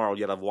of Tomorrow,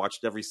 yet I've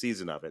watched every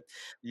season of it.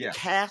 The Yeah,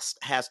 cast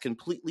has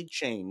completely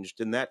changed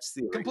in that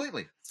series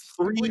completely,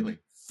 3 completely.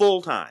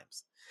 full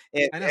times.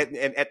 And, I know.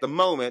 and at the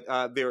moment,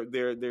 they're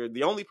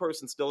the only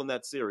person still in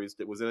that series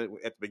that was in it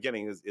at the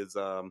beginning is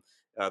the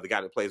guy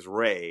that plays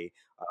Ray,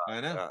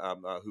 I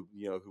know.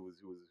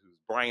 who's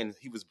Brian.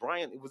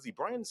 Was he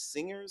Brian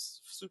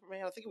Singer's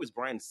Superman? I think it was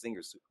Brian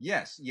Singer's Superman.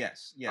 Yes,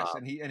 yes, yes.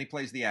 And he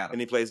plays the And Atom.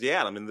 he plays the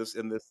Atom in this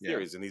Yeah,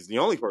 series, and he's the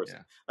only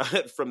person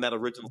yeah. from that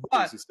original series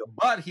But who still.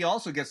 but he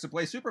also gets to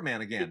play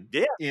Superman again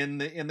Yeah, in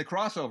the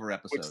crossover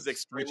which is episodes, which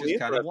extremely is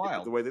kind of interesting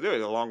with the wild. way they do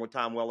it, along with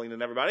Tom Welling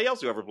and everybody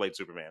else who ever played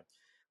Superman.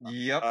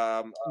 Yep.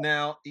 Um,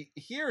 Now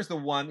here's the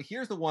one.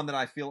 Here's the one that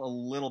I feel a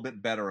little bit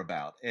better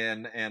about.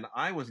 And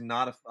I was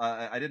not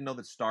I didn't know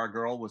that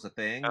Stargirl was a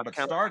thing, I'm but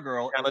kind of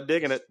kind of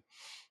digging it.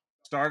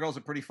 Stargirl's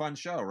a pretty fun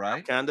show, I'm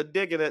right? kind of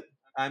digging it.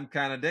 I'm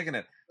kind of digging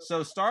it.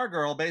 So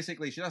Stargirl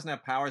basically she doesn't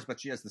have powers,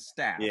 but she has the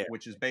staff, Yeah.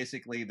 which is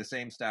basically the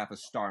same staff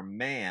as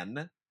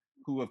Starman,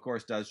 who of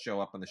course does show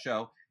up on the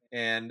show.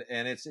 And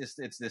it's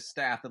this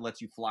staff that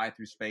lets you fly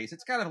through space.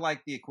 It's kind of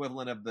like the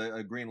equivalent of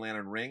the Green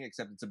Lantern ring,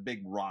 except it's a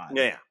big rod,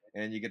 Yeah.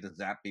 and you get to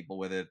zap people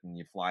with it, and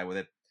you fly with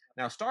it.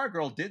 Now,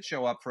 Stargirl did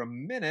show up for a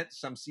minute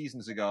some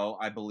seasons ago,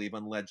 I believe,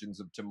 on Legends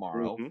of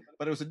Tomorrow, Hmm.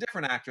 but it was a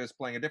different actress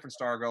playing a different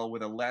Stargirl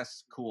with a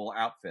less cool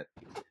outfit.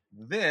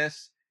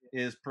 This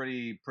is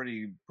pretty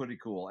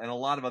cool, and a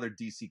lot of other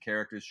DC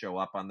characters show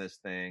up on this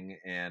thing,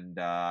 and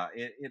I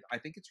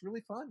think it's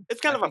really fun.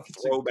 It's kind I of a think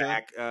it's a good,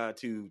 throwback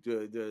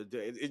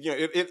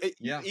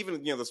yeah.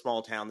 even the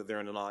small town that they're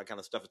in and all that kind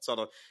of stuff. It sort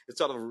of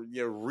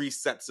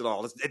resets it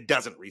all. It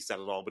doesn't reset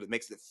it all, but it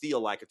makes it feel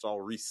like it's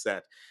all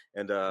reset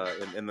and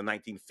in the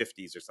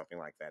 1950s or something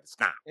like that. It's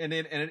not. And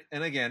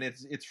again,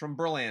 it's from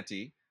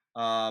Berlanti.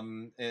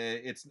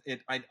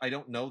 I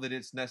don't know that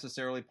it's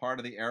necessarily part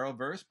of the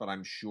Arrowverse, but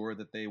I'm sure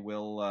that they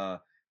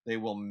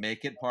will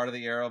make it part of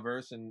the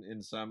Arrowverse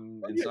in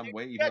some Well, in you, some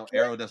way, you even got though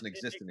choice. Arrow doesn't You,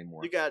 exist you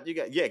anymore. got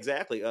yeah,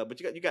 exactly. But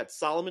you got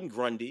Solomon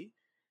Grundy,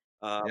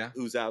 Yeah,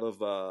 who's out of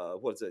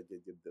what is it,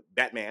 the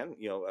Batman?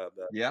 yeah, All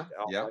yeah,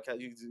 that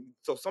kind of,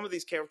 so some of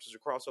these characters are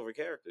crossover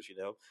characters.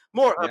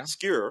 More yeah,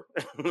 obscure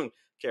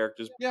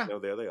characters. yeah,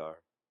 There they are.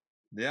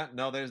 yeah.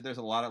 No, there's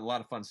a lot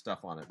of fun stuff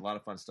on it. A lot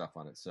of fun stuff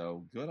on it.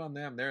 So good on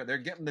them. They're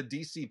getting the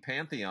DC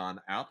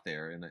pantheon out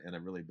there in a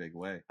really big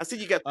way. I see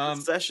you got Um,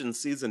 Succession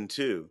season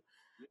 2.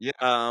 yeah,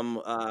 And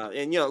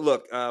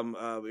look,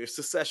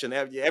 Secession.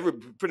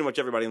 Pretty much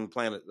everybody on the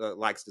planet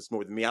likes this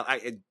more than me.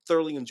 I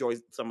thoroughly enjoy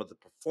some of the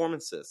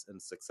performances in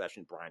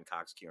Succession. Brian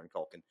Cox, Kieran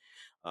Culkin,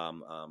 a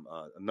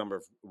number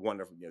of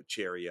wonderful,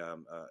 Cherry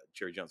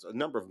Jones, a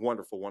number of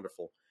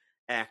wonderful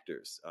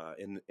actors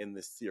in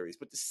this series.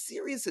 But the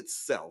series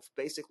itself,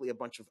 basically a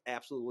bunch of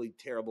absolutely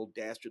terrible,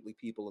 dastardly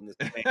people in this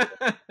family,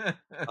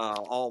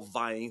 all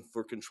vying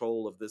for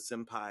control of this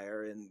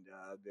empire, and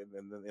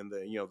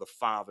the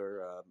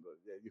father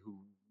who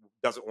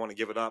doesn't want to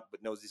give it up,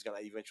 but knows he's going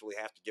to eventually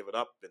have to give it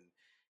up,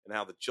 and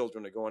how the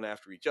children are going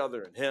after each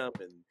other and him,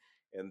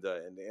 And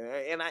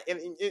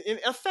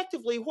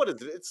effectively, what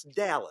is it? It's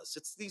Dallas.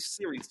 It's these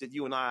series that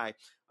you and I,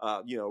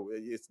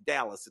 it's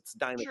Dallas, it's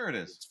Dynasty, Sure, it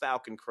is. it's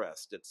Falcon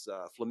Crest, it's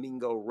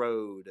Flamingo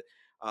Road,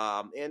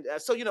 and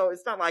so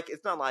it's not like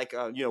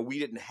we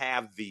didn't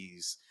have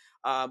these,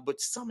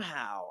 but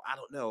somehow I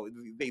don't know,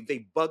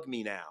 they bug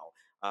me now.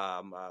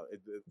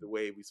 The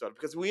way we sort of,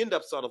 because we end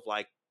up sort of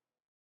like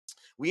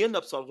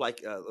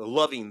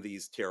loving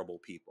these terrible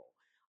people.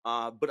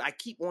 But I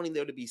keep wanting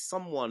there to be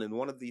someone in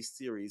one of these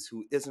series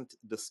who isn't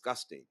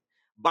disgusting.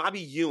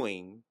 Bobby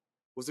Ewing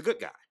was a good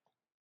guy,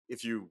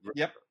 if you remember,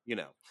 Yep. you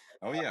know,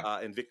 Oh yeah.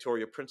 and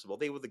Victoria Principal.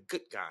 They were the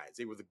good guys.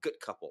 They were the good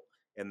couple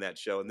in that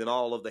show. And then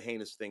all of the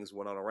heinous things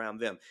went on around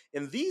them.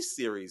 In these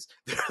series,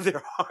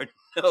 there are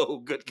no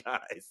good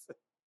guys.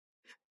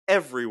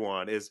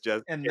 Everyone is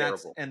just And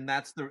terrible.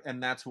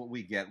 that's what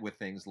we get with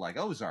things like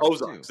Ozark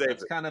Ozark, too. save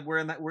That's kind of we're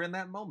in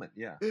that moment.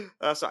 Yeah.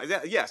 Sorry,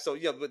 yeah. So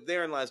yeah, but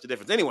therein lies the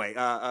difference. Anyway,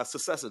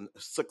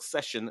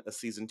 Succession,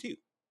 season 2.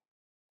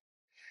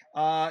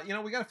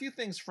 We got a few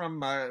things from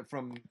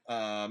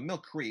Mill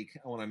Creek.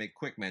 I want to make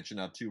quick mention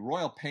of to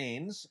Royal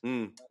Pains,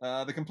 Mm.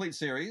 the complete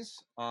series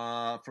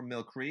from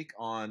Mill Creek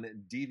on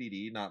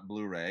DVD, not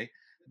Blu-ray.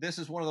 This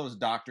is one of those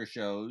doctor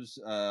shows.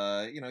 He's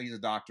a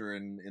doctor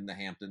in the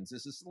Hamptons.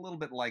 This is a little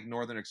bit like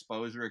Northern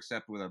Exposure,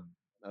 except with a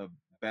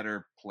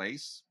better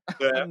place.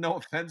 Yeah. No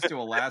offense to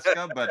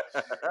Alaska, but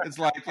it's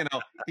like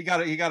he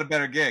got a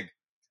better gig.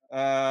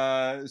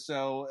 It's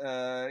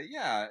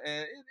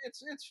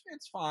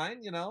fine.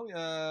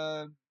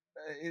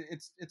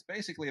 It's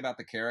basically about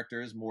the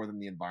characters more than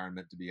the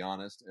environment, to be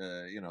honest.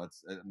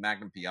 It's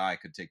Magnum PI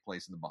could take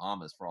place in the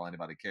Bahamas for all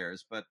anybody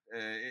cares, but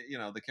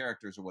the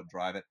characters are what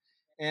drive it,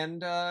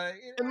 and in I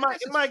my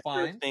guess in it's my experience,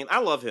 fine. Shane, I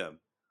love him.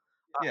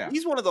 Yeah,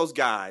 He's one of those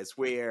guys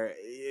where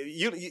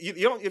you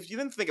don't, if you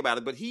didn't think about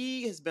it, but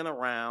he has been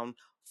around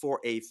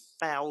for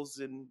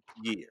 1,000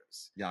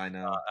 years. yeah, I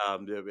know.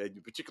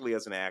 Particularly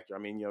as an actor. I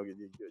mean,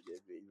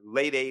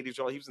 late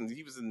 '80s.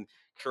 He was in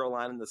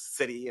Caroline in the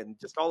City, and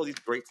just all of these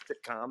great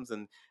sitcoms,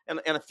 and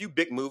a few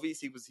big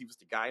movies. He was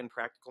the guy in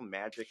Practical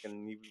Magic,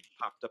 and he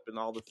popped up in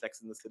all the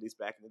Sex in the Cities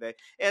back in the day,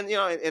 and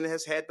and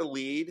has had the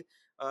lead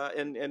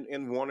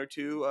in one or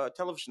two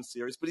television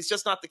series. But he's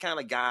just not the kind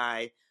of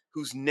guy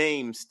whose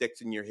name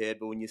sticks in your head,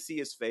 but when you see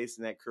his face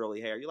and that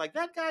curly hair, you're like,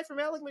 that guy from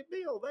Ally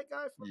McBeal, that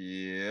guy from,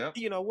 Yep.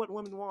 What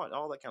Women Want,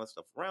 all that kind of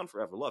stuff. Around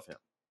forever, love him.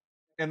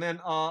 And then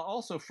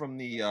also from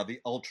the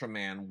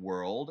Ultraman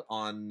world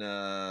on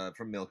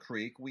from Mill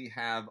Creek, we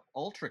have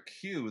Ultra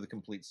Q, the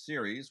complete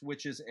series,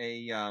 which is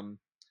a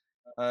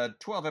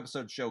 12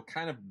 episode show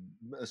kind of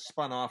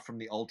spun off from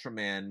the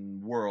Ultraman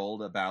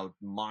world about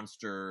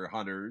monster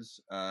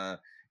hunters.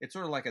 It's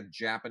sort of like a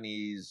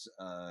Japanese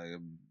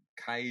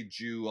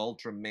kaiju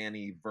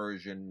Ultraman-y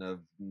version of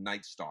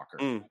Night Stalker.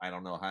 Mm. I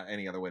don't know how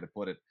any other way to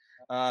put it.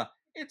 Uh,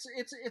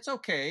 it's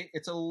okay.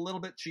 It's a little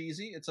bit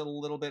cheesy. It's a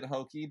little bit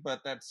hokey,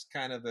 but that's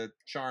kind of the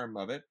charm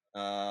of it.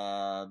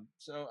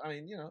 So I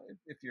mean,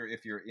 if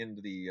you're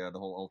into the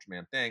whole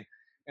Ultraman thing,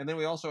 and then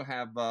we also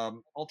have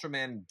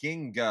Ultraman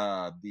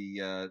Ginga,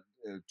 the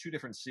two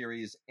different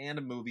series and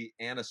a movie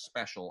and a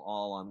special,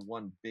 all on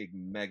one big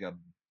mega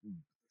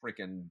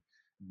freaking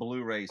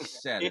Blu-ray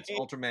set. It's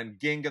Ultraman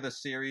Ginga the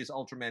series,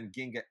 Ultraman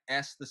Ginga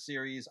S the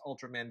series,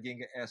 Ultraman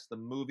Ginga S the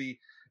movie,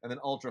 and then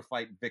Ultra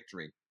Fight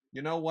Victory.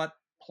 You know what?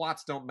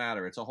 Plots don't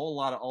matter. It's a whole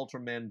lot of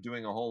Ultramen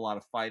doing a whole lot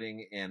of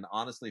fighting, and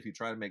honestly, if you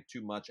try to make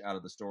too much out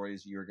of the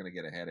stories, you're going to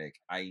get a headache.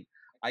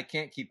 I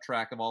can't keep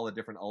track of all the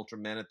different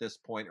Ultramen at this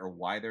point, or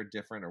why they're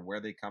different, or where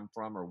they come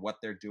from, or what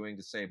they're doing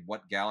to save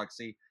what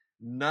galaxy.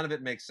 None of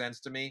it makes sense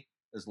to me.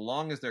 As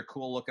long as they're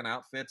cool looking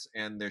outfits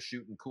and they're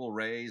shooting cool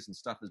rays and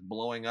stuff is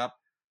blowing up,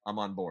 I'm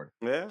on board.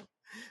 Yeah.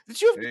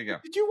 Did you There you go.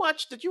 did you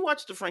watch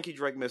the Frankie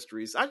Drake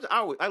Mysteries?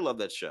 I love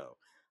that show.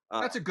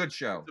 That's a good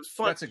show. It's a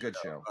fun That's a good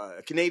show.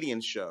 a Canadian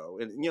show,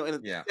 and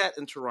it's Yeah. set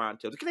in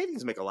Toronto. The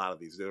Canadians make a lot of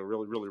these. They're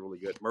really, really, really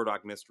good.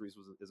 Murdoch Mysteries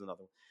is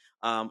another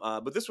one.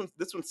 But this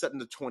one's set in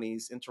the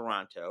 '20s in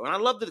Toronto, and I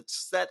love that it's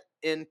set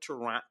in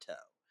Toronto.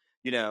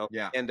 Yeah.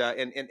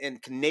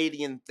 And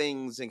Canadian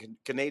things and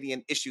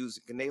Canadian issues,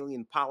 and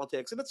Canadian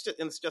politics, and it's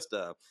just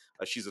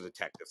she's a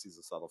detective. She's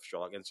a subtle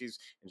Sherlock, and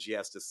she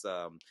has this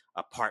a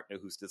partner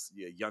who's this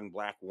young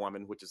black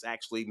woman, which is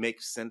actually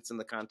makes sense in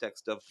the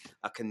context of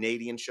a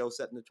Canadian show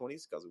set in the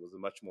 '20s because it was a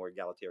much more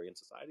egalitarian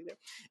society there,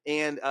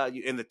 and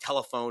the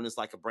telephone is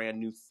like a brand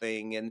new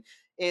thing, and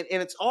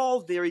it's all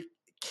very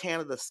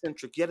Canada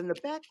centric. Yet in the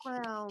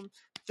background,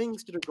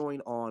 things that are going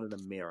on in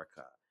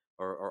America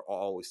are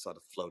always sort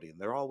of floating.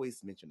 They're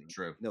always mentioning,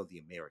 True.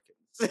 the Americans.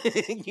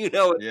 It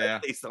does Yeah.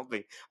 say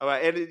something. All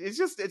right, and it's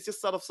just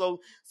sort of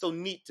so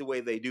neat the way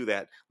they do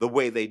that,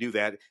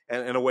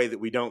 and in a way that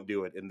we don't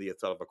do it in the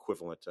sort of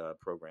equivalent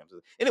programs.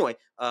 Anyway,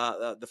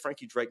 the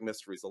Frankie Drake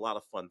Mysteries, a lot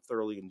of fun.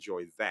 Thoroughly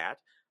enjoy that.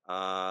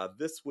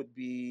 This would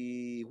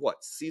be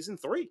what, season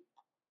 3?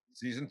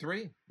 Season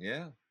 3.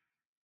 Yeah.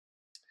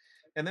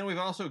 And then we've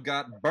also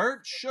got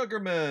Burt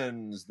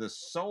Sugarman's The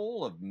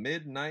Soul of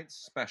Midnight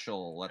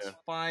Special. That's Yeah.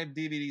 5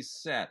 DVD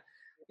set.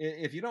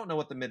 if you don't know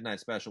what the Midnight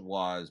Special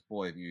was,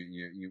 boy,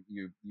 you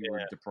were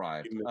Yeah,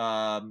 deprived. you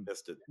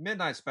missed it.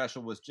 Midnight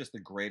Special was just the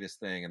greatest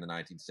thing in the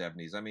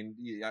 1970s. I mean,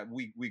 yeah,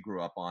 we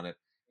grew up on it,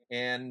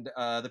 and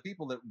the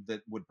people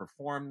that would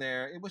perform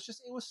there, it was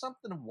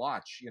something to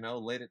watch. You know,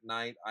 late at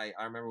night. I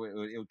remember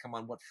it would come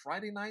on what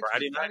Friday nights? Was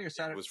Friday it night. Friday or It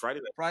Saturday? was Friday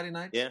night. Friday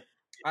nights. Yeah.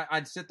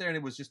 I'd sit there and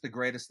it was just the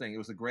greatest thing. It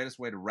was the greatest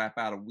way to wrap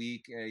out a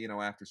week, you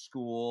know, after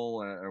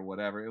school or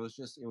whatever. It was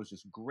just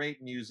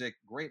great music,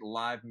 great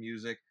live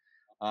music.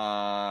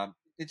 Uh,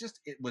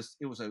 it was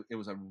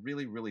a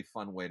really really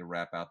fun way to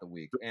wrap out the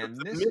week. The And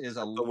this is mix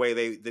a of the way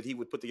that he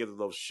would put together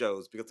those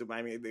shows, because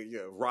I mean,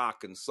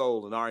 rock and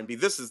soul and R&B.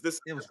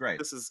 it was great.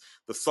 This is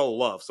the soul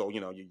love. So you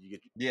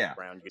get Yeah.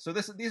 Brown, you get So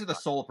these are the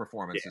soul yeah.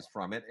 performances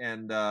from it,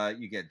 and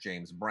you get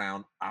James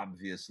Brown Yeah.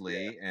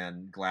 obviously,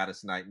 and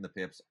Gladys Knight and the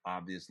Pips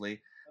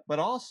obviously, but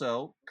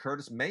also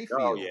Curtis Oh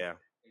Mayfield yeah.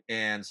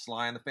 and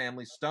Sly and the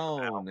Family Al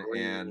Stone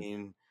and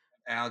Green.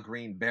 Al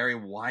Green, Barry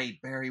White.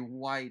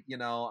 You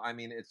know, I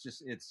mean, it's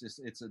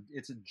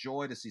a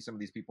joy to see some of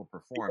these people The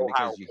perform Ohio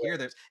because you hear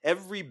that. players.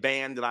 Every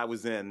band that I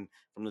was in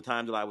from the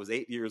time that I was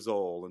 8 years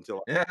old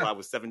until Yeah. I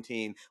was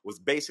 17 was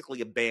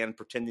basically a band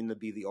pretending to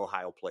be the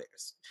Ohio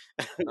players.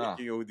 Oh,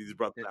 With these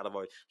brothers it, out of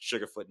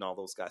Sugarfoot and all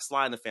those guys.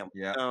 Sly and the Family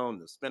yeah. Stone,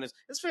 the Spinners.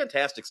 It's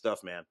fantastic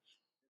stuff, man.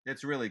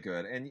 It's really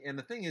good. And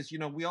the thing is, you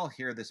know, we all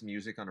hear this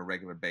music on a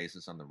regular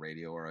basis on the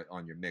radio or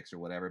on your mix or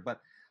whatever, but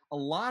a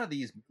lot of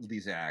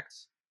these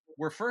acts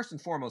were first and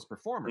foremost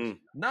performers, Mm,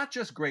 not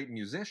just great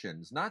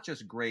musicians, not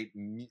just great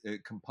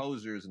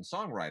composers and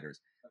songwriters,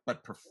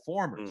 but mm.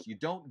 performers. You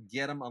don't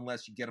get them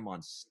unless you get them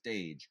on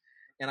stage.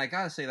 And I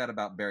got to say that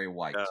about Barry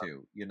White Yeah.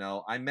 too. You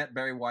know, I met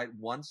Barry White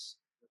once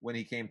when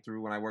he came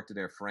through when I worked at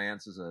Air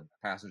France as a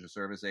passenger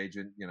service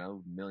agent, you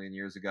know, a million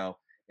years ago,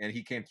 and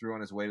he came through on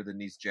his way to the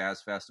Nice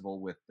Jazz Festival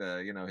with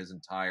you know, his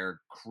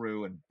entire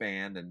crew and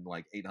band and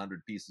like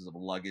 800 pieces of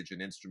luggage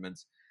and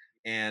instruments,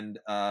 and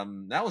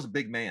that was a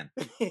big man.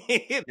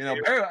 You know,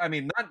 Barry. I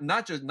mean,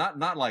 not just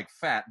not like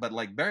fat, but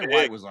like Barry Big.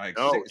 White was like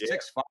Oh yeah,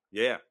 6'5".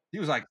 yeah. He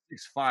was like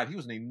 6'5". He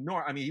was an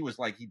enormous. I mean, he was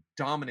like he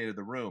dominated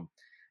the room.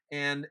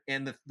 And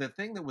the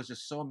thing that was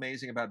just so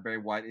amazing about Barry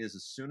White is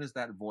as soon as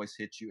that voice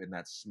hits you and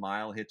that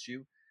smile hits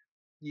you,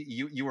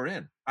 you were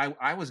in.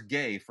 I was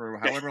gay for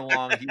however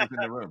long he was in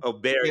the room. Oh,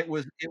 Barry.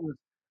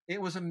 It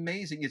was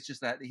amazing. It's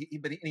just that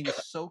but he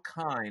was so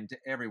kind to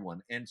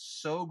everyone and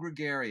so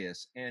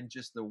gregarious and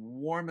just the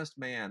warmest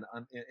man.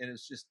 And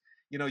it's just,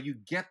 you know, you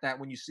get that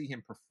when you see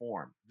him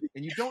perform,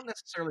 and you don't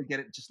necessarily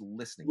get it just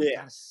listening. You Yeah,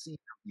 got to see him.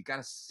 You got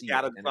to see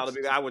got it, a and lot of it's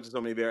people. I went to so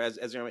many bear as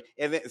you know,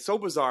 and then, it's so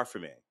bizarre for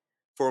me.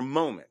 For a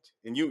moment,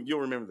 and you'll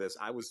remember this.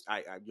 I was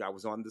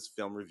on this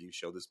film review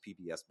show, this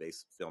PBS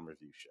based film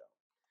review show,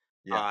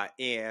 yeah.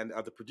 and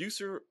the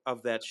producer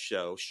of that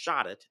show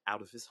shot it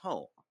out of his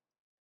home.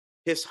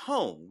 His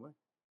home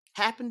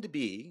happened to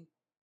be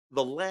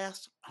the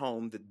last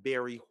home that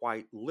Barry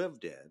White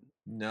lived in,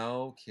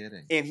 No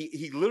kidding. and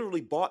he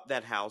literally bought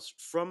that house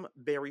from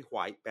Barry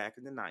White back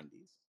in the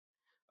 90s.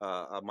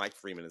 Mike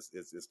Freeman is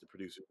the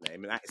producer's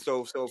name, and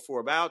so for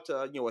about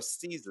a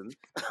season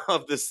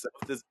of this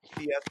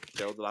PS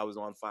show that I was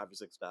on 5 or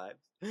 6 times,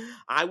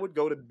 I would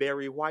go to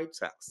Barry White's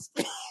house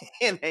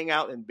and hang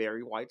out in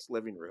Barry White's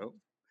living room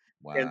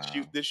and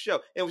shoot Wow. this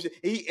show. It was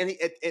and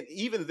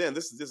even then,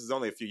 this is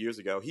only a few years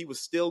ago. He was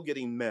still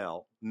getting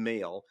mail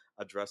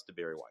addressed to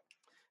Barry White.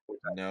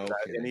 No And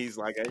kidding. he's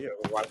like,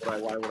 why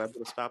would I put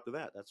a stop to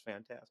that? That's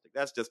fantastic.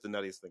 That's just the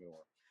nuttiest thing in the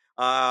world.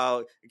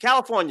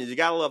 California, you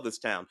gotta love this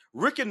town.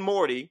 Rick and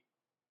Morty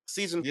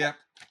season. Yep.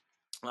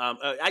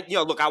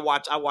 Look, I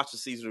watched a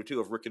season or two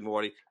of Rick and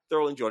Morty.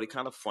 Thoroughly enjoyed it.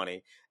 Kind of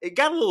funny. It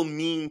got a little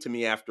mean to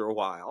me after a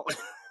while.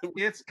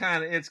 It's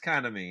kind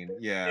of mean.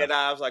 Yeah. And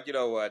I was like, you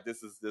know what,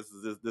 this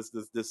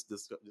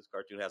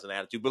cartoon has an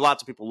attitude. But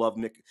lots of people love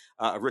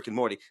Rick and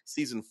Morty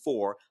season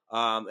 4,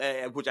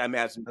 which I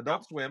imagine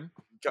Adult Swim.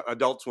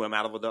 Adult Swim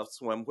out of Adult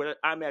Swim. Where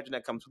I imagine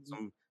that comes with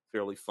some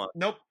fairly fun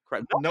Nope.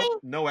 crap. Nope. Nothing?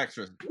 No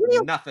extras.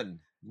 Really? Nothing.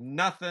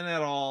 Nothing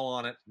at all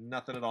on it.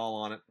 Nothing at all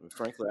on it.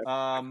 Frankly,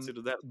 I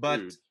consider that But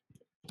rude.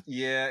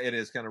 yeah, it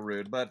is kind of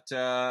rude. But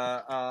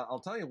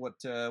I'll tell you what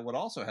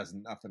also has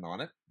nothing on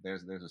it.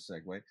 There's a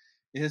segue.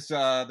 Is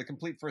the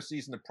complete first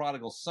season of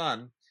Prodigal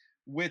Son,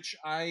 which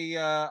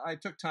I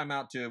took time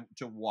out to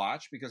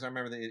watch because I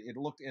remember that it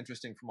looked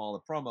interesting from all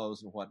the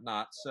promos and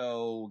whatnot.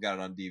 So got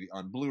it on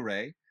on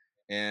Blu-ray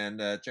and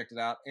checked it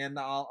out. And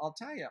I'll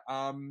tell you,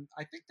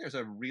 I think there's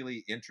a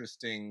really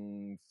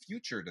interesting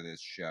future to this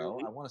show.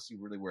 Mhm. I want to see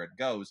really where it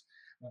goes.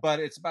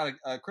 But it's about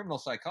a criminal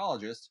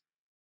psychologist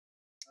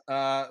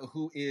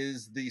who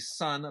is the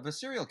son of a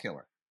serial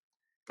killer.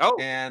 Oh,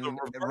 the And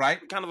reverse,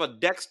 right, kind of a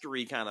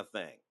Dextery kind of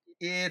thing.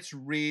 it's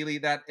really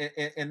that,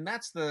 and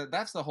that's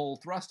the whole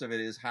thrust of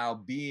it, is how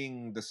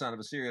being the son of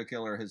a serial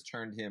killer has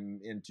turned him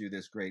into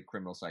this great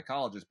criminal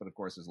psychologist. But of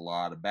course, there's a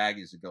lot of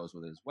baggage that goes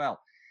with it as well.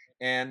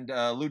 And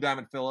Lou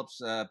Diamond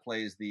Phillips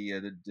plays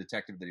the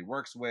detective that he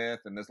works with,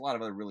 and there's a lot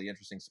of other really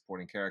interesting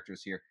supporting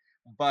characters here.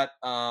 But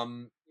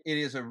it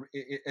is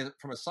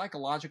from a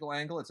psychological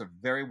angle, it's a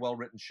very well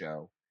written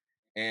show.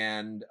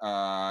 and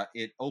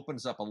it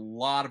opens up a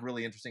lot of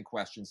really interesting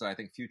questions that I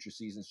think future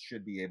seasons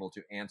should be able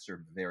to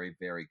answer very,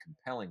 very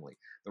compellingly.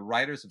 The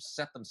writers have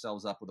set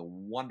themselves up with a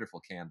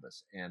wonderful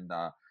canvas, and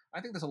I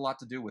think there's a lot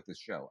to do with this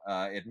show.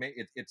 It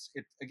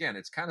again,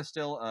 it's kind of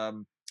still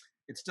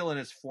it's still in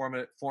its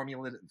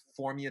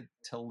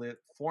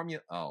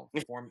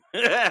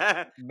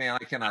man,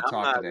 I cannot I'm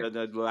talk not.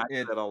 today. Well, I do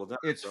It that all the time,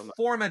 it's so I'm not.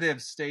 formative Uh,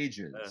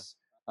 stages.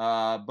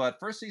 But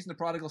first season of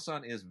Prodigal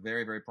Son is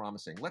very, very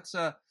promising. Let's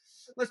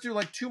do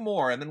like two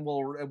more, and then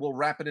we'll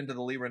wrap it into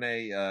the Lee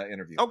Renee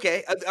interview.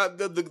 Okay,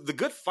 the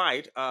Good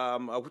Fight,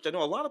 which I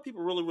know a lot of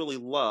people really really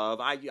love.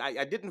 I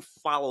didn't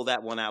follow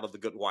that one out of The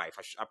Good Wife.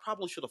 I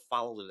probably should have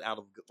followed it out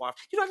of The Good Wife.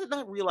 You know, I did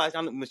not realize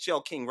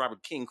Michelle King,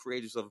 Robert King,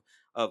 creators of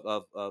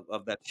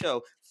that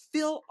show.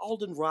 Phil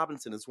Alden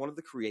Robinson is one of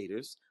the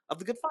creators of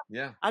The Good Fight.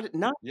 Yeah, I did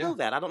not yeah, know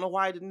that. I don't know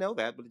why I didn't know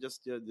that, but it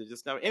just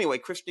never. Anyway,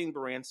 Christine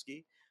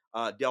Baranski.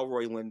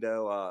 Delroy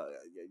Lindo.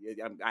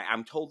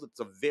 I'm told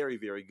it's a very,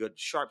 very good,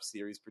 sharp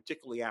series,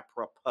 particularly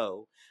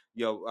apropos,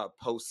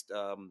 post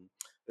the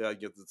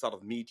sort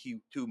of Me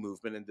Too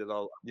movement, and did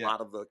a yeah.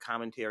 lot of the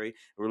commentary.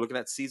 We're looking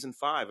at season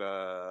 5.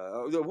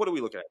 What are we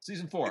looking at?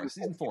 Season four, Season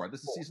season four. This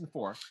is 4 season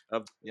 4.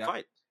 of the Yeah,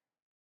 fight.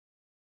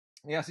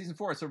 yeah, season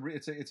 4.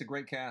 It's a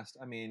great cast.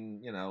 I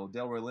mean,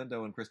 Delroy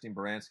Lindo and Christine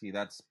Baranski.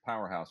 That's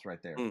powerhouse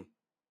right there. Mm.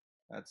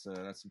 That's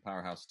some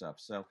powerhouse stuff.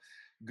 So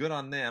good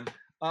on them.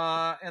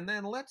 And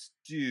then let's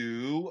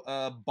do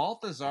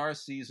Balthazar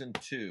season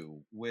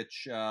 2,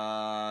 which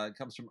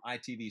comes from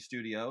ITV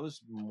Studios,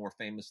 more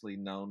famously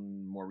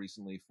known more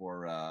recently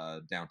for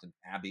Downton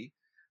Abbey,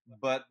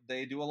 but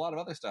they do a lot of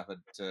other stuff with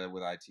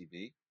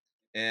ITV.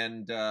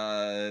 And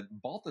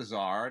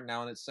Balthazar,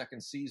 now in its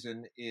second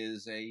season,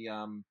 is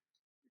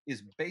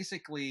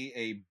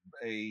basically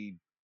a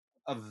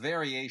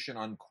variation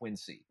on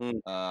Quincy.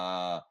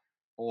 Mm.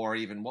 Or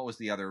even what was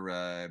the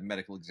other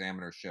medical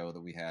examiner show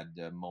that we had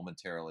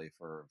momentarily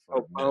for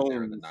Oh, a minute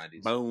there in the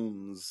 90s?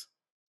 Bones.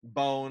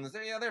 Bones.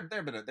 Yeah, there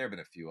have been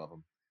a few of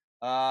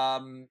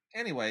them.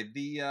 Anyway,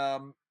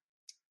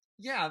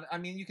 yeah, I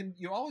mean,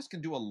 you always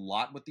can do a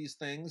lot with these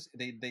things.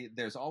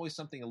 There's always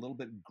something a little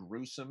bit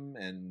gruesome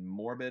and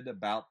morbid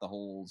about the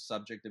whole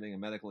subject of being a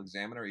medical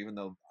examiner, even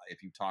though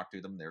if you talk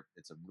to them,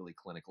 it's a really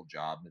clinical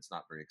job and it's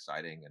not very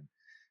exciting, and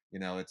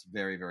it's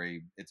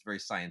very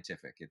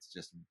scientific. It's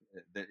just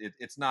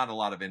it's not a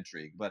lot of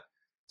intrigue, but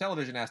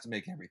television has to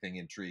make everything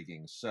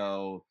intriguing.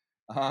 So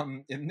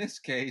in this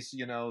case,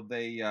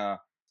 they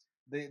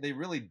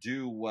really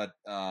do what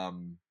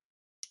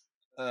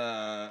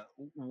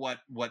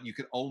you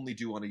could only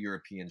do on a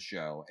European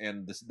show.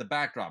 And the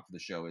backdrop for the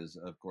show is,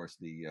 of course,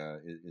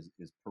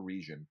 is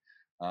Parisian.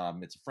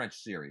 It's a French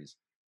series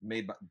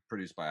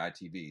produced by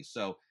ITV.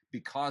 So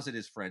because it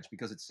is French,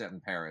 because it's set in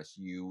Paris,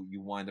 you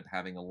wind up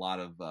having a lot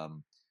of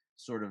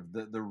sort of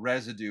the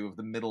residue of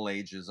the Middle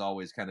Ages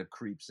always kind of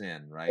creeps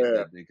in, right?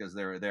 Yeah. Because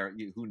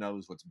who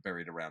knows what's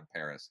buried around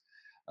Paris.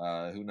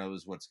 Who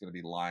knows what's going to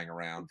be lying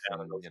around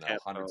Down in from those cat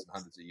hundreds and bones.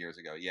 hundreds of years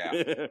ago?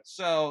 Yeah.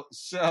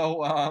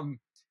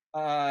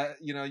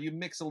 You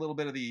mix a little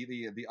bit of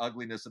the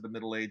ugliness of the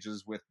Middle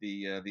Ages with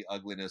the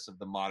ugliness of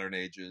the modern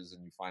ages,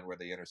 and you find where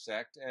they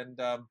intersect, and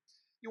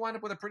you wind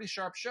up with a pretty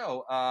sharp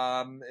show.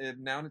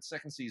 Now in its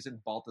second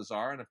season,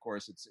 Balthazar, and of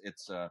course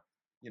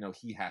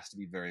he has to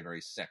be very,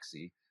 very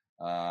sexy,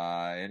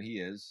 and he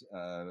is.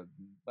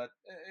 But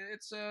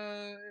it's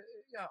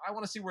yeah, I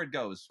want to see where it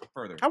goes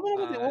further. I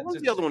wonder what It's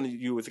was the other interesting. one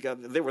you were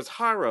thinking of? There was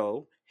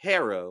Harrow,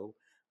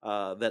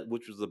 that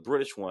which was the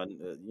British one,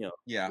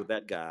 Yeah, with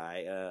that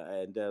guy,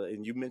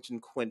 and you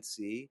mentioned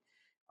Quincy.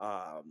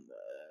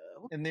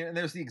 and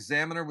there's the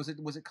Examiner. Was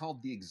it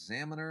called the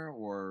Examiner,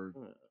 or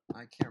Uh,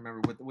 I can't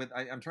remember.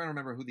 I'm trying to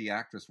remember who the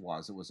actress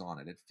was that was on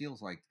it. It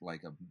feels like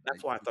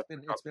that's why I thought you were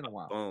it's talking been a about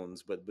while.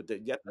 Bones, but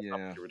yeah, that's not what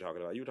Yeah, you were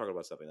talking about. You were talking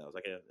about something else.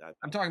 I can't.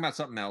 I'm talking about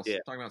something else. Yeah.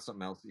 Talking about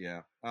something else.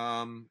 Yeah.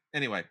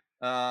 Anyway.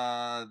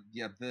 Yeah.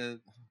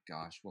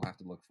 Gosh, we'll have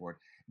to look for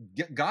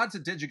it. Gods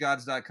at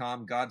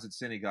DigiGods.com. Gods at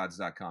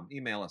CineGods.com.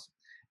 Email us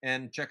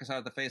and check us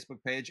out at the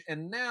Facebook page.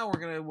 And now we're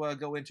going to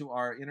go into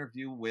our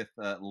interview with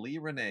Lee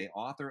Renee,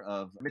 author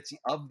of Mitzi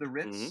of the Mm-hmm.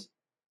 Ritz,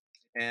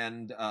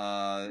 and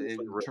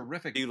Beautifully written.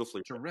 terrific, Beautifully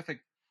written. terrific,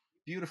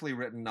 beautifully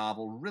written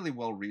novel, really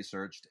well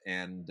researched,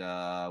 and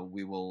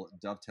we will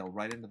dovetail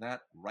right into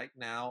that right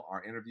now.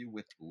 Our interview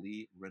with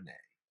Lee Renee.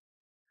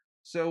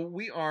 So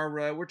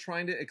we're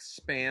trying to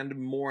expand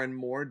more and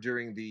more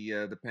during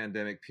the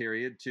pandemic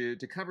period to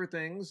cover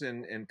things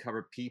and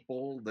cover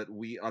people that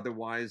we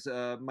otherwise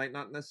might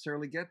not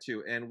necessarily get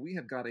to. And we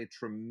have got a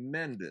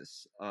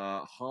tremendous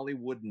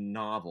Hollywood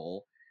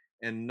novel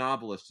and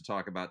novelist to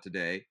talk about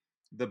today.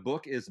 The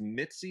book is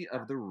Mitzi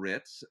of the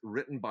Ritz,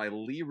 written by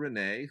Lee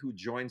Renee, who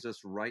joins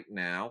us right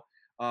now.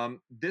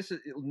 This is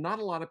not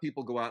a lot of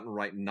people go out and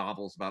write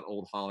novels about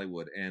old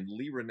Hollywood, and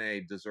Lee Renee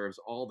deserves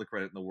all the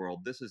credit in the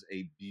world. This is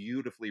a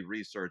beautifully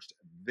researched,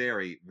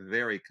 very,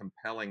 very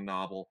compelling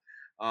novel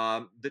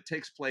that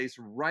takes place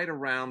right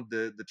around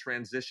the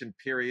transition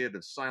period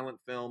of silent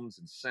films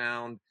and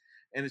sound,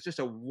 and it's just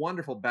a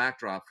wonderful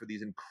backdrop for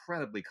these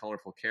incredibly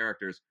colorful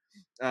characters.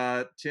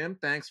 Tim,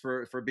 thanks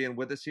for being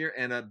with us here,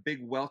 and a big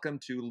welcome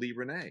to Lee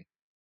Renee.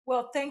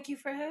 Well, thank you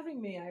for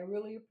having me. I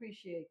really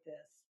appreciate this.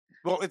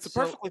 Well, it's a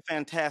So, perfectly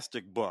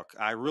fantastic book.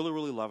 I really,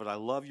 really love it. I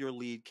love your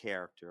lead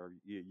character,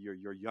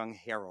 your young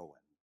heroine.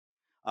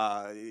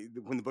 Uh,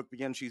 when the book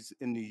begins, she's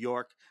in New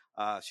York.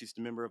 She's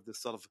a member of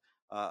this sort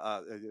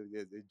of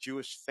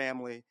Jewish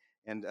family,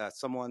 and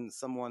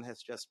someone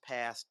has just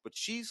passed, but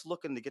she's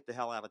looking to get the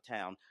hell out of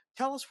town.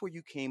 Tell us where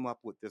you came up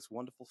with this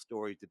wonderful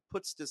story that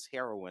puts this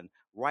heroine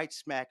right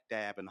smack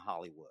dab in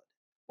Hollywood.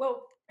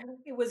 Well,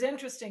 it was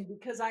interesting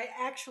because I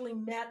actually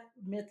met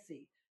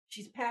Mitzi.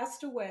 She's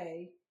passed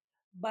away,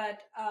 but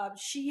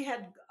she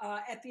had,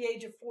 at the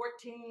age of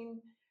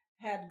 14,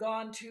 had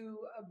gone to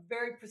a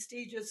very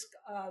prestigious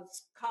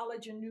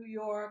college in New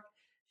York.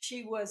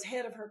 She was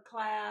head of her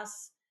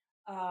class.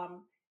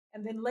 Um,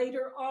 and then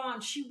later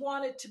on, she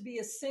wanted to be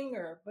a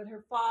singer, but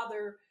her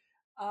father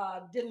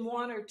didn't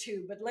want her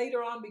to. But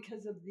later on,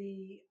 because of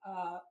the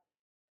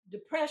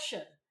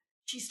depression,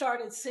 she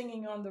started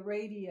singing on the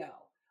radio.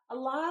 A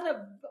lot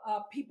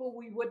of people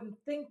we wouldn't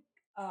think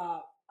uh,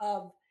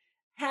 of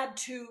had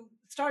to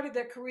started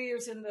their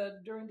careers in the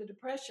during the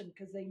depression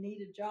because they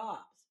needed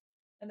jobs,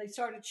 and they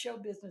started show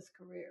business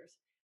careers.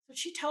 So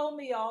she told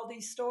me all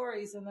these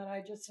stories, and then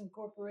I just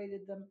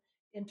incorporated them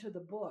into the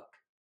book,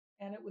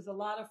 and it was a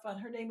lot of fun.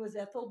 Her name was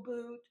Ethel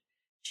Boot.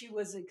 She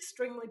was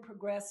extremely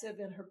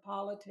progressive in her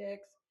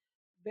politics,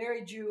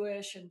 very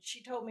Jewish, and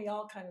she told me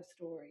all kind of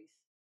stories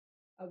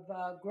of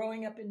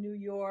growing up in New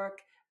York,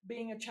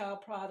 being a child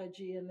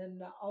prodigy, and then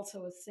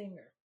also a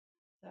singer.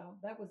 So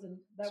that was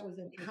how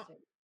interesting.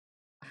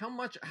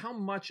 how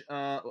much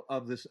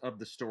of this of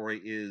the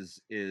story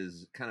is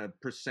kind of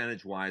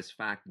percentage wise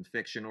fact and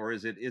fiction, or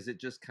is it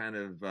just kind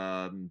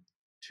of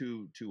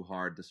too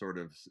hard to sort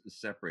of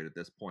separate at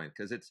this point?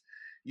 Because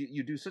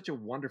you do such a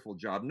wonderful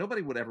job.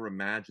 Nobody would ever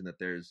imagine that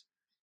there's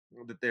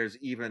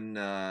even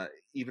a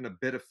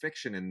bit of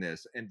fiction in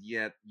this, and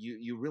yet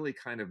you really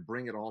kind of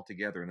bring it all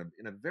together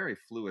in a very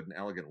fluid and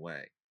elegant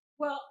way.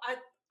 Well,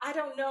 I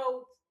don't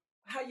know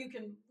how you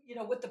can,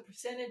 what the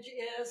percentage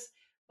is,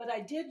 but I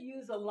did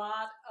use a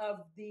lot of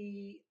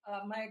the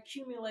my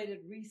accumulated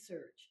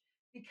research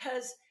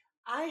because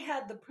I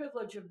had the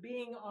privilege of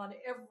being on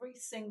every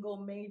single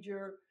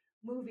major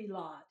movie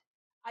lot.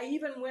 I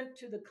even went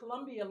to the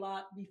Columbia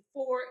lot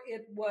before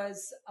it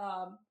was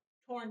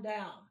torn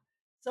down.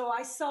 So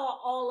I saw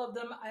all of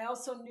them. I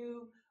also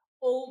knew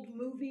old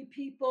movie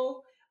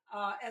people.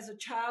 As a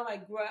child, I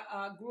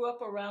grew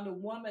up around a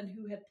woman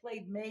who had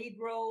played maid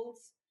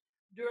roles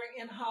during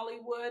in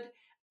Hollywood,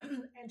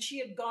 and she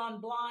had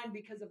gone blind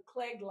because of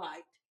Klieg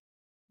light,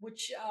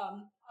 which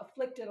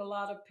afflicted a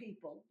lot of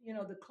people. You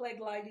know, the Klieg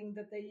lighting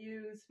that they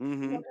use.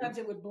 Mm-hmm. Sometimes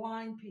it would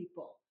blind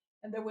people,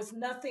 and there was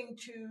nothing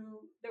to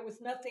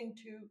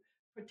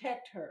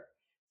protect her.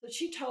 So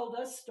she told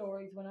us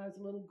stories when I was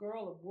a little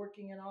girl of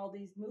working in all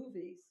these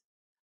movies,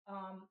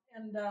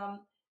 and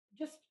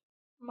just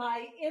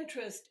my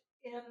interest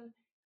in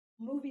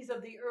movies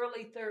of the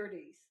early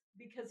 30s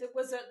because it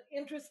was an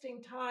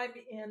interesting time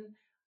in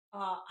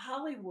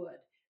Hollywood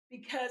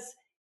because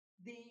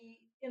the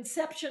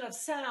inception of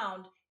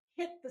sound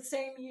hit the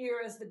same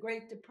year as the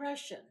Great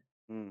Depression.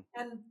 Mm.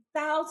 And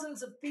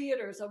thousands of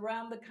theaters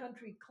around the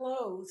country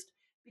closed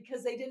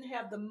because they didn't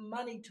have the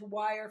money to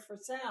wire for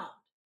sound.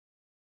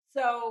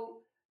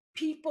 So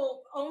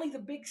people, only the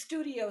big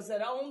studios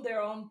that owned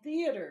their own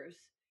theaters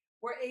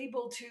were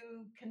able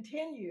to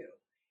continue.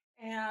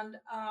 And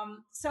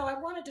so I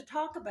wanted to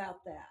talk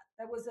about that.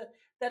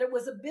 That it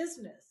was a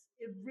business.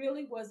 It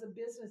really was a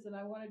business, and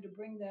I wanted to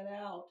bring that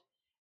out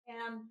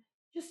and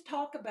just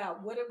talk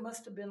about what it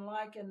must have been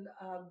like in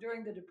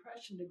during the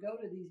Depression to go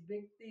to these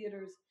big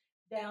theaters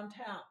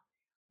downtown,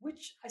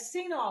 which I've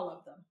seen all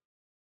of them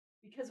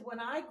because when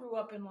I grew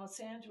up in Los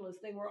Angeles,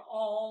 they were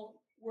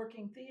all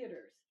working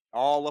theaters,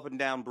 All up and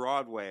down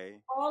Broadway,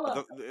 all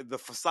of them. the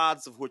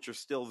facades of which are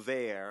still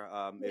there.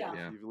 If Yeah,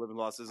 Yeah. you live in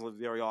Los Angeles,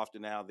 very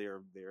often now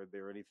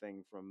they're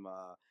anything from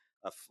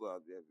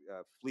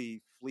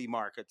flea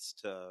markets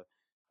to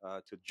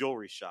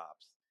jewelry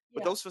shops.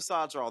 But yeah. those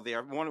facades are all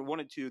there. One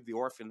or two, the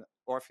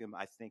Orpheum,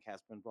 I think,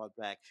 has been brought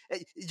back.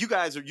 You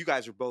guys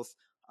are both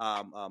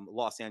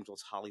Los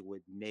Angeles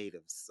Hollywood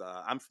natives.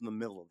 I'm from the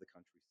middle of the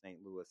country, St.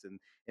 Louis,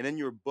 and in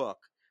your book,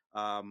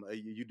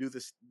 you do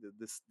this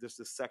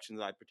section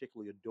that I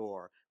particularly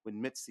adore when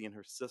Mitzi and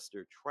her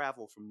sister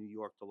travel from New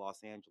York to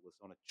Los Angeles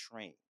on a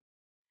train.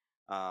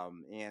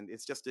 And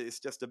it's just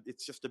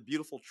a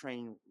beautiful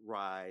train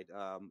ride,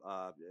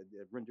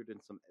 rendered in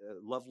some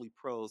lovely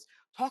prose.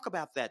 Talk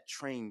about that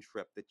train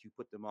trip that you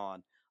put them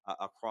on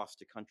across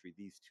the country.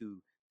 These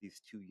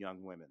two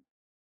young women.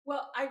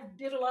 Well, I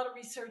did a lot of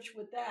research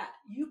with that.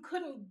 You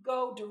couldn't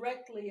go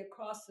directly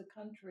across the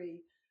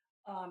country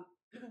um,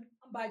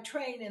 by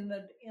train in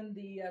the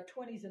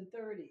 20s and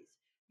 30s.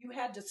 You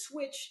had to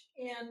switch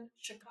in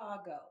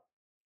Chicago,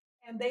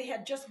 and they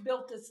had just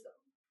built this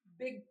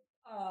big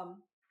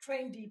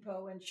train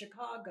depot in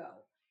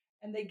Chicago,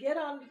 and they get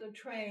onto the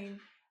train.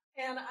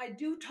 And I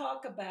do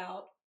talk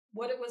about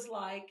what it was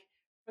like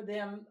for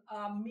them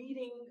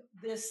meeting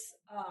this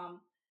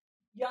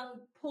young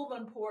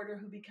Pullman porter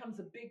who becomes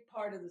a big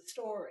part of the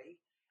story.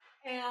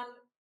 And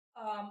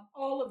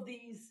all of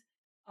these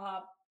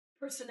uh,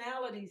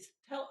 personalities,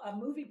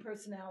 movie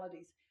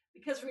personalities,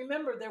 because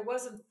remember, there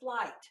wasn't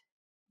flight.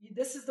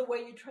 This is the way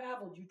you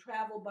traveled. You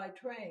traveled by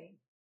train.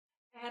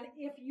 And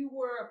if you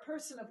were a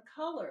person of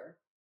color,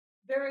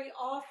 very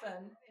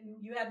often, and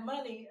you had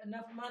money,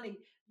 enough money,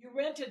 you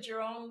rented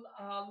your own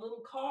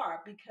little car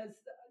because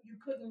you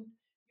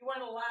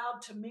weren't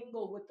allowed to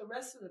mingle with the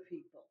rest of the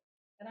people.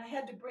 And I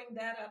had to bring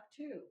that up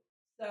too.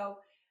 So,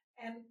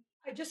 and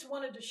I just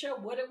wanted to show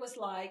what it was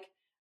like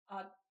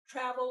uh,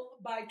 travel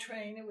by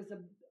train.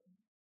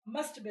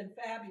 Must have been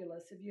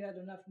fabulous if you had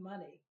enough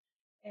money.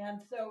 And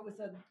so it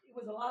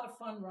was a lot of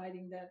fun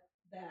writing that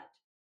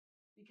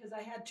because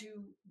I had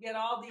to get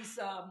all these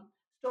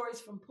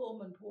stories from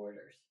Pullman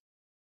porters.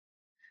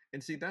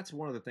 And see, that's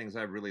one of the things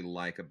I really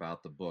like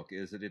about the book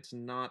is that it's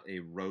not a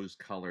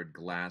rose-colored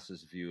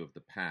glasses view of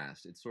the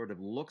past. It sort of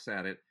looks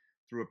at it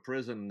through a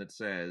prism that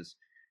says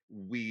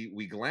we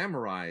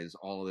glamorize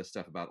all of this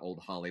stuff about old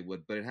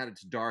Hollywood, but it had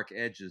its dark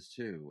edges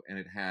too, and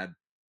it had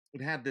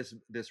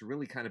this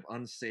really kind of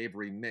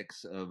unsavory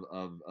mix of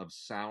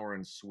sour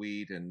and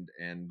sweet and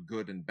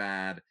good and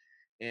bad.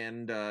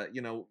 And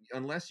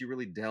unless you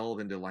really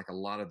delve into like a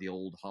lot of the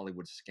old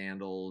Hollywood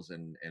scandals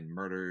and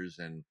murders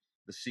and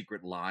the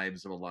secret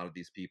lives of a lot of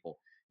these people,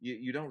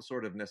 you don't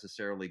sort of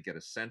necessarily get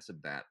a sense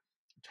of that.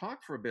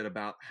 Talk for a bit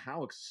about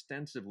how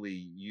extensively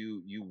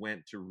you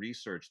went to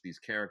research these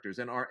characters,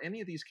 and are any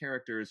of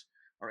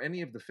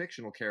the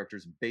fictional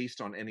characters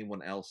based on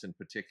anyone else in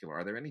particular?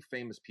 Are there any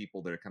famous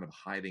people that are kind of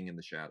hiding in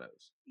the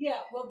shadows? Yeah,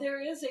 well,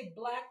 there is a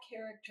black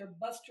character,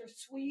 Buster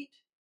Sweet,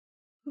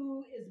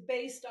 who is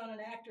based on an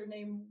actor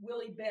named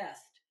Willie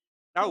Best,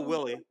 Oh, who,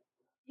 Willie.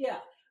 yeah,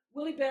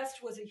 Willie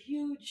Best was a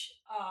huge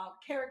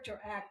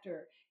character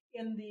actor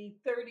in the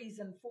 30s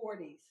and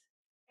 40s.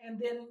 And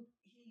then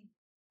he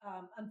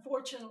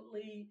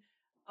unfortunately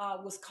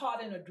was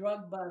caught in a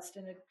drug bust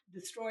and it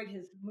destroyed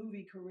his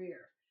movie career.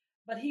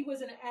 But he was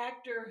an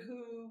actor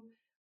who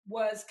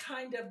was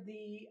kind of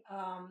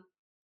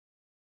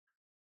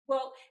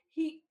well,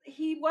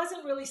 he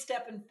wasn't really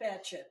step and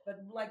fetch it, but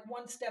like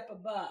one step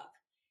above.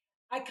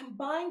 I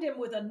combined him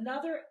with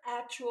another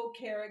actual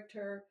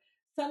character,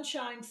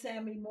 Sunshine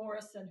Sammy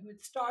Morrison, who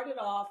had started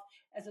off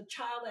as a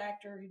child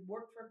actor. He'd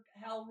worked for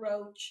Hal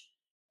Roach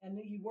and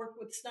he worked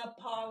with Snub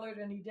Pollard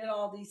and he did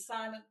all these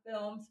silent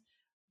films.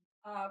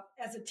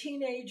 As a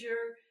teenager,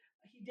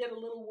 he did a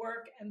little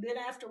work. And then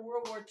after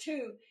World War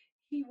II,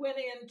 he went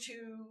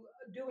into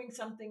doing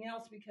something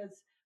else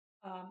because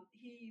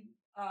he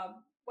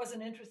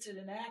wasn't interested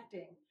in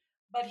acting.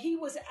 But he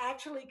was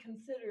actually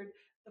considered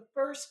the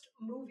first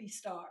movie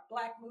star,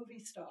 black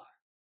movie star,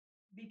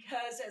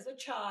 because as a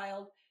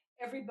child,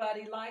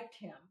 everybody liked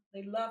him.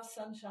 They loved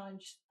Sunshine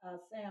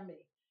Sammy.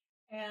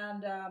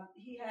 And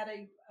he had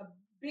a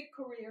big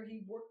career.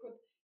 He worked with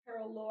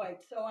Harold Lloyd.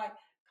 So I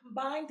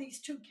combined these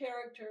two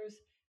characters,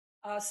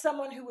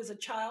 someone who was a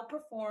child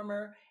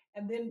performer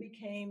and then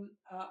became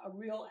a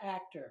real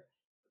actor,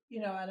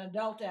 an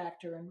adult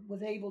actor, and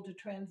was able to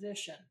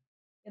transition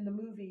in the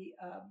movie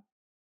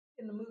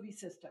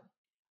system.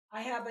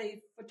 I have a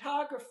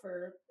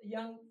photographer, a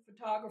young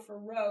photographer,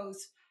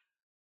 Rose,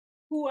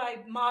 who I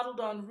modeled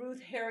on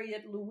Ruth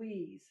Harriet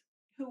Louise,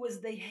 who was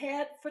the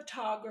head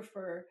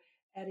photographer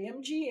at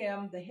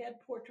MGM, the head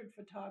portrait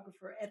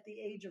photographer at the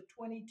age of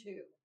 22.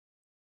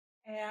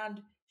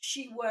 And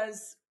she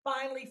was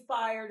finally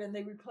fired and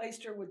they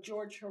replaced her with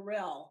George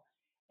Harrell.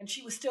 And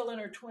she was still in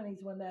her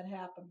 20s when that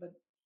happened, but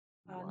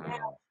now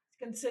Wow.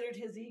 she's considered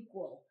his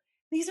equal.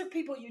 These are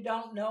people you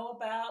don't know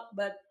about,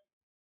 but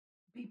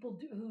people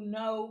who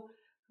know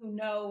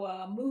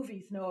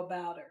movies know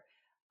about her.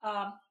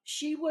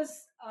 She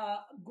was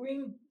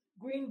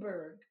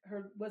Greenberg.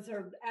 Her was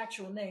her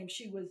actual name.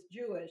 She was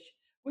Jewish.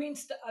 No,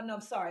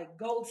 I'm sorry,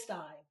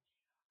 Goldstein.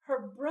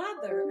 Her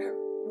brother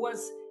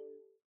was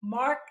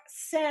Mark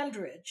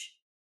Sandridge,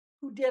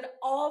 who did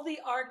all the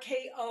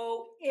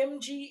RKO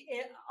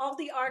all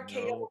the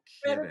RKO No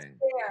credits kidding.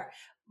 there.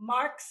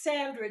 Mark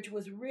Sandridge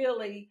was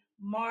really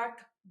Mark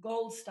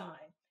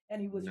Goldstein,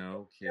 and he was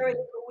No Harriet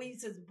kidding.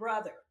 Louise's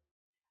brother.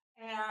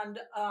 And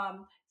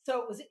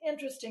so it was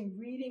interesting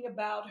reading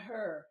about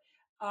her.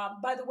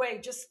 By the way,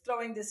 just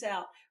throwing this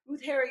out,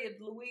 Ruth Harriet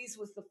Louise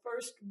was the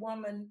first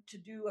woman to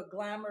do a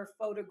glamour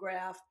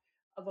photograph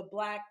of a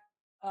black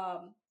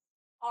um,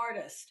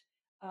 artist.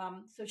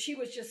 So she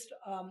was just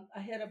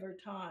ahead of her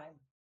time.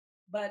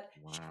 But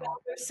she Wow. found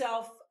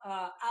herself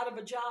out of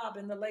a job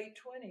in the late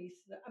 20s,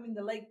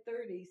 the late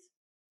 30s.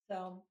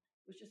 So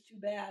it was just too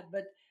bad.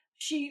 But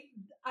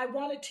I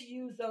wanted to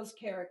use those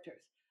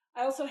characters.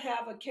 I also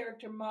have a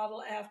character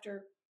model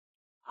after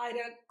Ida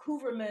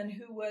Kuverman,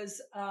 who was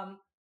a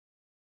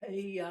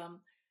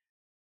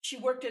she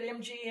worked at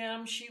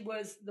MGM. She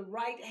was the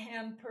right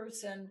hand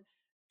person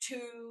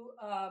to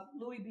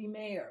Louis B.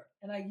 Mayer,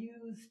 and I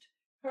used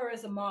her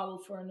as a model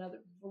for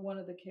one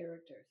of the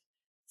characters.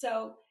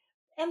 So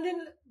and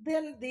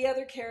then the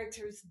other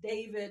characters,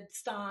 David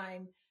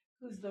Stein,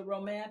 who's the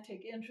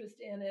romantic interest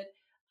in it.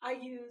 I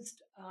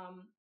used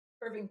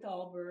Irving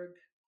Thalberg,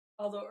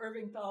 although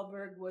Irving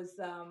Thalberg was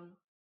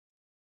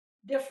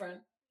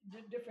different,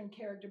 different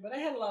character. But I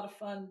had a lot of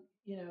fun,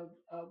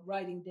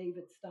 writing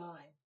David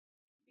Stein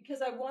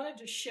because I wanted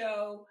to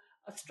show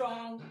a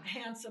strong,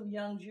 handsome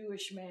young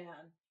Jewish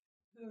man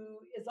who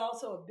is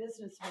also a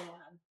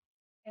businessman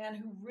and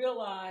who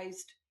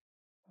realized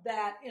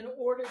that in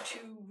order to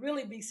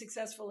really be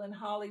successful in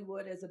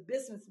Hollywood as a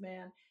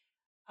businessman,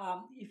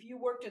 if you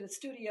worked at a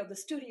studio, the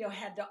studio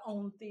had to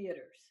own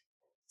theaters.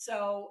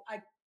 So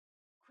I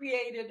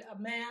created a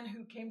man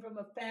who came from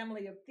a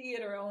family of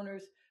theater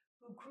owners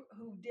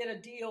who did a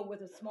deal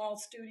with a small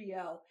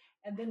studio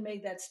and then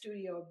made that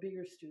studio a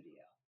bigger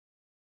studio.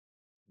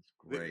 It's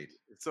great.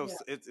 So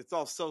Yeah. it's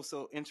all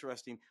so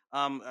interesting.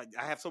 I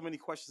have so many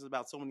questions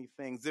about so many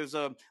things. There's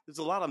a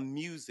lot of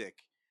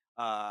music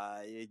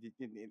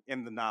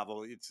in the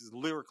novel. It's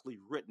lyrically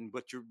written,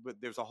 but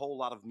there's a whole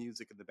lot of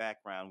music in the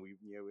background.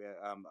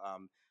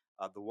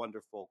 The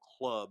wonderful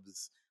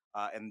clubs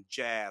and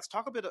jazz.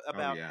 Talk a bit Oh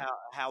about yeah.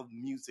 how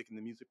music and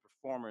the music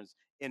performers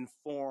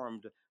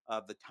informed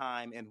the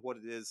time and what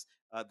it is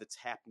that's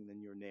happening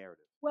in your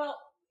narrative. Well,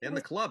 it And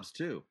the was, clubs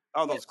too.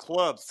 Oh, yeah, those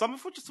clubs. Some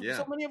of which, so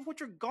Yeah. many of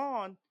which are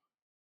gone.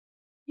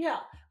 yeah,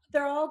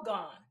 they're all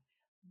gone.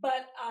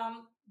 But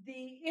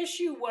the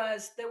issue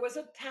was there was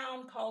a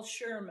town called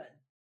Sherman,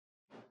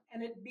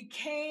 and it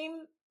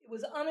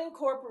was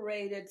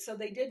unincorporated, so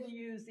they didn't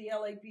use the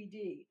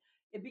LAPD.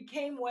 It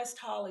became West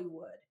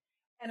Hollywood,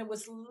 and it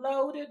was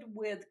loaded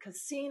with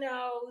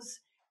casinos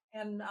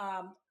and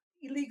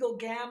illegal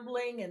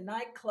gambling and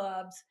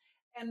nightclubs.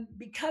 And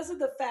because of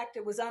the fact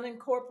it was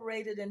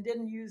unincorporated and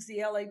didn't use the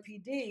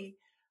LAPD,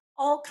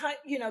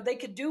 they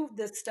could do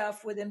this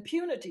stuff with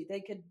impunity.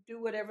 They could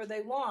do whatever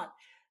they want.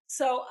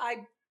 So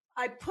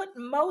I put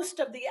most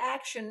of the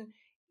action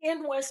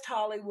in West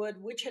Hollywood,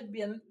 which had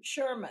been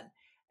Sherman.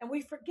 And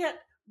we forget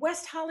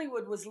West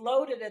Hollywood was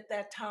loaded at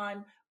that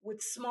time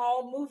with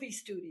small movie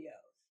studios.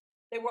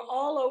 They were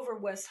all over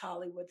West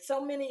Hollywood.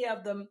 So many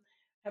of them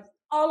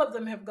all of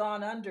them have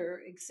gone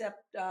under,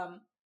 except,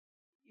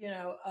 you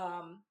know,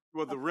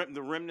 Well, the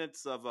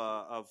remnants of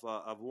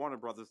Warner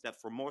Brothers, that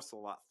Formosa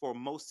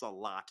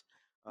lot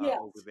over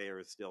yes, there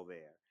is still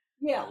there,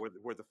 yeah,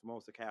 where the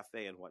Formosa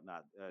Cafe and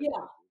whatnot yeah,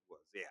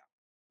 was. Yeah.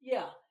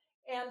 yeah.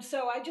 And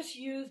so I just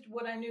used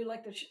what I knew,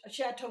 like the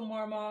Chateau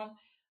Marmont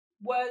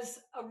was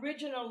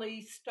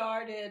originally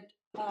started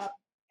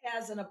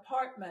as an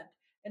apartment,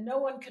 and no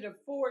one could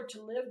afford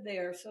to live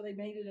there, so they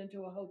made it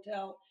into a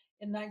hotel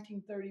in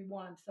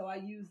 1931. So I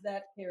used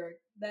that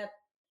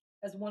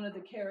as one of the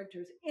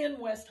characters in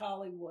West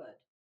Hollywood.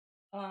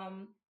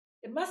 Um,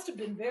 it must have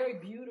been very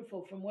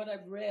beautiful from what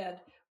I've read.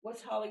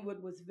 West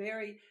Hollywood was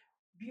very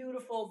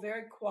beautiful,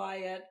 very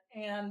quiet,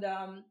 and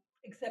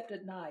except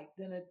at night,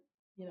 then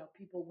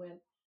people went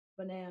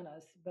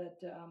bananas. But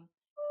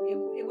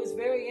it was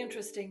very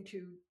interesting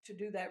to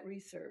do that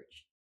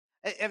research.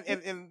 And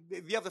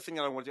the other thing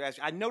that I wanted to ask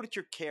you, I know that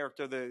your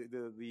character,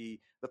 the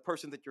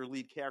person that your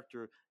lead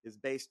character is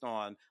based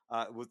on,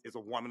 is a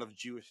woman of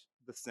Jewish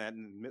descent,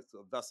 and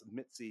thus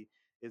Mitzi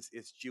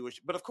is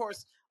Jewish. But of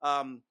course,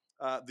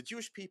 the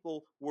Jewish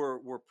people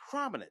were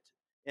prominent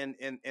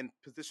in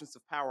positions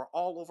of power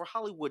all over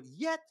Hollywood.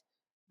 Yet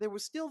there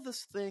was still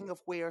this thing of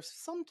where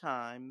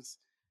sometimes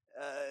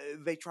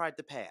they tried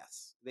to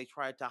pass, they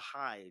tried to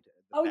hide the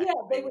Oh fact yeah,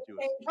 that they they were would Jewish.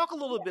 change. Talk a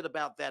little bit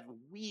about that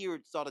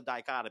weird sort of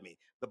dichotomy.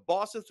 The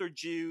bosses are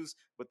Jews,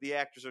 but the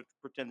actors are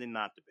pretending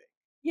not to be.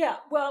 Yeah,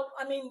 well,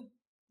 I mean,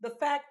 the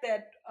fact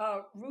that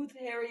Ruth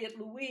Harriet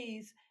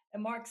Louise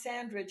and Mark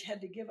Sandridge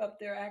had to give up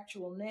their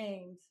actual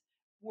names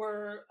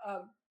were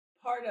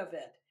part of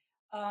it.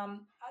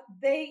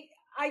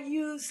 I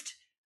used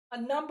a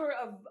number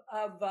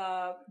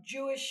of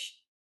Jewish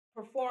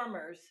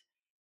performers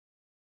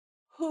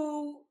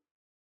who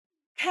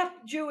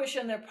kept Jewish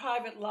in their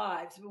private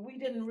lives, but we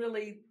didn't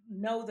really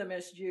know them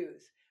as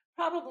Jews.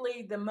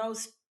 Probably the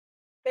most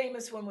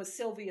famous one was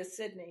Sylvia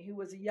Sidney, who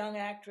was a young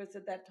actress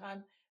at that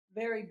time,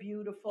 very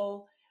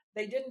beautiful.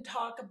 They didn't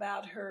talk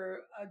about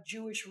her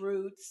Jewish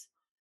roots.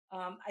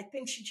 I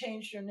think she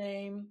changed her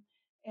name.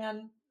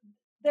 And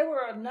there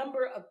were a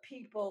number of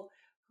people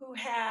who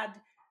had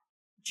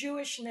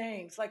Jewish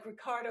names, like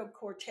Ricardo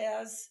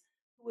Cortez,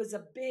 who was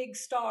a big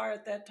star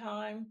at that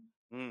time.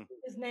 Mm.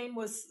 His name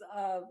was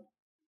uh,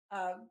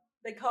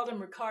 they called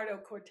him Ricardo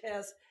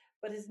Cortez,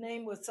 but his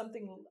name was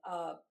something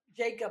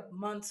Jacob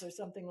Muntz or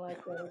something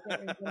like that. I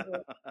can't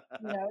remember.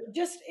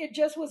 It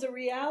just was a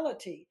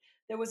reality.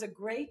 There was a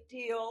great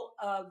deal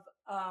of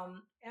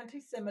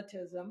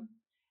anti-Semitism,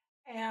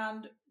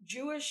 and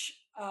Jewish.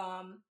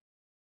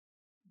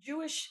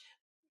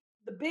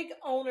 The big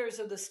owners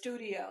of the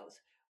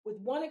studios, with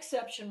one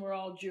exception, were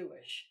all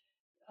Jewish.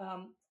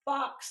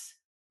 Fox,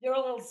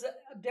 Daryl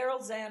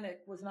Zanuck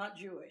was not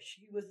Jewish.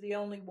 He was the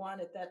only one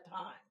at that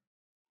time,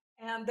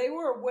 and they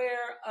were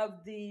aware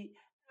of the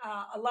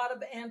a lot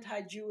of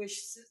anti-Jewish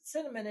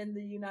sentiment in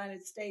the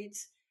United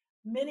States.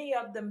 Many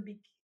of them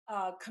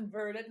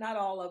converted, not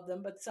all of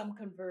them, but some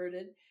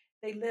converted.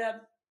 They lived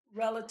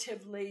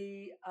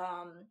relatively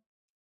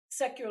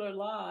secular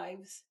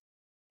lives.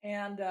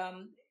 And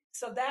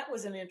so that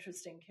was an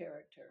interesting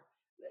character,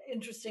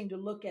 interesting to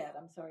look at.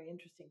 I'm sorry,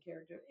 interesting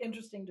character,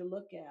 interesting to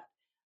look at.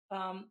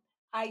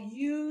 I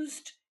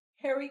used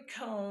Harry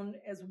Cohn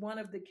as one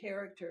of the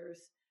characters.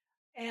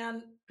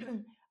 And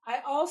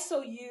I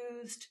also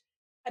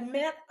I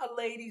met a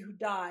lady who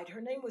died. Her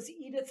name was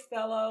Edith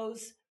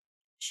Fellows.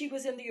 She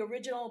was in the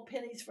original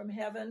Pennies from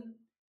Heaven.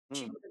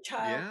 She Mm. was a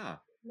child Yeah.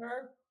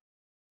 partner.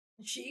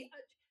 She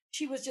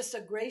she was just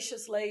a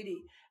gracious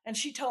lady, and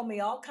she told me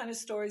all kind of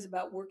stories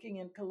about working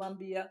in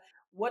Colombia,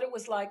 what it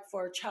was like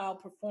for a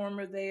child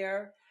performer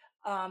there.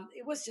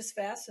 It was just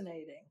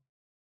fascinating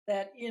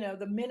that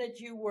the minute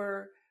you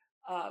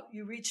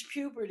reached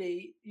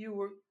puberty, you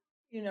were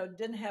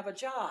didn't have a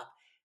job.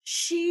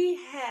 She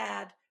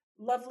had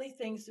lovely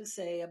things to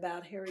say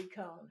about Harry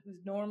Cohn,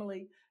 who's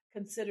normally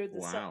considered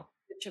the son Wow.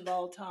 bitch of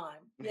all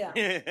time.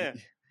 Yeah.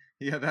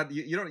 Yeah, that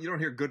you don't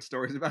hear good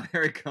stories about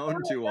Harry Cohn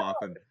too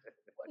often.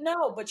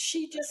 No, but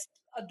she just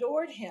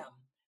adored him.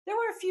 There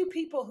were a few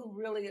people who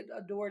really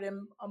adored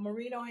him.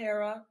 Maureen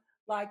O'Hara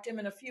liked him,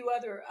 and a few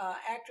other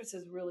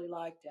actresses really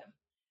liked him.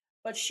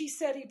 But she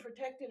said he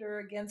protected her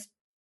against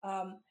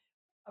um,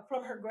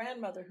 from her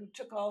grandmother, who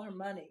took all her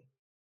money.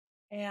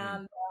 Hmm.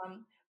 And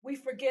we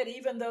forget,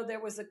 even though there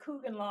was a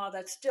Coogan law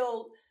that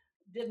still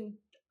didn't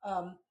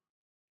um,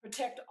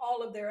 protect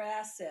all of their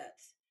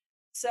assets.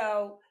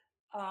 So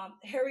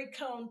Harry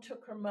Cohn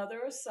took her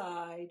mother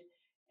aside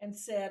and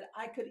said,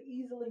 I could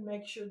easily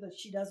make sure that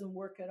she doesn't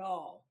work at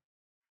all.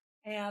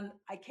 And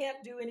I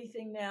can't do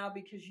anything now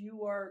because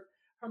you are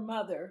her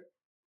mother.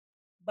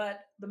 But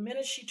the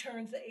minute she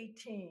turns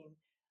 18,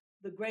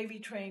 the gravy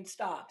train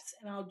stops,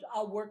 and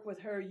I'll work with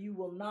her. You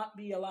will not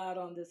be allowed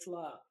on this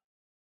lot.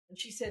 And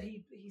she said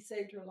he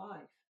saved her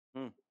life.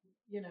 Mm.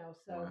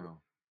 So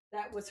Wow.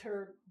 that was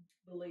her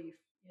belief.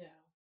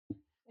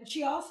 And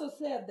she also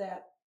said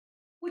that,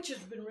 which has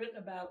been written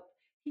about,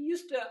 he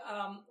used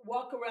to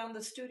walk around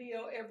the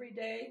studio every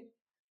day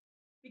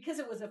because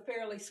it was a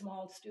fairly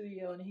small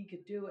studio and he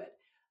could do it.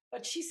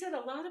 But she said a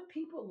lot of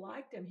people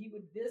liked him. He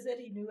would visit,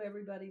 he knew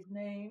everybody's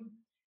name.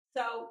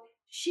 So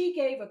she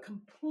gave a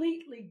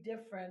completely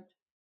different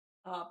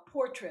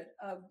portrait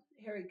of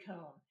Harry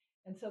Cohn.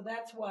 And so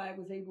that's why I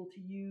was able to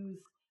use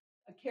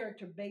a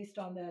character based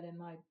on that in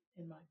my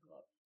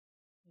book.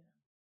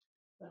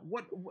 So.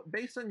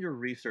 Based on your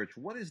research,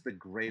 what is the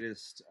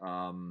greatest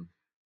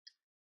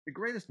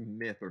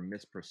myth or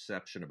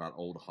misperception about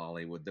old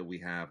Hollywood that we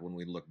have when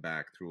we look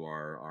back through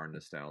our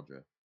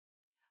nostalgia?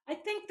 I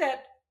think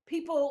that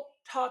people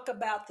talk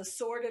about the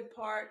sordid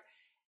part.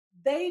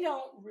 They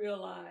don't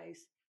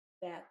realize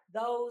that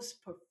those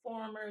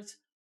performers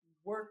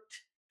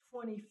worked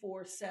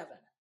 24/7.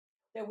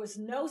 There was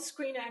no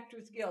Screen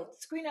Actors Guild.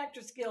 Screen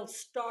Actors Guild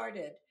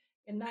started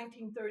in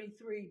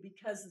 1933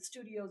 because the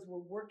studios were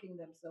working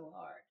them so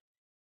hard.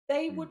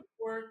 They Hmm. would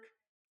work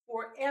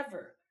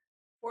forever,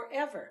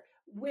 forever.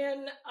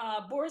 When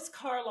Boris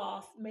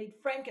Karloff made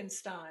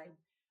Frankenstein,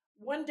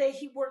 one day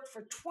he worked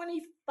for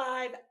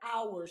 25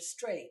 hours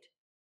straight,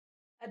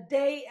 a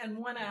day and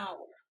 1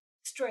 hour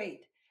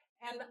straight.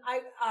 And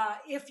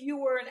if you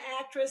were an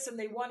actress and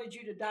they wanted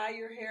you to dye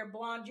your hair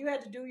blonde, you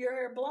had to do your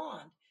hair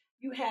blonde.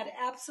 You had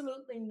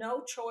absolutely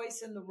no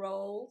choice in the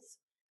roles.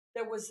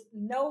 There was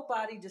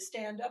nobody to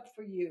stand up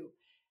for you.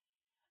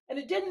 And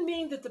it didn't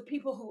mean that the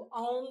people who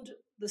owned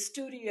the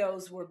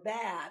studios were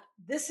bad.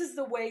 This is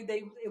the way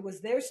it was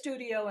their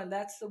studio and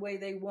that's the way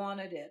they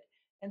wanted it.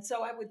 And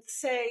so I would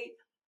say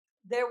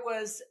there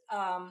was,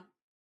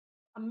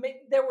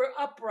 there were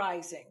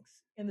uprisings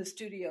in the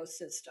studio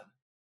system.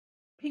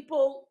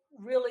 People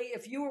really,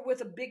 if you were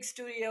with a big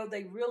studio,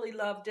 they really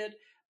loved it,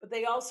 but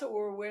they also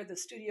were aware the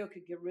studio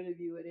could get rid of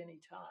you at any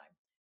time,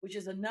 which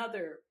is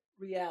another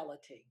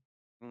reality.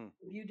 Mm.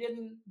 If you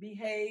didn't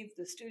behave,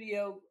 the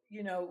studio,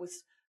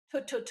 was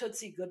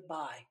tootsie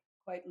goodbye,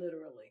 quite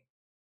literally.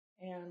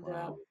 And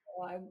Wow.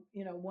 I,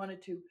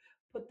 wanted to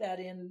put that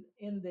in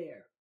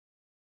there,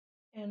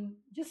 and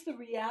just the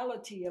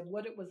reality of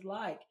what it was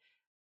like,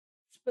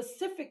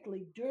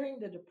 specifically during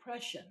the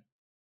Depression,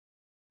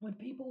 when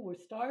people were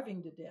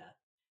starving to death,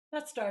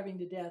 not starving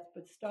to death,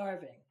 but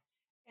starving.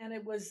 And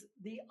it was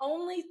the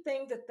only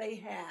thing that they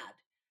had.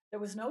 There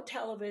was no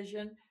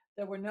television,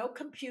 there were no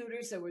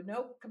computers, there were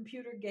no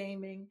computer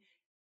gaming.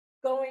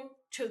 Going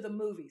to the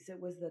movies, it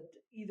was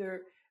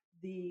either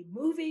the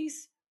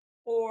movies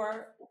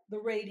or the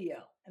radio,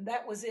 and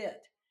that was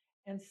it.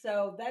 And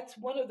so that's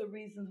one of the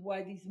reasons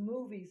why these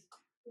movies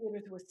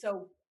theaters were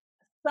so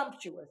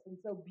sumptuous and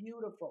so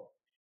beautiful,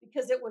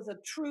 because it was a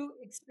true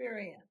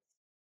experience.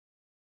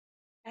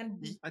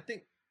 And I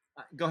think.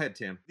 Go ahead,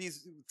 Tim.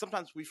 These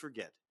sometimes we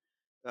forget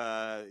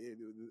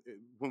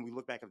when we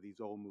look back at these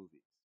old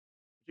movies,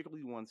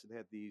 particularly ones that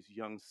had these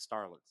young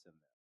starlets in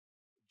them,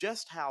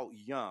 just how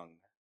young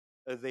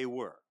they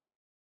were.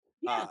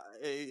 yeah,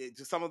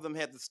 Some of them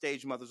had the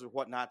stage mothers or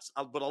whatnot,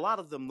 but a lot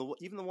of them,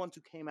 even the ones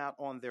who came out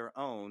on their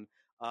own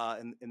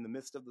in the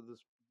midst of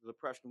the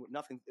Depression,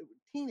 nothing.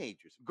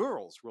 Teenagers,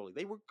 girls, really,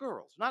 they were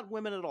girls, not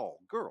women at all,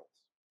 girls.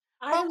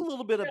 Talk a Idle,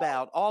 little bit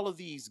about all of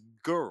these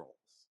girls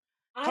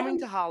coming idle,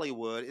 to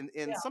Hollywood and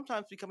yeah.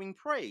 sometimes becoming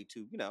prey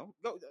to, go.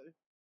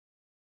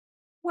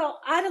 Well,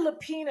 Ida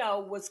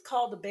Lupino was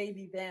called a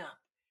baby vamp.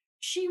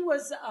 She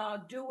was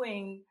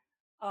doing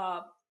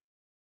uh,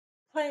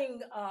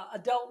 playing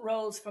adult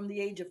roles from the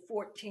age of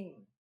 14.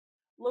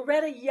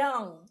 Loretta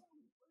Young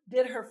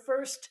did her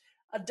first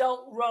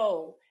adult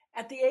role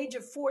at the age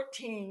of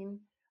 14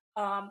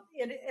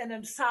 in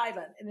a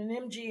silent, in an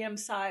MGM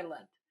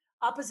silent,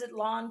 opposite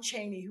Lon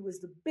Chaney, who was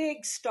the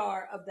big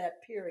star of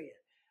that period.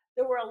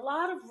 There were a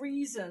lot of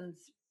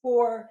reasons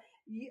for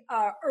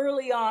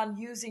early on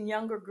using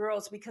younger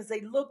girls because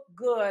they looked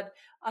good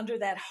under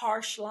that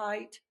harsh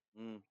light,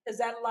 Mm, because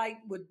that light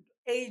would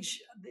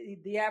age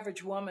the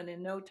average woman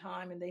in no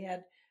time. And they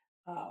had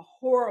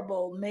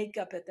horrible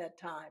makeup at that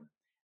time,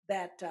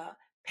 that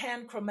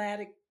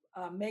panchromatic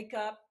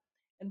makeup.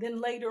 And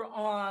then later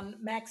on,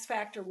 Max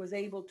Factor was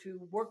able to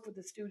work with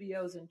the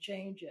studios and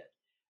change it.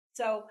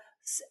 So,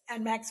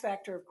 and Max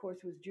Factor, of course,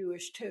 was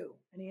Jewish too.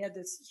 And he had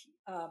this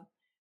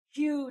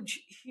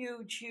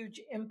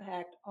huge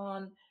impact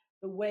on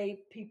the way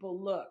people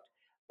looked.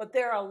 But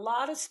there are a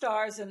lot of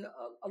stars and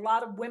a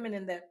lot of women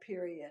in that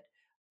period.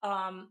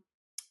 Um,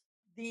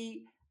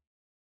 the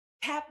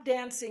tap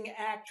dancing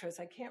actress,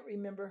 I can't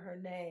remember her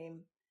name,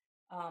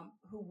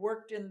 who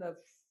worked in the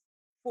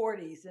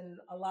 40s in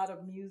a lot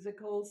of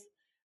musicals.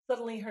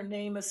 Suddenly her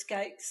name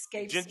escapes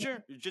me.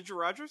 Ginger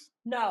Rogers.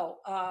 No,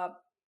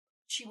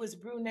 she was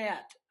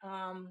brunette.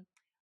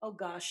 Oh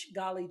gosh,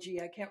 golly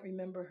gee, I can't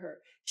remember her.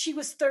 She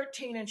was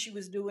 13 and she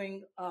was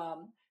doing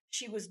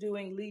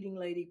leading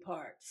lady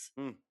parts.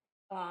 Mm,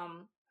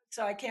 Um,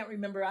 so I can't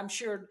remember. I'm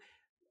sure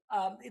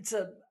it's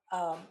a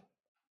um,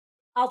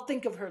 I'll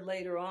think of her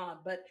later on.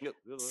 But yep,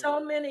 so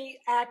many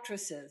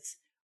actresses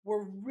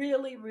were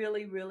really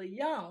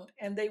young,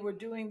 and they were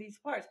doing these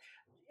parts.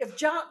 If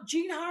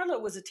Jean Harlow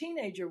was a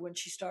teenager when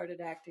she started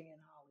acting in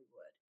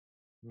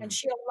Hollywood, and Hmm.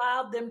 she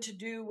allowed them to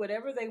do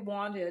whatever they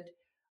wanted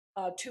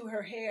to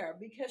her hair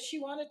because she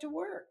wanted to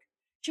work.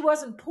 She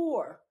wasn't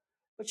poor,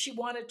 but she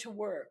wanted to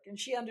work, and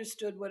she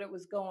understood what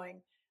was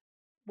going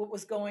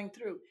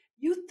through.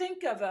 You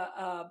think of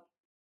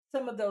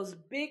some of those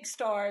big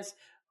stars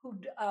who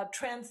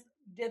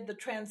did the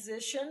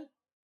transition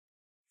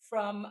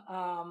from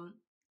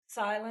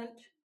silent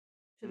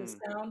to the mm.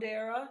 sound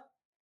era.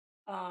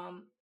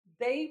 Um,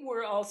 they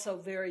were also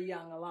very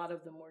young. A lot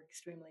of them were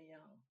extremely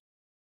young.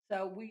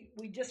 So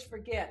we just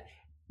forget.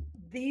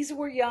 These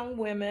were young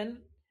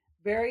women,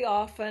 very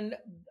often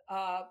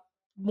uh,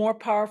 more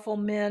powerful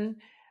men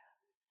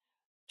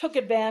took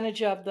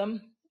advantage of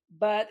them,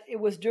 but it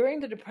was during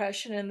the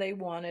Depression and they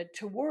wanted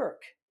to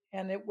work.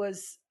 And it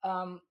was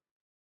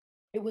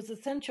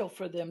essential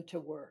for them to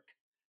work.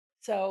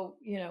 So,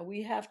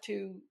 we have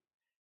to,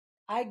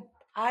 I,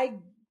 I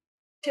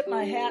tip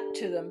my hat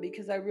to them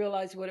because I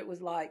realized what it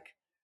was like,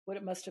 what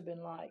it must have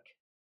been like.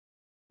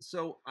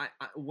 So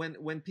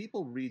when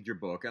people read your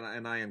book,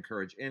 and I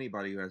encourage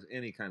anybody who has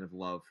any kind of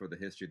love for the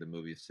history of the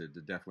movies to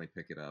definitely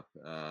pick it up.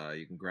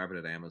 You can grab it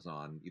at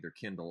Amazon, either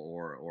Kindle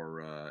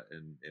or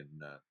in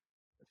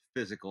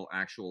physical,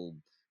 actual,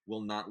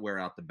 will not wear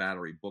out the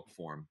battery book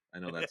form. I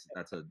know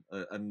that's a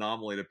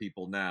anomaly to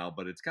people now,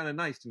 but it's kind of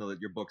nice to know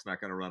that your book's not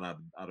going to run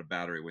out of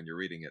battery when you're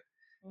reading it,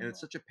 and it's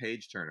Mhm. such a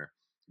page turner.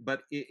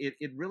 But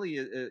it really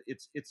is,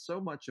 it's so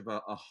much of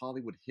a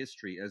Hollywood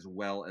history as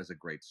well as a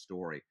great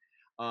story.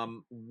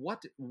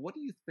 What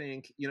do you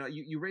think?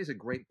 You raise a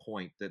great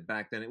point that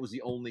back then it was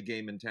the only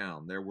game in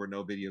town. There were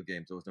no video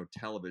games. There was no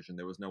television.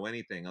 There was no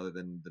anything other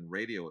than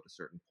radio at a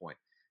certain point.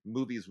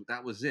 Movies,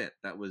 that was it.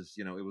 That was,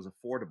 it was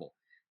affordable.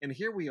 And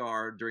here we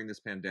are during this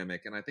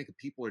pandemic, and I think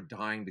people are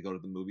dying to go to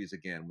the movies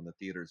again when the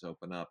theaters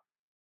open up.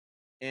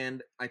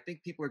 And I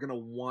think people are going to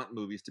want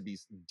movies to be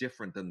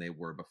different than they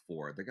were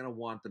before. They're going to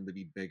want them to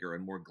be bigger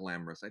and more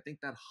glamorous. I think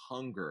that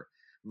hunger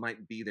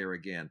might be there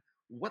again.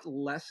 What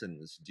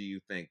lessons do you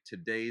think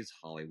today's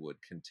Hollywood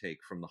can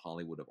take from the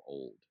Hollywood of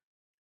old?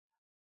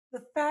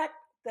 The fact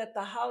that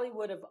the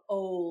Hollywood of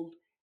old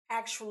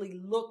actually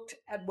looked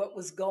at what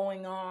was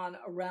going on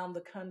around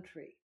the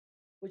country,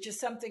 which is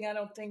something I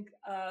don't think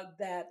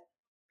that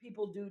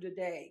people do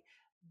today.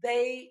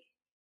 They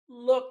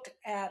looked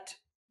at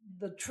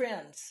the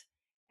trends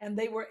and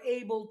they were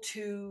able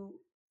to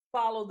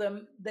follow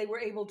them. They were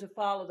able to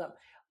follow them.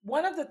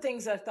 One of the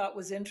things I thought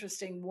was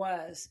interesting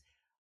was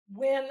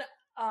when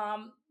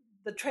um,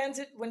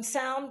 when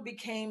sound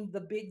became the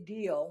big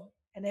deal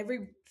and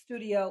every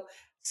studio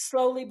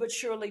slowly but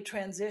surely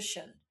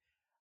transitioned,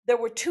 there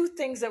were two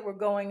things that were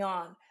going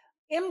on.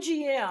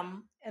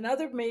 MGM and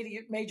other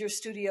major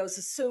studios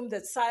assumed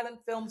that silent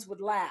films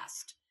would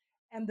last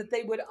and that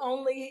they would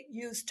only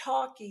use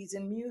talkies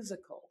in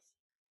musicals.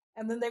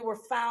 And then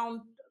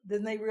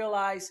they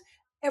realized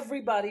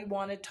everybody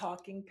wanted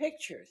talking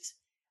pictures.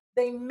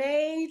 They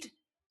made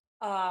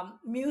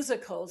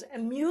musicals,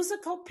 and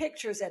musical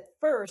pictures at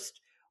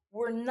first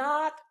were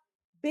not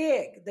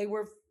big. They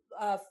were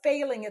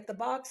failing at the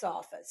box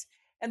office.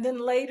 And then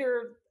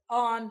later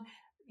on,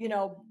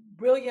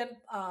 brilliant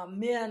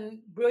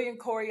men, brilliant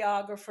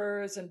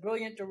choreographers, and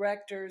brilliant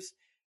directors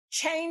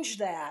changed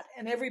that,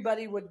 and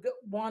everybody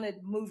wanted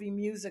movie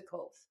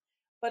musicals.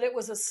 But it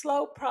was a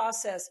slow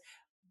process.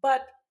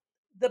 But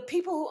the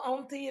people who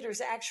owned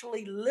theaters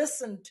actually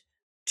listened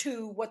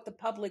to what the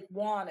public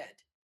wanted,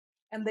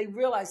 and they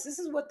realized this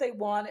is what they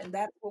want, and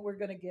that's what we're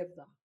going to give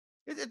them.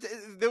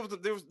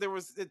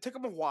 It took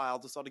them a while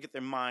to sort of get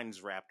their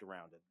minds wrapped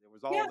around it. There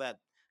was all Yeah, that,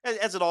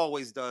 as it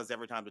always does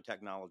every time the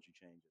technology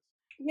changes.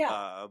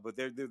 yeah, But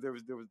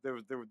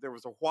there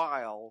was a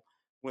while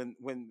when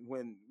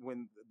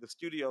the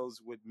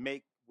studios would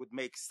make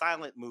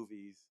silent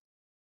movies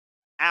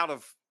out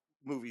of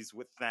movies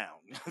with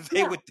sound. they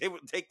yeah. would they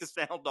would take the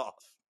sound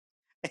off,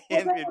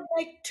 Well, and they would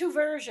make two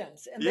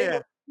versions, and they yeah,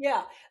 would,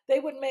 yeah, they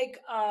would make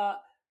a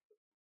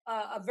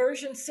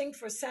version synced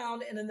for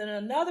sound, and then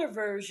another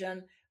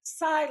version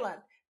silent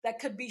that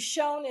could be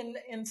shown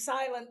in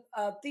silent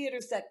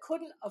theaters that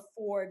couldn't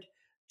afford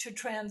to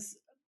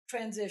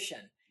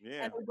transition.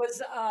 yeah, And it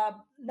was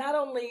not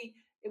only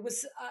it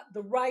was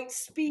the right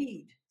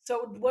speed,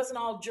 so it wasn't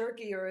all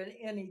jerky or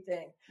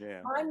anything.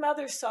 yeah. My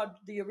mother saw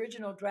the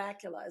original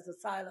Dracula as a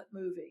silent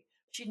movie.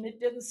 She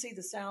didn't see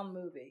the sound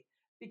movie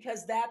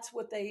because that's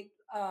what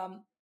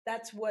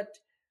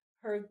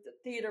her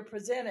theater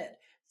presented.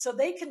 So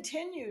they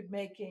continued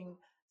making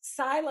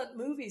silent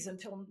movies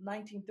until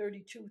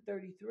 1932,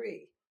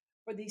 33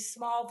 for these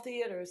small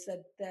theaters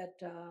that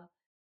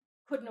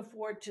couldn't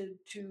afford to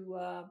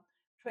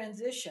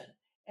transition.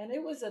 And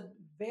it was a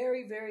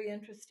very, very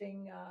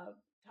interesting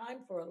time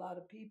for a lot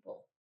of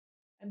people,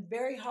 and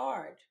very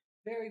hard,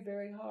 very,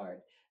 very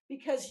hard,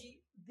 because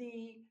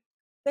the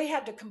they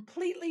had to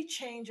completely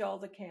change all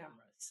the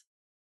cameras.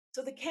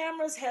 So the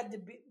cameras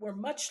were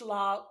much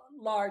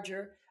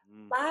larger,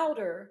 Mm,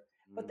 louder,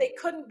 but mm, they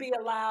couldn't be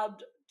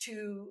allowed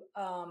to.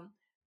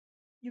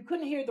 You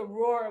couldn't hear the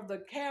roar of the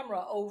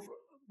camera over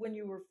when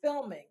you were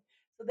filming.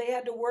 So they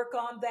had to work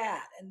on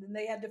that, and then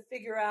they had to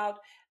figure out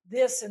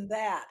this and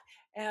that.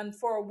 And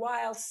for a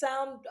while,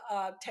 sound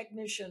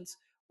technicians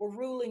were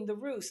ruling the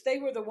roost. They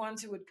were the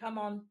ones who would come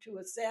on to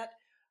a set,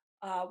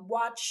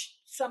 watch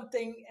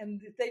something,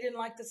 and if they didn't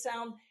like the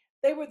sound,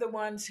 they were the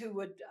ones who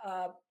would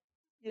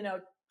you know,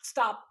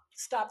 stop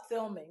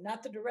filming,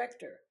 not the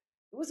director.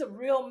 It was a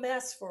real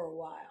mess for a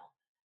while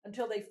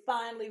until they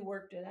finally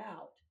worked it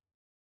out.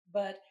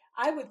 But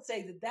I would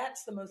say that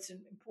that's the most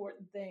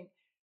important thing.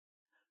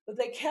 But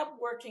they kept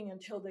working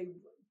until they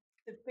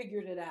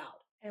figured it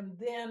out. And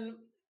then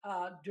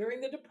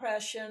during the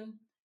Depression,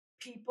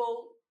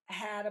 people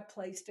had a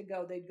place to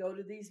go. They'd go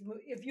to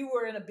if you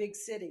were in a big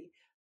city,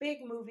 big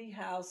movie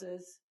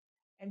houses,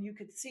 and you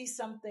could see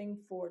something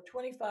for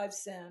 25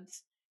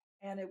 cents,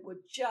 and it would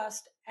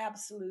just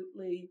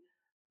absolutely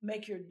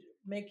make your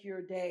make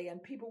your day.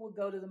 And people would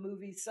go to the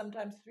movies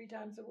sometimes 3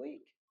 times a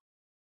week.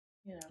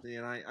 You know. See,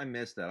 and I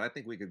miss that. I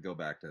think we could go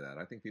back to that.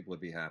 I think people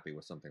would be happy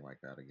with something like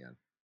that again.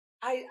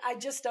 I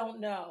just don't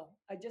know.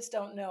 I just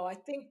don't know. I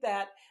think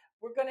that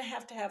we're going to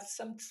have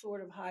some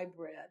sort of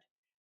hybrid,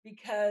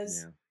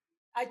 because Yeah,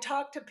 I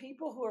talk to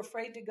people who are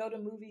afraid to go to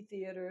movie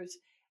theaters,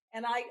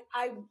 and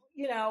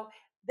you know,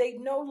 they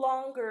no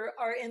longer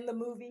are in the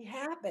movie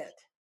habit.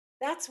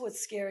 That's what's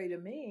scary to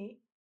me,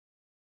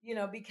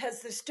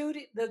 because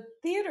the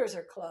theaters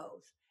are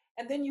closed,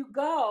 and then you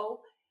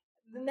go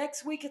the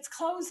next week it's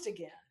closed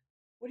again.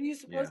 What are you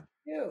supposed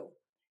yeah, to do?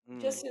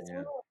 mm. Just it's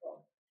yeah,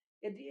 horrible.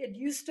 It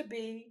used to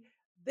be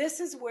this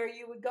is where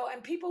you would go,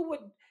 and people would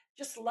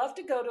just love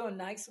to go to a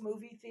nice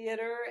movie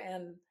theater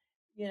and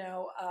you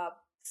know uh,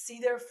 see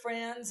their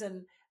friends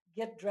and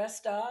get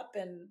dressed up,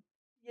 and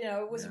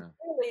it was yeah.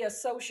 really a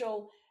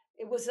social.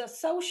 It was a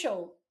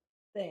social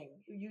thing.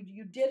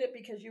 You did it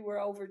because you were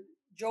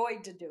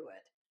overjoyed to do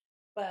it,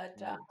 but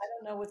Yeah. I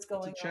don't know what's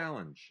It's a going on.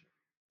 challenge.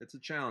 It's a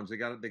challenge. They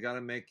got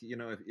to make,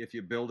 if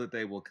you build it,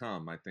 they will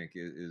come, I think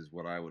is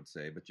what I would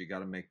say. But you got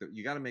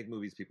to make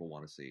movies people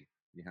want to see.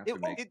 You have It, to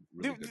make it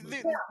really good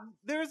movies.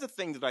 there is a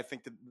thing that I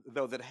think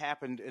that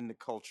happened in the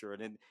culture,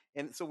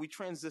 and so we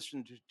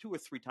transitioned to 2 or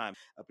 3 times,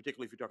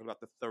 particularly if you're talking about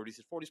the 30s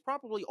and 40s,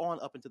 probably on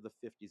up into the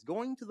 50s.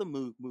 Going to the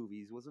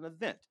movies was an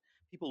event.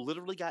 People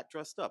literally got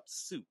dressed up,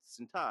 suits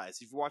and ties.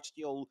 If you watched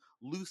the old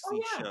Oh Lucy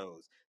yeah.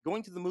 shows,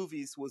 going to the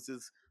movies was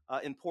as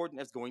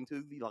important as going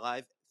to the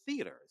live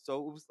theater.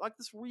 So it was like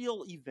this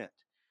real event.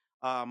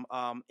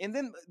 And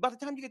then by the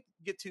time you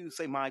get to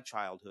say my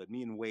childhood,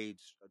 me and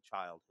Wade's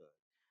childhood.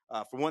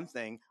 For one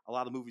thing, a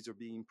lot of movies are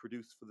being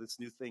produced for this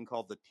new thing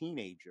called the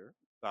teenager,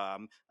 a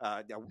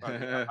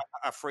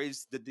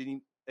phrase that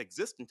didn't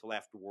exist until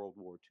after World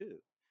War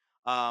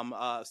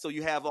II. So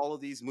you have all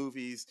of these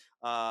movies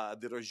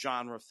that are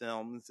genre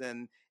films,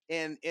 and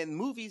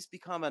movies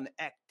become an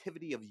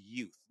activity of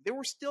youth. There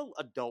were still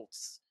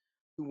adults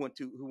who went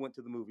to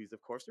the movies.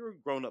 Of course, there were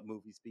grown up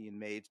movies being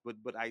made, but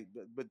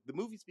the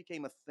movies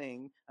became a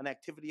thing, an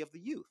activity of the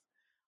youth.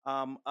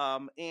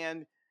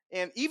 And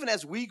even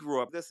as we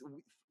grew up,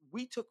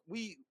 we took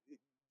we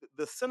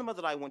the cinema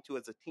that I went to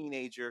as a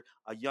teenager,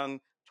 a young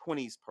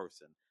 20s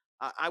person.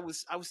 I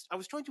was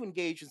trying to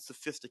engage in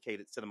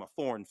sophisticated cinema,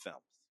 foreign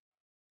films,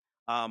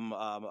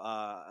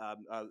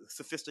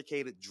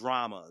 sophisticated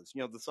dramas.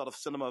 The sort of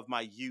cinema of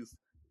my youth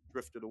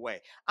drifted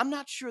away. I'm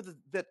not sure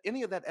that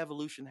any of that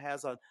evolution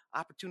has an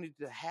opportunity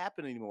to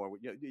happen anymore.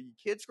 Your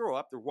kids grow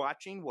up, they're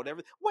watching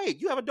whatever.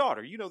 Wait, you have a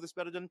daughter. You know this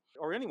better than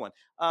or anyone.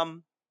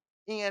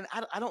 And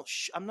I don't.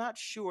 I'm not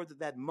sure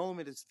that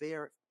moment is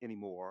there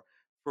anymore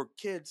for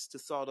kids to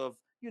sort of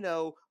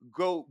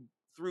go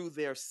through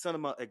their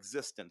cinema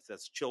existence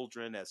as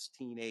children, as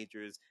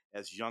teenagers,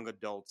 as young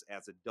adults,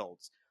 as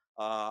adults,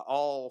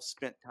 all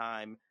spent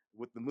time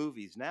with the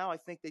movies. Now I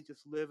think they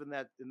just live in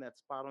that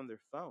spot on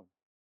their phone.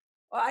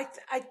 Well,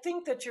 I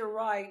think that you're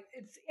right.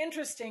 It's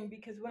interesting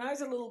because when I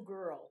was a little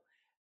girl,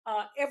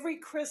 every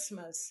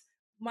Christmas,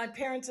 my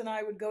parents and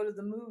I would go to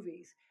the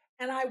movies,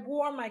 and I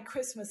wore my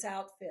Christmas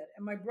outfit,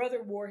 and my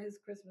brother wore his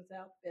Christmas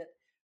outfit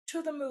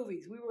to the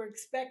movies. We were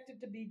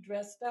expected to be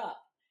dressed up,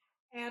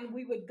 and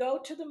we would go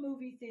to the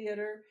movie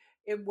theater.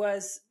 It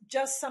was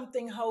just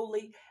something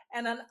holy,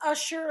 and an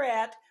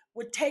usherette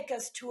would take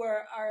us to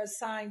our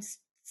assigned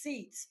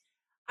seats.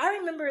 I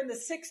remember in the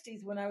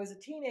 60s when I was a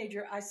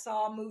teenager, I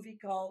saw a movie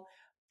called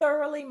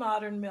Thoroughly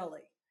Modern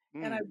Millie.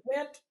 And I Mm,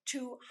 went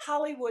to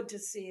Hollywood to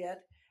see it.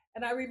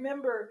 And I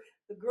remember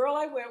the girl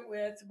I went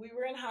with, we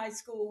were in high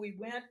school. We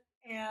went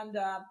and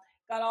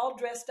got all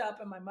dressed up,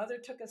 and my mother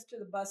took us to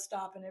the bus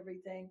stop and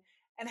everything.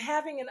 And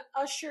having an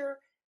usher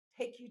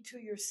take you to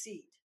your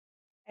seat.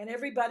 And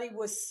everybody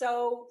was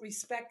so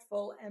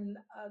respectful and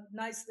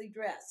nicely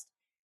dressed.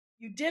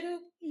 You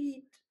didn't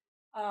eat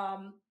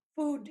um,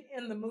 food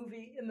in the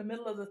movie in the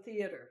middle of the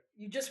theater.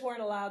 You just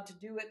weren't allowed to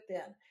do it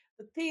then.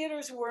 The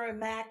theaters were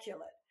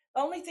immaculate.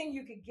 The only thing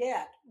you could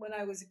get when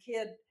I was a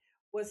kid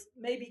was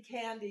maybe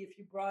candy if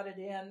you brought it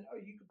in, or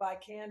you could buy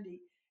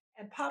candy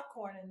and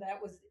popcorn, and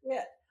that was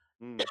it.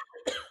 mm.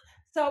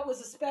 So it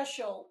was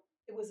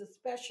a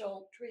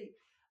special treat.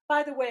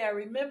 By the way, I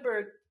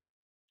remembered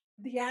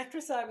the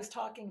actress I was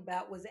talking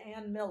about was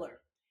Ann Miller.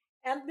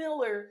 Ann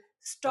Miller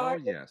Oh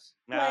yes,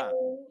 Ah,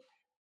 playing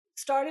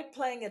started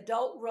playing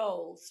adult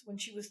roles when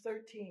she was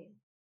 13.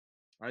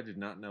 I did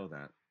not know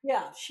that.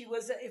 Yeah, she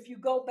was, if you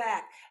go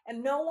back,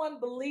 and no one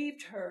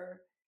believed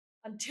her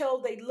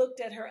until they looked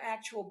at her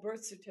actual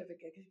birth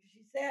certificate. 'Cause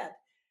she said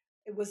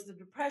it was the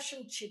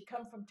Depression. She'd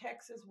come from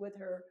Texas with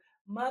her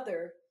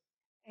mother,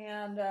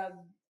 and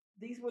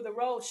these were the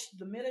roles.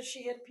 The minute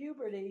she hit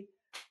puberty,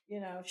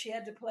 she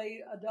had to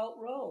play adult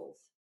roles,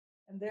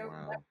 and that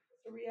Wow. was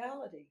the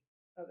reality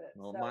of it.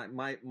 Well,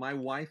 So my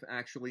wife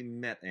actually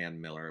met Ann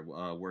Miller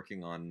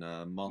working on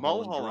Mulholland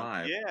Mulholland.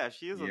 Drive. Yeah,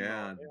 she is a Yeah,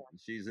 Mulholland.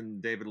 she's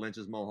in David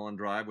Lynch's Mulholland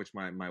Drive, which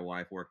my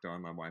wife worked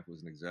on. My wife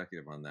was an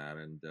executive on that,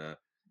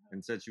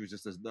 and said she was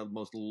just the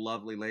most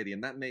lovely lady,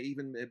 and that may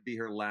even be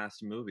her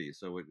last movie.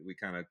 So we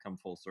kind of come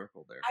full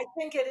circle there. I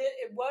think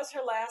it was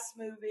her last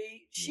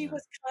movie. She Yeah.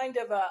 was kind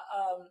of a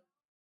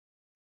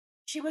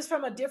she was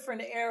from a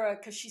different era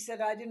because she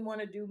said I didn't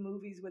want to do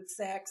movies with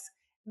sex,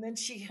 and then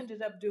she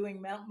ended up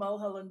doing Mount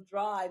Mulholland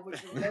Drive,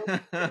 which was no.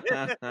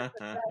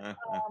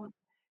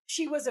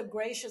 She was a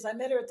gracious. I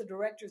met her at the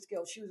Directors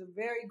Guild. She was a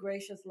very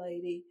gracious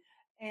lady,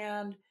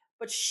 and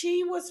but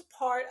she was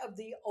part of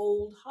the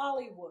old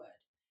Hollywood,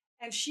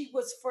 and she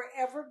was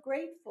forever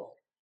grateful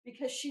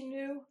because she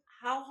knew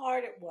how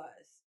hard it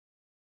was,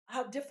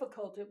 how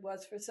difficult it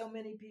was for so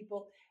many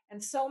people,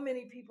 and so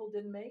many people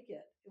didn't make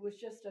it. It was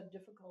just a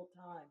difficult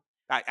time.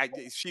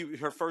 She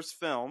her first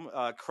film,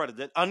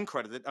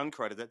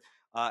 uncredited,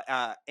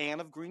 Anne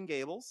of Green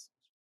Gables,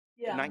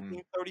 in Yeah, Mm,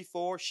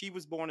 1934. She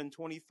was born in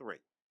 23,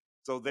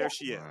 so yeah. there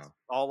she is, wow.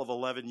 all of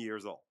 11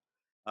 years old.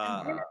 And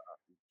Uh, then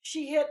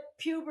she hit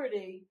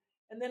puberty,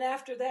 and then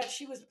after that,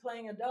 she was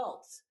playing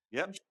adults.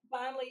 yep. And she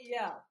finally,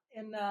 yeah,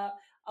 in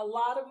a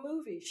lot of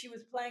movies, she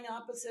was playing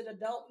opposite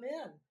adult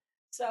men.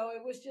 So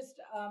it was just,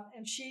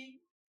 and she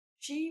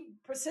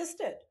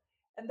persisted,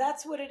 and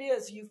that's what it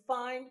is. You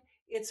find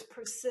it's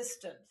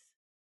persistence,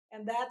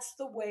 and that's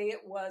the way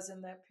it was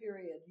in that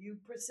period. You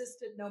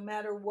persisted no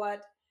matter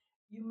what,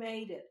 you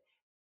made it.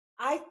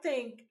 I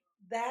think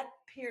that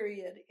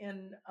period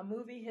in a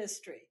movie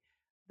history,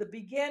 the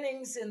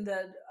beginnings in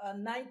the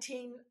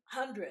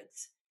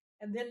 1900s,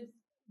 and then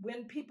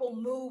when people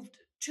moved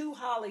to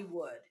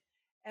Hollywood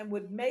and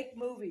would make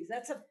movies,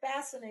 that's a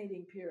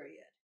fascinating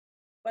period.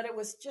 But it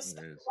was It just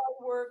is.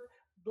 hard work,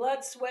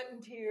 blood, sweat,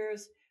 and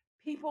tears.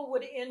 People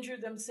would injure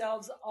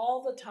themselves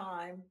all the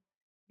time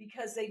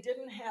because they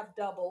didn't have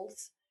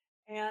doubles.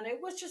 And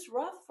it was just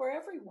rough for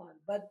everyone.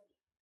 But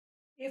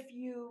if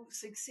you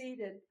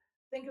succeeded,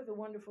 think of the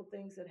wonderful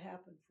things that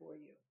happened for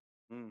you.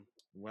 Mm.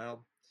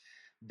 Well,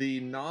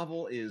 the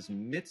novel is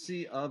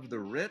Mitzi of the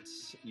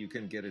Ritz. You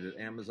can get it at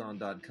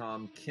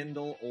Amazon.com,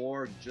 Kindle,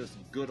 or just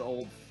good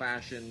old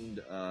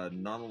fashioned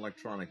non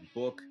electronic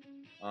book.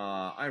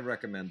 I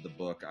recommend the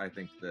book. I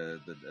think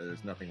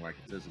there's nothing like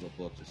a physical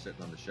book just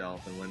sitting on the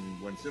shelf.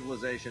 And when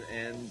civilization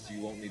ends,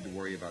 you won't need to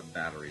worry about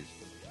batteries.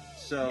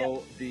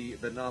 So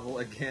the novel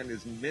again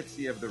is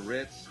Mitzi of the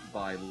Ritz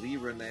by Lee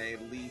Renee.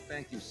 Lee,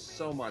 thank you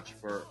so much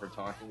for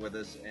talking with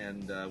us,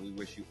 and we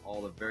wish you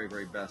all the very,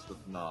 very best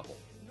with the novel.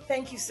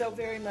 Thank you so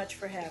very much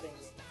for having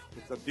me.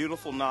 It's a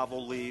beautiful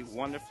novel, Lee,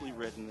 wonderfully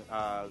written.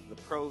 The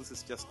prose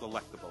is just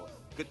delectable.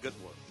 Good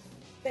work.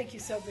 Thank you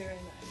so very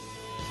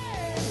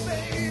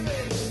much.